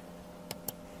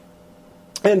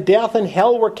 And death and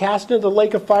hell were cast into the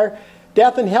lake of fire.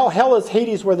 Death and hell is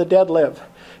Hades, where the dead live.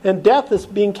 And death is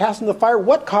being cast into the fire.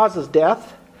 What causes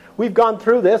death? We've gone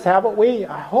through this, haven't we?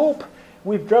 I hope.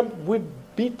 We've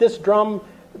beat this drum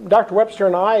Dr. Webster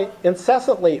and I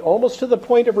incessantly, almost to the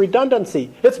point of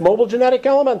redundancy. It's mobile genetic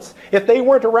elements. If they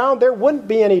weren't around, there wouldn't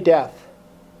be any death.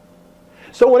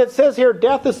 So when it says here,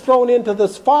 death is thrown into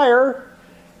this fire,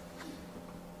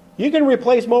 you can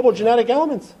replace mobile genetic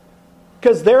elements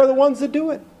because they're the ones that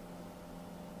do it.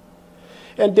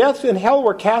 And death and hell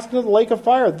were cast into the lake of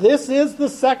fire. This is the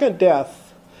second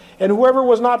death. And whoever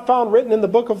was not found written in the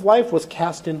book of life was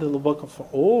cast into the book of...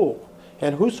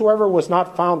 And whosoever was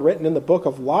not found written in the book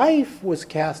of life was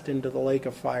cast into the lake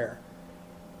of fire.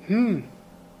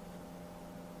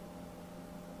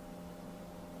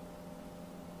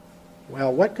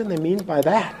 Well, what can they mean by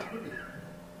that?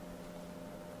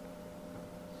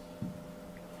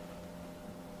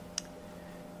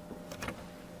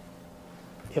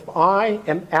 If I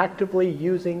am actively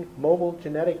using mobile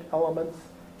genetic elements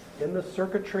in the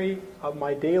circuitry of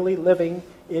my daily living,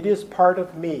 it is part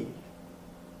of me.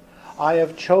 I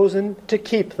have chosen to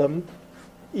keep them,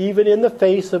 even in the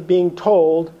face of being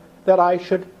told that I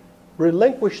should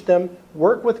relinquish them,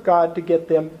 work with God to get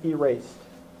them erased.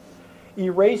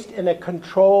 Erased in a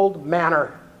controlled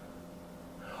manner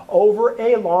over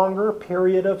a longer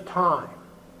period of time.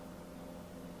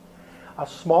 A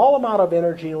small amount of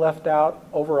energy left out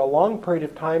over a long period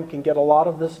of time can get a lot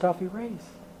of this stuff erased.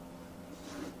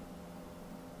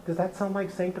 Does that sound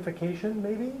like sanctification,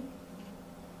 maybe?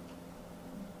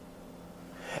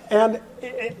 And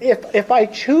if I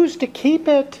choose to keep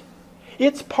it,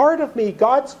 it's part of me.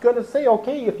 God's going to say,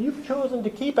 okay, if you've chosen to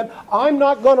keep it, I'm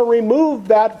not going to remove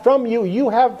that from you. You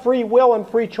have free will and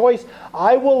free choice.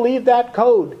 I will leave that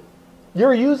code.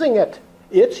 You're using it.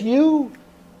 It's you.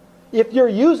 If you're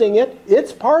using it,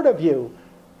 it's part of you.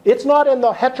 It's not in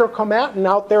the heterochromatin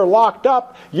out there locked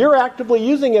up. You're actively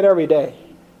using it every day.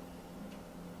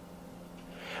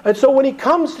 And so when he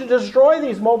comes to destroy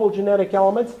these mobile genetic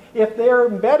elements, if they're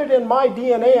embedded in my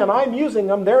DNA and I'm using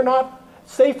them, they're not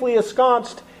safely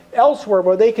ensconced elsewhere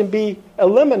where they can be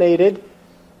eliminated.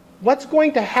 What's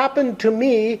going to happen to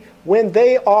me when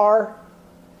they are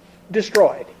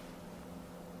destroyed?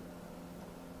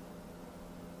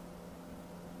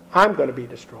 I'm going to be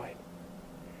destroyed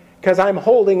because I'm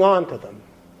holding on to them.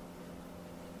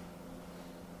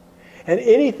 And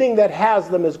anything that has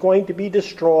them is going to be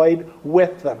destroyed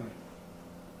with them.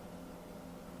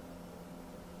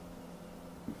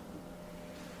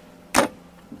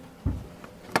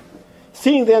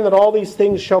 Seeing then that all these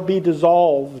things shall be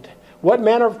dissolved, what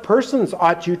manner of persons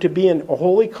ought you to be in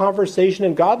holy conversation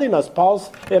and godliness?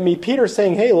 Peter's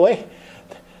saying, hey,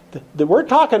 we're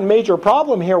talking major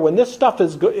problem here. When this stuff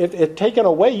is taken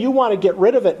away, you want to get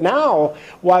rid of it now.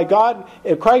 Why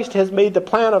Christ has made the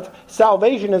plan of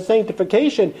salvation and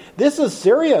sanctification. This is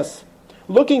serious.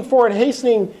 Looking for and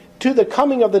hastening to the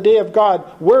coming of the day of God,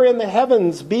 wherein the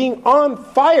heavens being on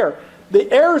fire.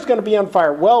 The air is going to be on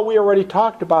fire. Well, we already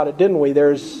talked about it, didn't we?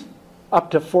 There's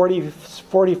up to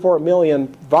 44 million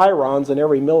virons in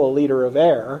every milliliter of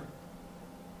air.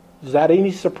 Is that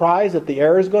any surprise that the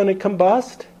air is going to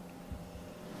combust?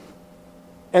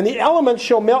 And the elements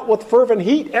shall melt with fervent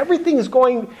heat. Everything is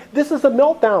going... This is a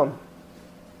meltdown.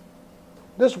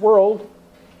 This world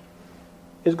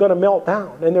is going to melt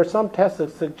down. And there's some tests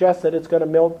that suggest that it's going to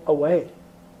melt away.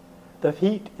 The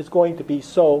heat is going to be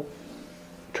so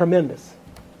tremendous.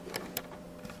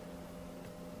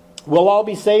 Will all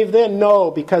be saved then?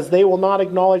 No, because they will not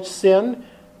acknowledge sin,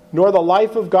 nor the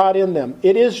life of God in them.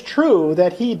 It is true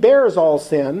that He bears all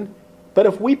sin, but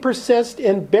if we persist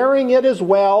in bearing it as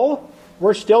well,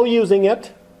 we're still using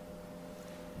it,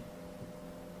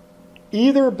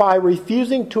 either by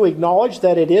refusing to acknowledge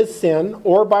that it is sin,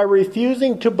 or by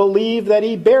refusing to believe that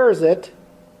He bears it,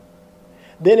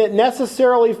 then it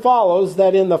necessarily follows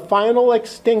that in the final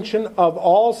extinction of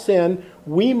all sin,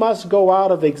 we must go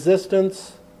out of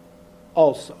existence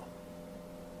also.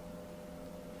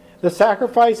 The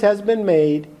sacrifice has been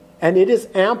made, and it is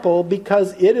ample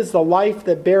because it is the life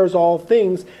that bears all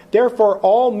things. Therefore,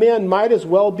 all men might as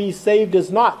well be saved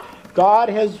as not. God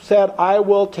has said, I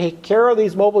will take care of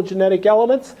these mobile genetic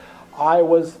elements. I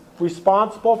was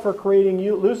responsible for creating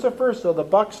Lucifer, so the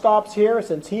buck stops here.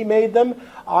 Since He made them,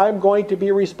 I'm going to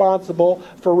be responsible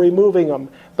for removing them.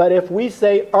 But if we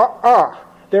say,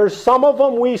 there's some of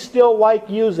them we still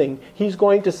like using, He's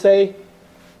going to say,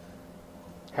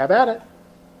 have at it.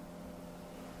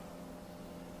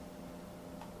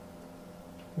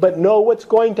 But know what's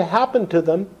going to happen to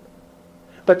them.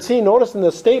 But see, notice in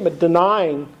the statement,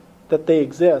 denying that they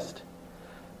exist.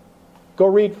 Go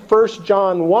read 1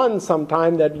 John 1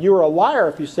 sometime, that you're a liar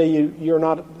if you say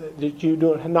that you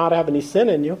do not have any sin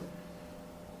in you.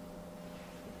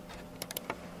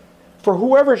 For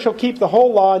whoever shall keep the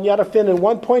whole law and yet offend in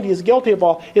one point, he is guilty of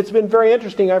all. It's been very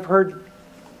interesting. I've heard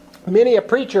many a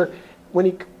preacher, when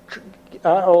he,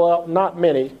 well, not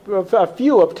many, a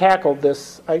few have tackled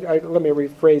this. Let me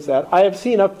rephrase that. I have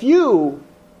seen a few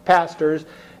pastors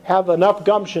have enough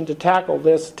gumption to tackle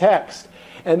this text.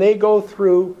 And they go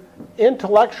through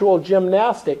intellectual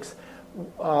gymnastics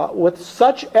with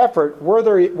such effort,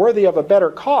 worthy of a better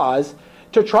cause,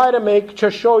 to try to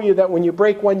show you that when you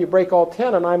break one, you break all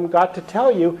 10. And I've got to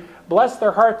tell you, bless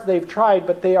their hearts, they've tried,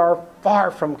 but they are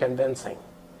far from convincing.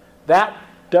 That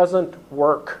doesn't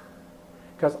work.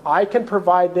 Because I can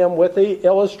provide them with an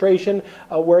illustration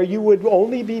where you would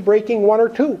only be breaking one or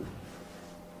two.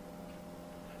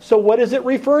 So what is it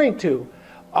referring to?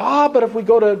 But if we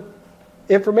go to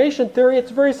information theory,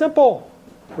 it's very simple.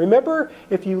 Remember,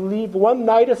 if you leave one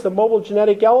nidus of mobile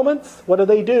genetic elements, what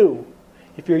do?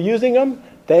 If you're using them,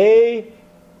 they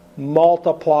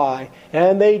multiply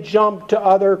and they jump to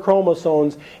other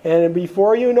chromosomes. And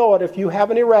before you know it, if you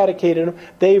haven't eradicated them,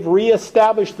 they've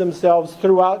reestablished themselves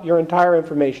throughout your entire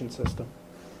information system.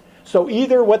 So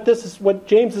either what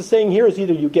James is saying here is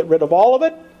either you get rid of all of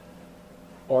it,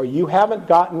 or you haven't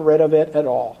gotten rid of it at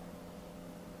all.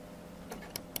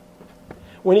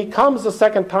 When he comes the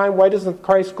second time, why doesn't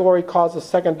Christ's glory cause the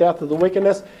second death of the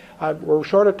wickedness? We're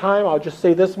short of time. I'll just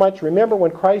say this much. Remember, when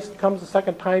Christ comes the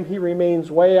second time, he remains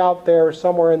way out there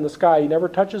somewhere in the sky. He never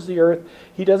touches the earth.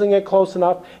 He doesn't get close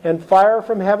enough. And fire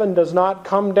from heaven does not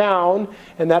come down.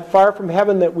 And that fire from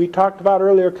heaven that we talked about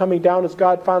earlier coming down is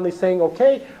God finally saying,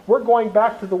 okay, we're going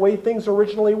back to the way things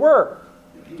originally were.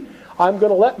 I'm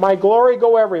going to let my glory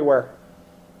go everywhere,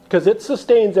 because it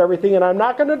sustains everything, and I'm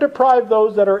not going to deprive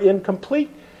those that are in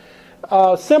complete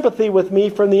sympathy with me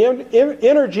from the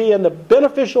energy and the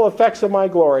beneficial effects of my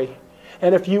glory.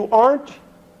 And if you aren't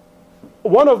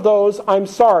one of those, I'm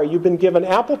sorry. You've been given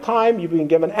ample time, you've been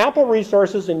given ample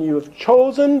resources, and you have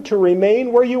chosen to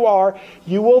remain where you are.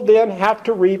 You will then have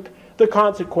to reap the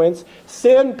consequence.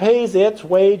 Sin pays its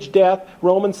wage, death,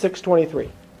 Romans 6:23.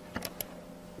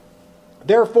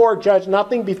 Therefore, judge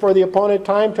nothing before the appointed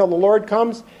time till the Lord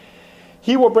comes.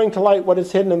 He will bring to light what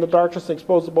is hidden in the darkness and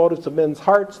expose the motives of men's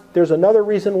hearts. There's another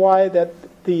reason why that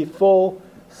the full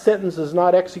sentence is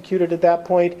not executed at that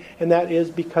point, and that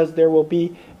is because there will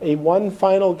be a one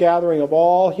final gathering of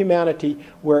all humanity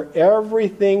where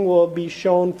everything will be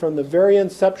shown from the very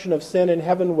inception of sin in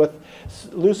heaven with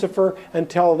Lucifer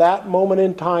until that moment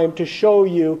in time, to show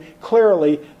you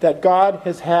clearly that God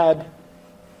has had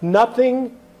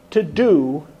nothing to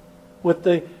do with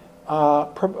the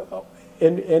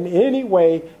in any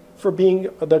way for being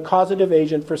the causative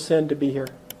agent for sin to be here.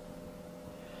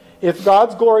 If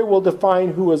God's glory will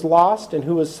define who is lost and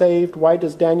who is saved, why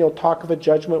does Daniel talk of a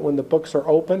judgment when the books are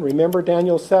open? Remember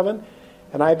Daniel 7?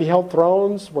 And I beheld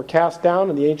thrones were cast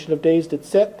down, and the Ancient of Days did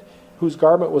sit, whose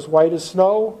garment was white as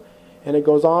snow. And it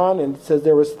goes on, and it says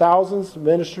there was thousands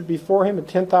ministered before him, and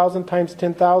 10,000 times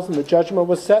 10,000. The judgment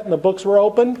was set, and the books were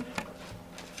opened.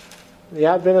 The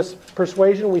Adventist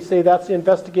persuasion, we say that's the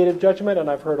investigative judgment, and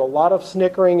I've heard a lot of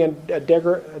snickering and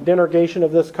denegation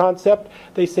of this concept.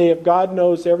 They say if God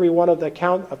knows every one of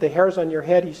the hairs on your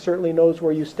head, he certainly knows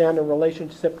where you stand in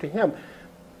relationship to him.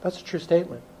 That's a true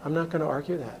statement. I'm not going to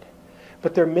argue that.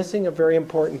 But they're missing a very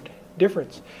important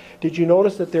difference. Did you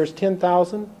notice that there's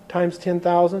 10,000 times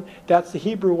 10,000? That's the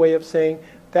Hebrew way of saying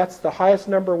that's the highest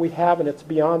number we have, and it's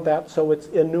beyond that, so it's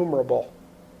innumerable.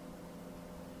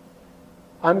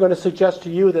 I'm going to suggest to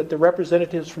you that the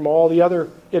representatives from all the other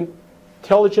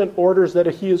intelligent orders that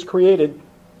he has created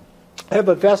have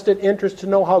a vested interest to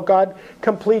know how God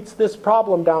completes this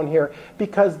problem down here,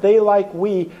 because they, like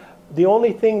we, the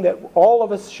only thing that all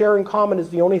of us share in common is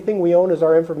the only thing we own is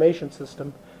our information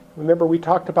system. Remember, we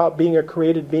talked about being a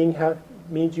created being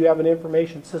means you have an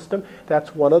information system.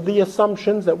 That's one of the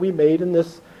assumptions that we made in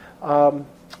this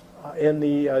in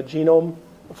the genome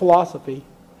philosophy.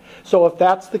 So if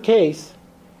that's the case,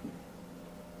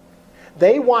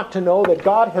 they want to know that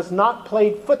God has not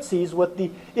played footsies with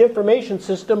the information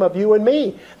system of you and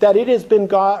me, that it has been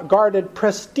guarded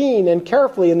pristine and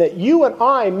carefully, and that you and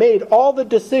I made all the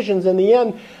decisions in the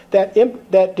end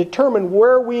that determine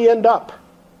where we end up.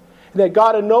 And that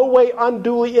God in no way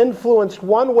unduly influenced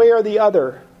one way or the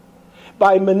other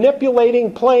by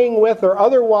manipulating, playing with, or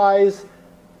otherwise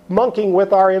monkeying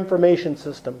with our information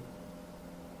system.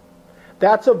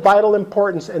 That's of vital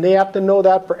importance, and they have to know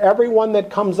that for everyone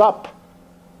that comes up.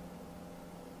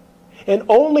 And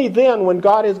only then, when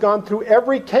God has gone through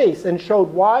every case and showed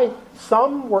why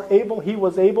some were able, he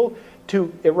was able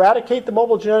to eradicate the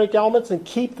mobile genetic elements and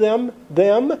keep them,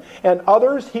 and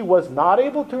others he was not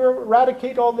able to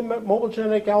eradicate all the mobile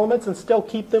genetic elements and still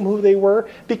keep them who they were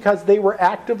because they were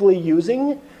actively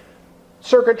using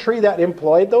circuitry that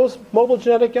employed those mobile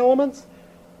genetic elements.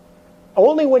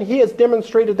 Only when he has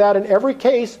demonstrated that in every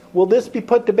case will this be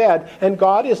put to bed, and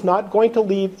God is not going to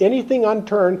leave anything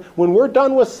unturned. When we're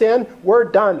done with sin, we're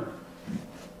done.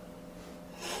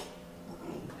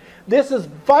 This is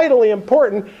vitally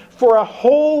important for a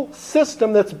whole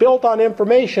system that's built on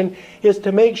information, is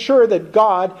to make sure that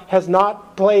God has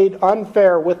not played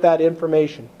unfair with that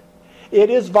information. It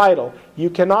is vital.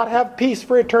 You cannot have peace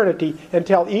for eternity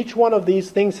until each one of these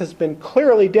things has been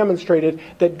clearly demonstrated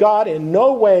that God in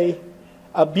no way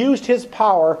abused his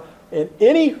power in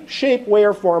any shape, way,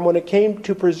 or form when it came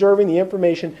to preserving the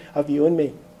information of you and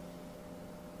me.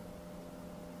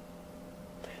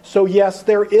 So yes,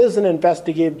 there is an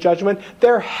investigative judgment.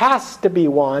 There has to be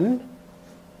one.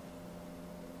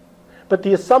 But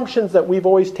the assumptions that we've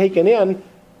always taken in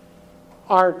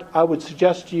aren't, I would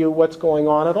suggest to you, what's going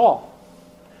on at all.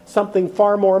 Something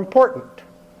far more important.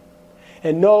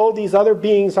 And no, these other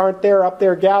beings aren't there up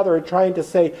there gathered trying to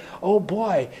say, oh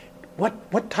boy,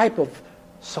 what type of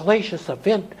salacious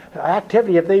event,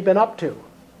 activity have they been up to?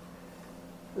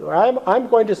 I'm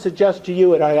going to suggest to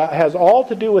you it has all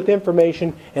to do with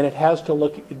information, and it has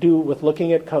to do with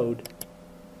looking at code.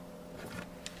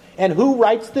 And who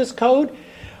writes this code?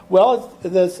 Well,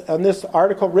 in this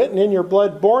article, Written in Your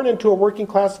Blood, born into a working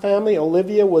class family,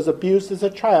 Olivia was abused as a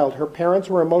child. Her parents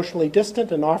were emotionally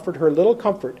distant and offered her little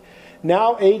comfort.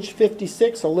 Now, aged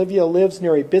 56, Olivia lives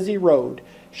near a busy road.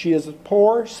 She is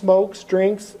poor, smokes,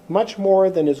 drinks much more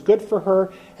than is good for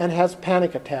her, and has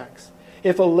panic attacks.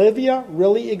 If Olivia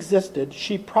really existed,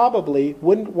 she probably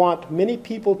wouldn't want many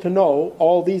people to know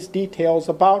all these details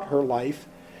about her life,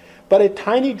 but a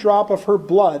tiny drop of her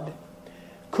blood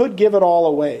could give it all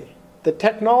away. The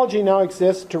technology now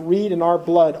exists to read in our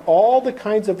blood all the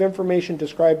kinds of information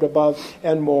described above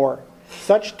and more.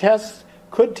 Such tests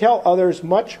could tell others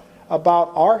much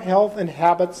about our health and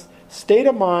habits, state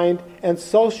of mind, and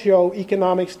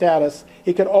socio-economic status.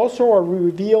 It could also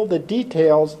reveal the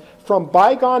details from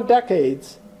bygone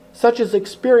decades, such as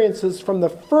experiences from the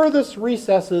furthest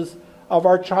recesses of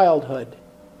our childhood.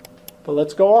 But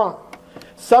let's go on.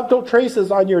 Subtle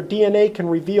traces on your DNA can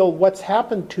reveal what's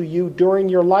happened to you during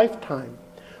your lifetime.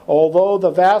 Although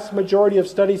the vast majority of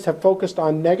studies have focused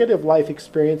on negative life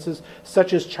experiences,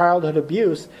 such as childhood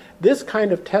abuse, this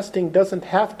kind of testing doesn't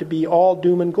have to be all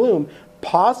doom and gloom.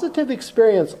 Positive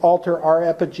experience alter our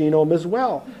epigenome as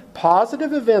well.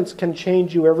 Positive events can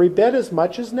change you every bit as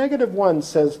much as negative ones,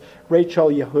 says Rachel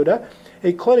Yehuda,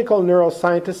 a clinical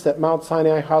neuroscientist at Mount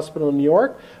Sinai Hospital in New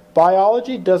York.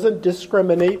 Biology doesn't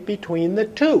discriminate between the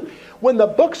two. When the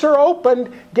books are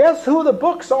opened, guess who the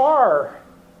books are?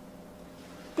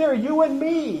 They're you and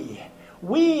me.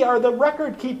 We are the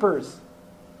record keepers.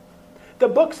 The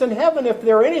books in heaven, if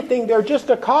they're anything, they're just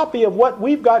a copy of what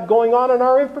we've got going on in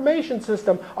our information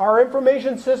system. Our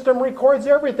information system records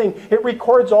everything. It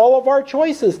records all of our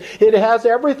choices. It has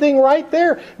everything right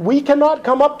there. We cannot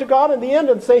come up to God in the end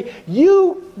and say,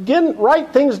 you didn't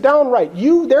write things down right.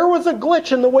 There was a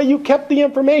glitch in the way you kept the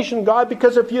information, God,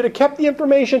 because if you'd have kept the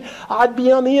information, I'd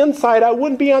be on the inside. I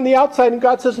wouldn't be on the outside. And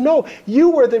God says, no, you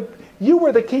were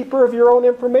the keeper of your own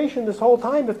information this whole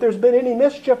time. If there's been any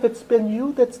mischief, it's been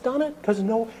you that's done it. Because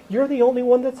no, you're the only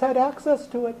one that's had access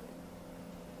to it.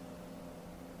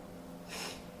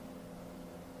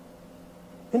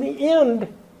 In the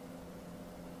end,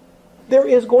 there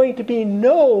is going to be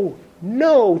no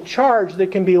charge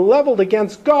that can be leveled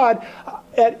against God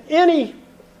in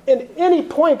any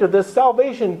point of this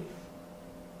salvation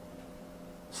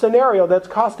scenario that's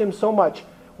cost him so much.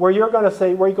 Where you're going to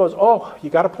say, where he goes, oh, you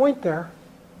got a point there.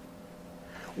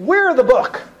 Where the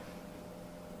book?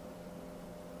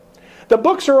 The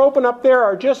books are open up there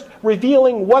are just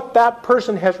revealing what that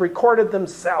person has recorded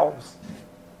themselves.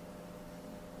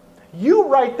 You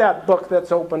write that book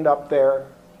that's opened up there.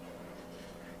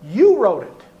 You wrote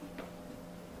it.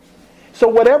 So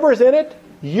whatever's in it,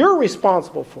 you're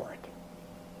responsible for it.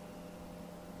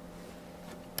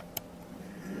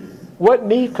 What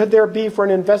need could there be for an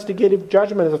investigative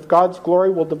judgment if God's glory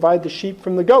will divide the sheep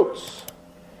from the goats?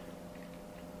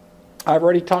 I've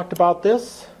already talked about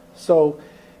this, so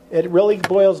it really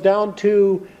boils down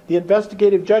to the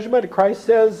investigative judgment. Christ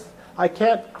says, I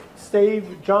can't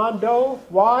save John Doe.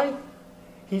 Why?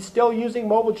 He's still using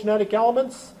mobile genetic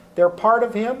elements. They're part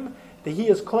of him. He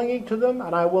is clinging to them,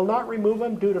 and I will not remove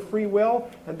him due to free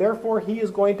will, and therefore he is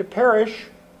going to perish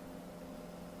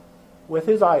with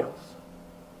his idols.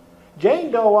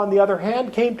 Jane Doe, on the other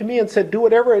hand, came to me and said, do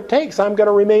whatever it takes, I'm going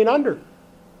to remain under.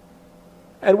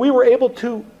 And we were able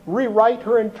to rewrite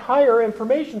her entire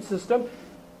information system.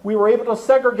 We were able to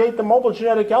segregate the mobile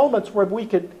genetic elements where we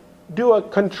could do a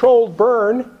controlled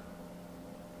burn.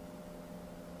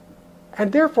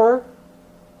 And therefore,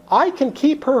 I can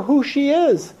keep her who she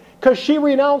is, because she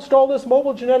renounced all this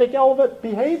mobile genetic element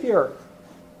behavior.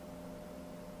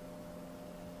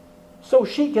 So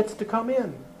she gets to come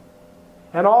in.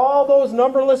 And all those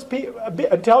numberless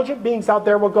intelligent beings out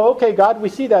there will go, okay, God, we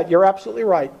see that. You're absolutely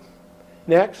right.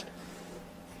 Next.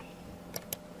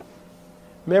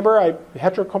 Remember,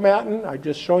 heterochromatin, I'm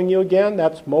just showing you again,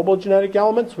 that's mobile genetic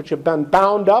elements which have been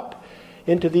bound up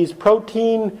into these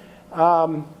protein,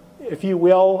 if you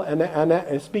will,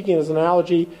 and speaking as an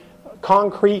analogy,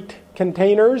 concrete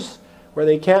containers where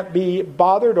they can't be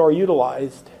bothered or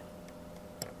utilized.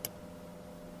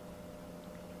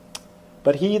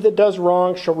 But he that does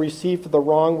wrong shall receive for the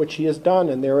wrong which he has done,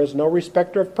 and there is no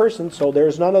respecter of persons. So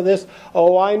there's none of this,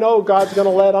 oh, I know God's going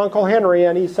to let Uncle Henry,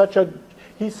 and he's such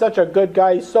a good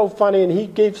guy, he's so funny, and he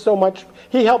gave so much,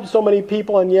 he helped so many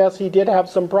people, and yes, he did have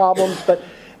some problems, but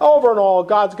over and all,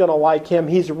 God's going to like him.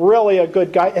 He's really a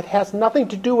good guy. It has nothing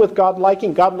to do with God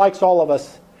liking. God likes all of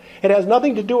us. It has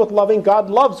nothing to do with loving.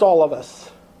 God loves all of us.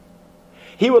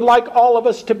 He would like all of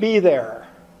us to be there.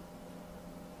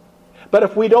 But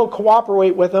if we don't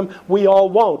cooperate with him, we all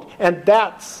won't. And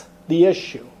that's the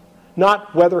issue.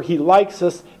 Not whether he likes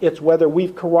us, it's whether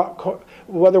we've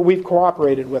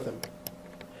cooperated with him.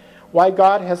 Why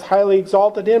God has highly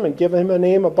exalted him and given him a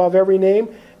name above every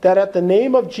name, that at the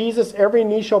name of Jesus every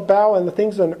knee shall bow, and the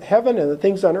things in heaven and the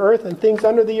things on earth and things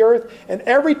under the earth, and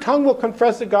every tongue will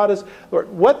confess that God is Lord.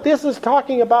 What this is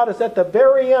talking about is at the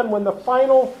very end, when the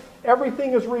final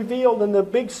everything is revealed in the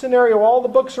big scenario, all the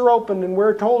books are opened, and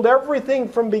we're told everything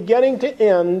from beginning to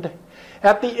end.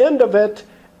 At the end of it,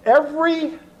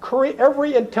 every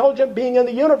intelligent being in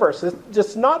the universe,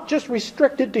 it's not just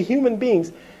restricted to human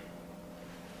beings.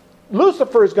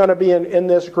 Lucifer is going to be in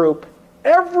this group.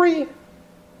 Every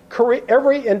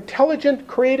intelligent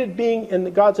created being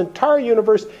in God's entire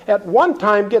universe at one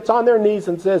time gets on their knees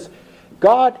and says,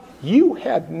 God, you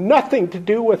had nothing to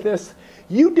do with this.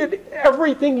 You did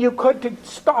everything you could to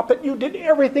stop it. You did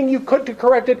everything you could to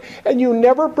correct it. And you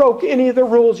never broke any of the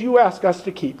rules you asked us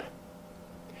to keep.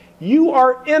 You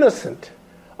are innocent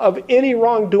of any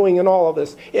wrongdoing in all of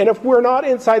this. And if we're not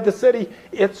inside the city,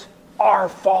 it's our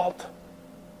fault.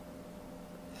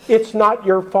 It's not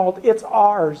your fault. It's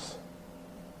ours.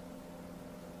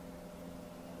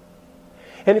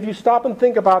 And if you stop and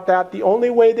think about that, the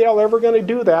only way they're ever going to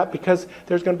do that, because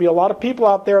there's going to be a lot of people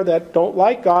out there that don't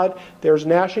like God, there's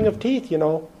gnashing of teeth, you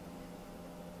know.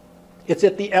 It's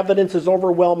that the evidence is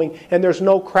overwhelming, and there's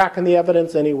no crack in the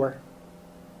evidence anywhere.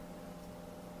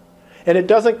 And it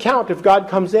doesn't count if God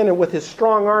comes in and with his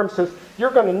strong arm says, you're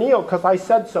going to kneel because I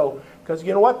said so. Because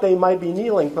you know what? They might be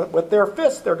kneeling, but with their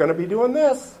fists, they're going to be doing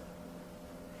this.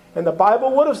 And the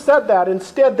Bible would have said that.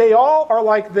 Instead, they all are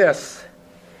like this.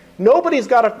 Nobody's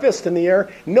got a fist in the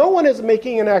air. No one is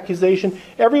making an accusation.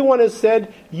 Everyone has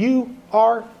said, you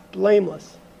are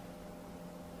blameless.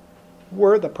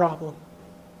 We're the problem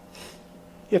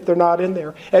if they're not in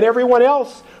there. And everyone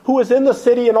else who is in the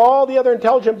city and all the other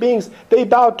intelligent beings, they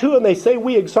bow to and they say,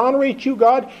 we exonerate you,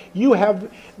 God. You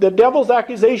have the devil's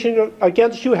accusation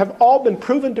against you have all been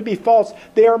proven to be false.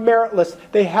 They are meritless.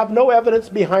 They have no evidence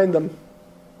behind them.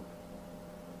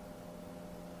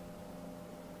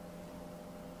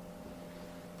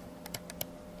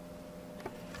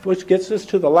 Which gets us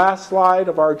to the last slide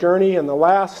of our journey and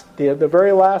the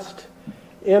very last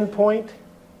end point.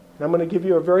 And I'm going to give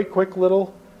you a very quick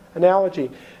little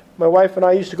analogy. My wife and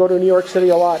I used to go to New York City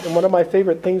a lot, and one of my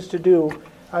favorite things to do,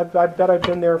 I bet I've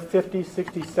been there 50,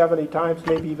 60, 70 times,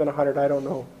 maybe even 100, I don't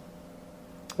know,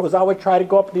 was I would try to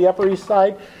go up the Upper East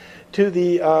Side to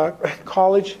the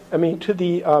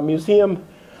Museum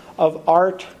of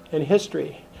Art and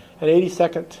History at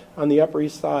 82nd on the Upper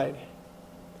East Side.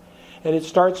 And it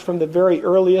starts from the very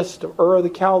earliest of Ur of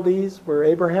the Chaldees, where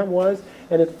Abraham was,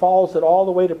 and it follows it all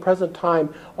the way to present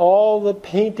time. All the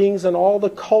paintings and all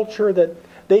the culture that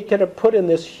they could have put in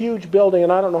this huge building,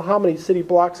 and I don't know how many city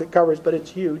blocks it covers, but it's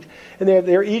huge. And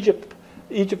their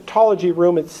Egyptology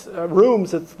rooms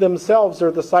themselves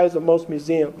are the size of most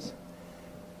museums.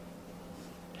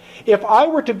 If I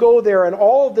were to go there and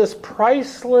all of this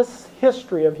priceless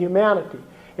history of humanity,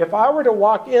 if I were to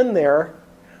walk in there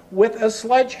with a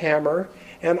sledgehammer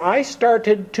and I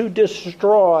started to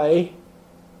destroy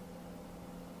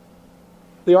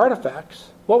the artifacts,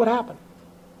 what would happen?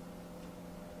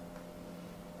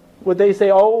 Would they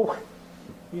say, oh,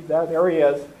 there he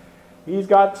is. He's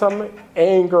got some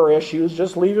anger issues.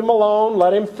 Just leave him alone.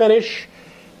 Let him finish.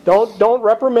 Don't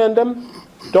reprimand him.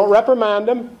 Don't reprimand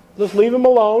him. Just leave him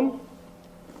alone.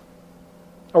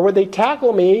 Or would they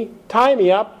tackle me, tie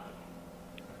me up,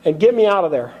 and get me out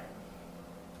of there?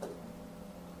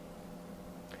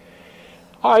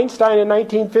 Einstein in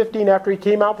 1915, after he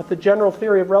came out with the general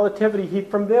theory of relativity, he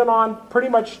from then on pretty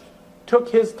much took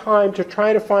his time to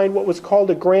try to find what was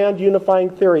called a grand unifying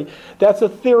theory. That's a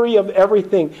theory of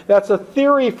everything. That's a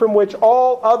theory from which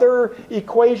all other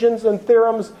equations and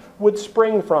theorems would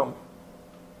spring from.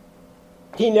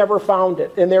 He never found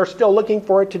it, and they're still looking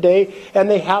for it today, and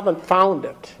they haven't found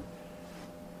it.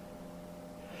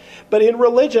 But in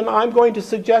religion, I'm going to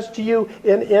suggest to you,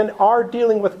 in our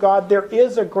dealing with God, there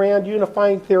is a grand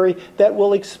unifying theory that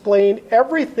will explain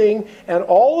everything and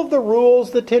all of the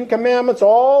rules, the Ten Commandments,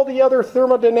 all the other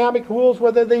thermodynamic rules,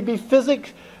 whether they be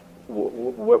physics,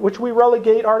 which we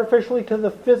relegate artificially to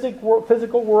the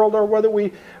physical world, or whether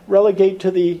we relegate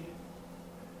to the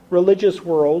religious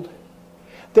world.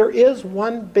 There is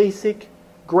one basic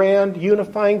grand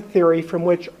unifying theory from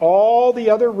which all the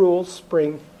other rules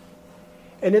spring.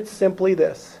 And it's simply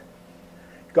this.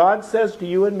 God says to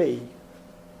you and me,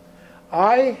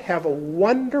 I have a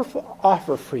wonderful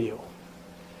offer for you.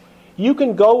 You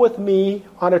can go with me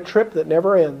on a trip that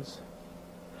never ends.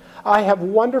 I have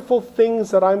wonderful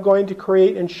things that I'm going to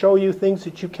create and show you, things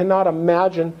that you cannot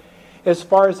imagine as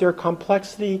far as their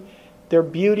complexity, their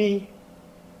beauty,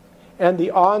 and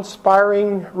the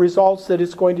awe-inspiring results that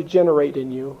it's going to generate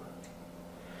in you.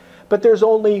 But there's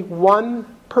only one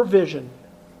provision.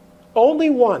 Only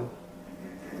one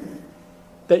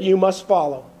that you must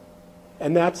follow,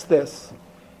 and that's this.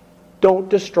 Don't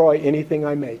destroy anything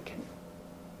I make.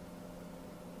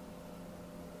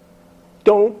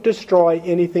 Don't destroy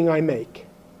anything I make.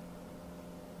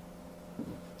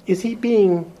 Is he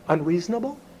being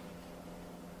unreasonable?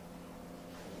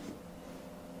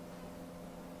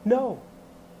 No.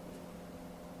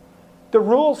 The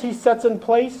rules he sets in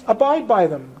place, abide by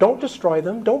them. Don't destroy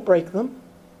them. Don't break them.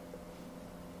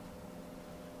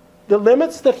 The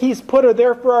limits that he's put are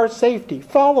there for our safety.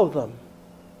 Follow them.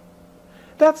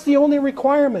 That's the only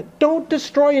requirement. Don't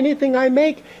destroy anything I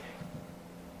make.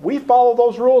 We follow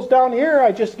those rules down here.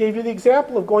 I just gave you the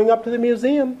example of going up to the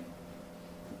museum.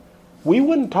 We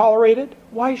wouldn't tolerate it.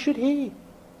 Why should he?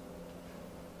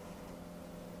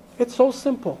 It's so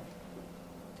simple.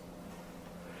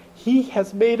 He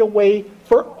has made a way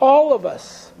for all of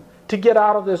us to get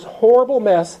out of this horrible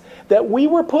mess that we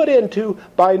were put into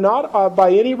by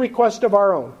by any request of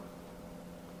our own.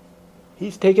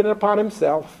 He's taken it upon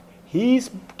himself. He's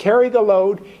carried the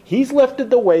load. He's lifted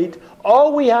the weight.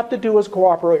 All we have to do is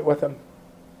cooperate with him.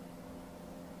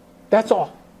 That's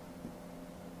all.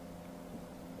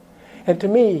 And to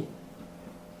me,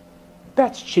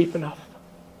 that's cheap enough.